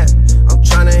the map. I'm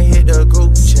tryna hit the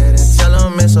group chat and tell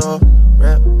them it's a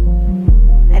rap.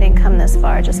 I didn't come this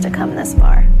far just to come this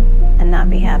far and not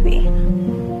be happy.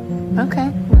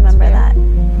 Okay. Remember that.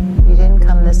 You didn't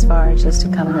come this far just to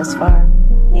come this far.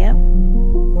 Yep.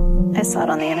 I saw it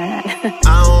on the internet.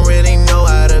 I don't really know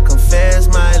how to confess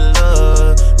my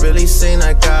love. Really seem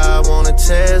like I wanna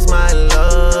test my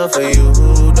love for you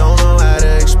who don't know how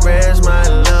to express my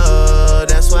love.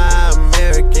 That's why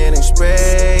American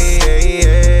Express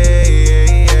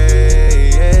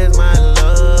my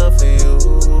love for you.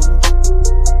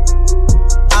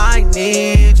 I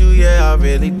need you, yeah, I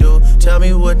really do. Tell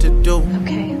me what to do.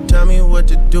 Okay. Tell me what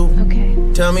to do. Okay.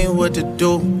 Tell me what to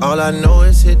do. All I know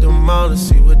is hit the mall to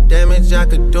see what damage I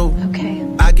could do. Okay.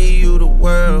 I give you the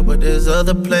world, but there's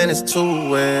other planets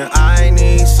too. And I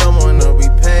need someone to be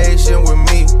patient with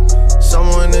me.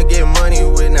 Someone to get money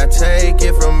when I take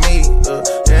it from me.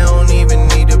 They don't even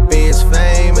need to be as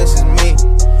famous as me.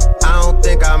 I don't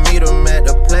think I meet them at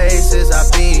the places I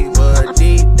be. But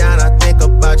deep down I think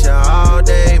about you all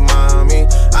day, mommy.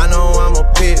 I know I'm a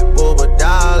pit bull, but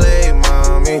darling,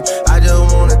 mommy, I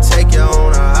just wanna take you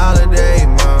on a holiday,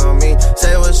 mommy.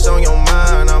 Say what's on your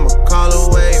mind, I'ma call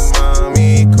away,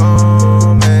 mommy.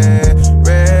 Come and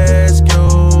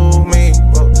rescue me.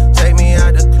 Whoa. Take me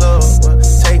out the club, whoa.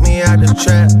 Take me out the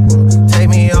trap, whoa. Take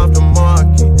me off the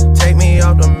market, take me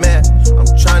off the map. I'm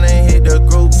tryna hit the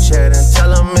group chat and tell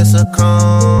them it's a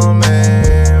come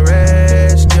and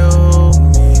rescue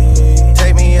me.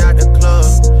 Take me out the club,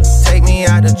 take me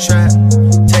out the trap,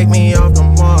 take me off the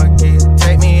market,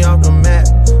 take me off the map.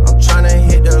 I'm tryna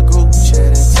hit the group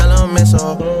chat and tell them it's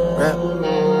a rap.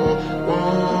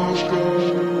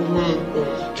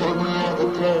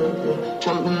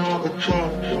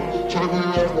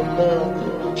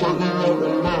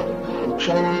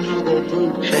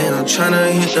 And I'm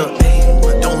tryna hit the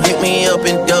A. Don't hit me up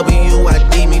in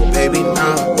WID me, baby,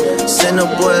 nah. Send a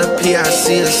boy a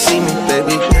PIC to see me,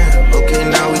 baby. Okay,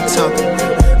 now we talking.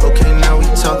 Okay, now we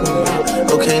talking.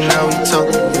 Okay, now we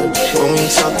talking. When we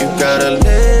talk, you gotta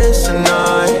listen,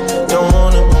 I don't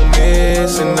wanna go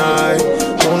missing, I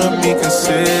wanna be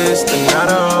consistent, not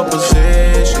all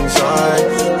positions.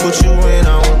 I put you in, I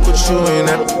won't put you in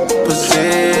that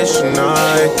position.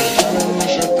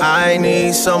 I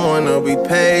need someone to be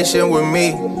patient with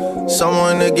me.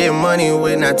 Someone to get money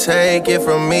when I take it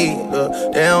from me.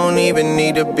 They don't even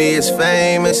need to be as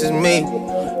famous as me.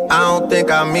 I don't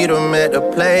think I meet them at the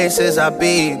places I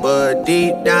be. But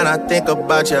deep down I think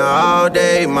about you all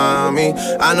day, mommy.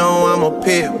 I know I'm a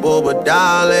pit bull, but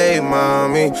darling,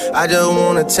 mommy, I just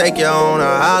wanna take you on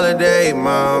a holiday,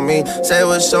 mommy. Say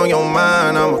what's on your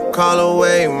mind, I'ma call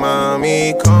away,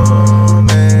 mommy. Come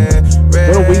and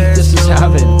What a week this is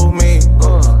having. me.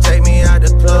 Take me out the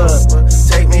club,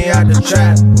 take me out the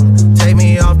trap, take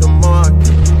me off the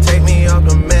market, take me off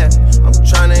the map. I'm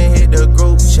tryna hit the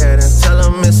group chat and tell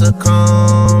them it's a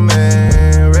come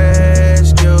and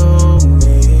rescue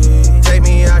me. Take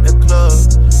me out the club,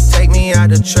 take me out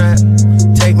the trap,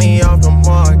 take me off the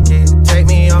market, take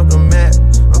me off the map.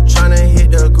 I'm tryna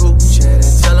hit the group chat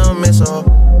and tell them it's a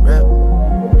rap.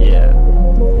 Yeah.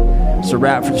 It's a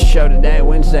wrap for the show today.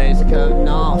 Wednesday's cutting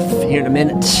off here in a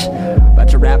minute. About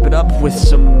to wrap it up with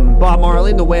some Bob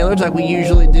Marley and the Wailers like we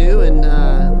usually do, and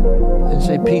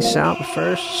say peace out. But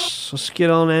first, let's get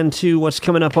on into what's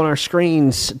coming up on our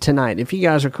screens tonight. If you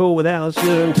guys are cool with that, let's get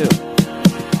into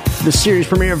the series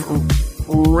premiere of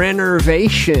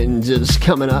Rennervations is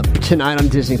coming up tonight on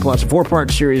Disney Plus. A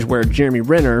 4-part series where Jeremy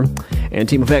Renner and a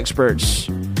team of experts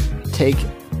take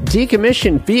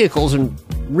decommissioned vehicles and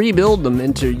rebuild them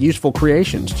into useful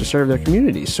creations to serve their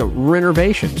communities. So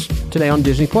Renovations today on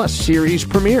Disney Plus series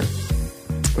premiere.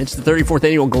 It's the 34th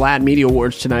annual GLAAD Media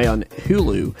Awards tonight on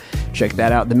Hulu. Check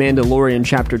that out. The Mandalorian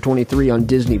Chapter 23 on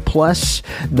Disney Plus.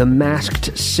 The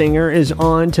Masked Singer is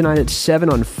on tonight at 7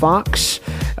 on Fox.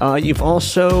 You've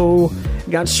also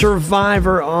got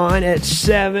Survivor on at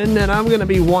 7 that I'm going to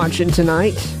be watching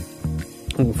tonight.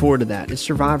 Looking forward to that. It's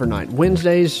Survivor night.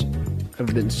 Wednesdays have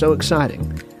been so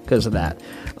exciting because of that.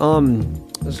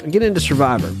 Let's get into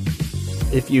Survivor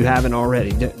if you haven't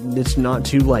already. It's not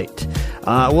too late.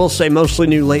 I will say mostly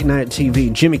new late night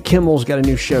TV. Jimmy Kimmel's got a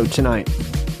new show tonight.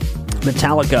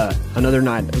 Metallica, another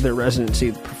night of their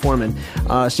residency performing.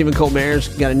 Stephen Colbert's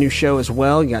got a new show as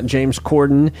well. You got James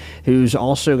Corden, who's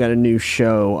also got a new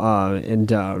show,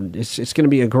 and it's going to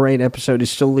be a great episode. He's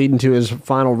still leading to his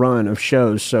final run of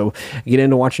shows, so get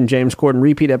into watching James Corden.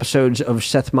 Repeat episodes of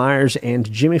Seth Meyers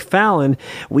and Jimmy Fallon.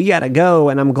 We got to go,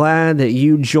 and I'm glad that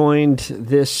you joined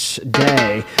this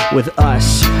day with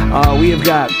us. We have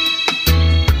got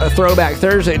a Throwback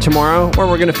Thursday tomorrow, where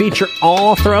we're going to feature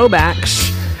all throwbacks.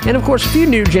 And, of course, a few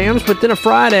new jams, but then a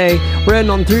Friday. We're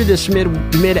heading on through this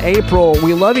mid-April.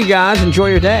 We love you guys. Enjoy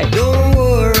your day. Don't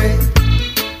worry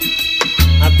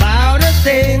about a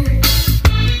thing,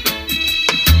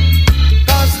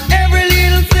 'cause every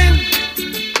little thing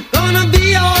gonna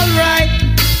be alright.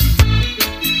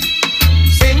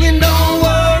 Singing don't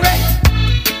worry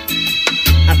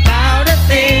about a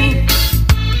thing,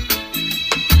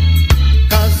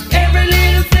 'cause every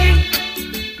little thing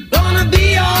gonna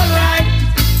be alright.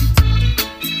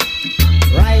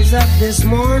 Rise up this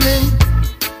morning,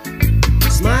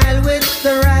 smile with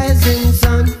the rising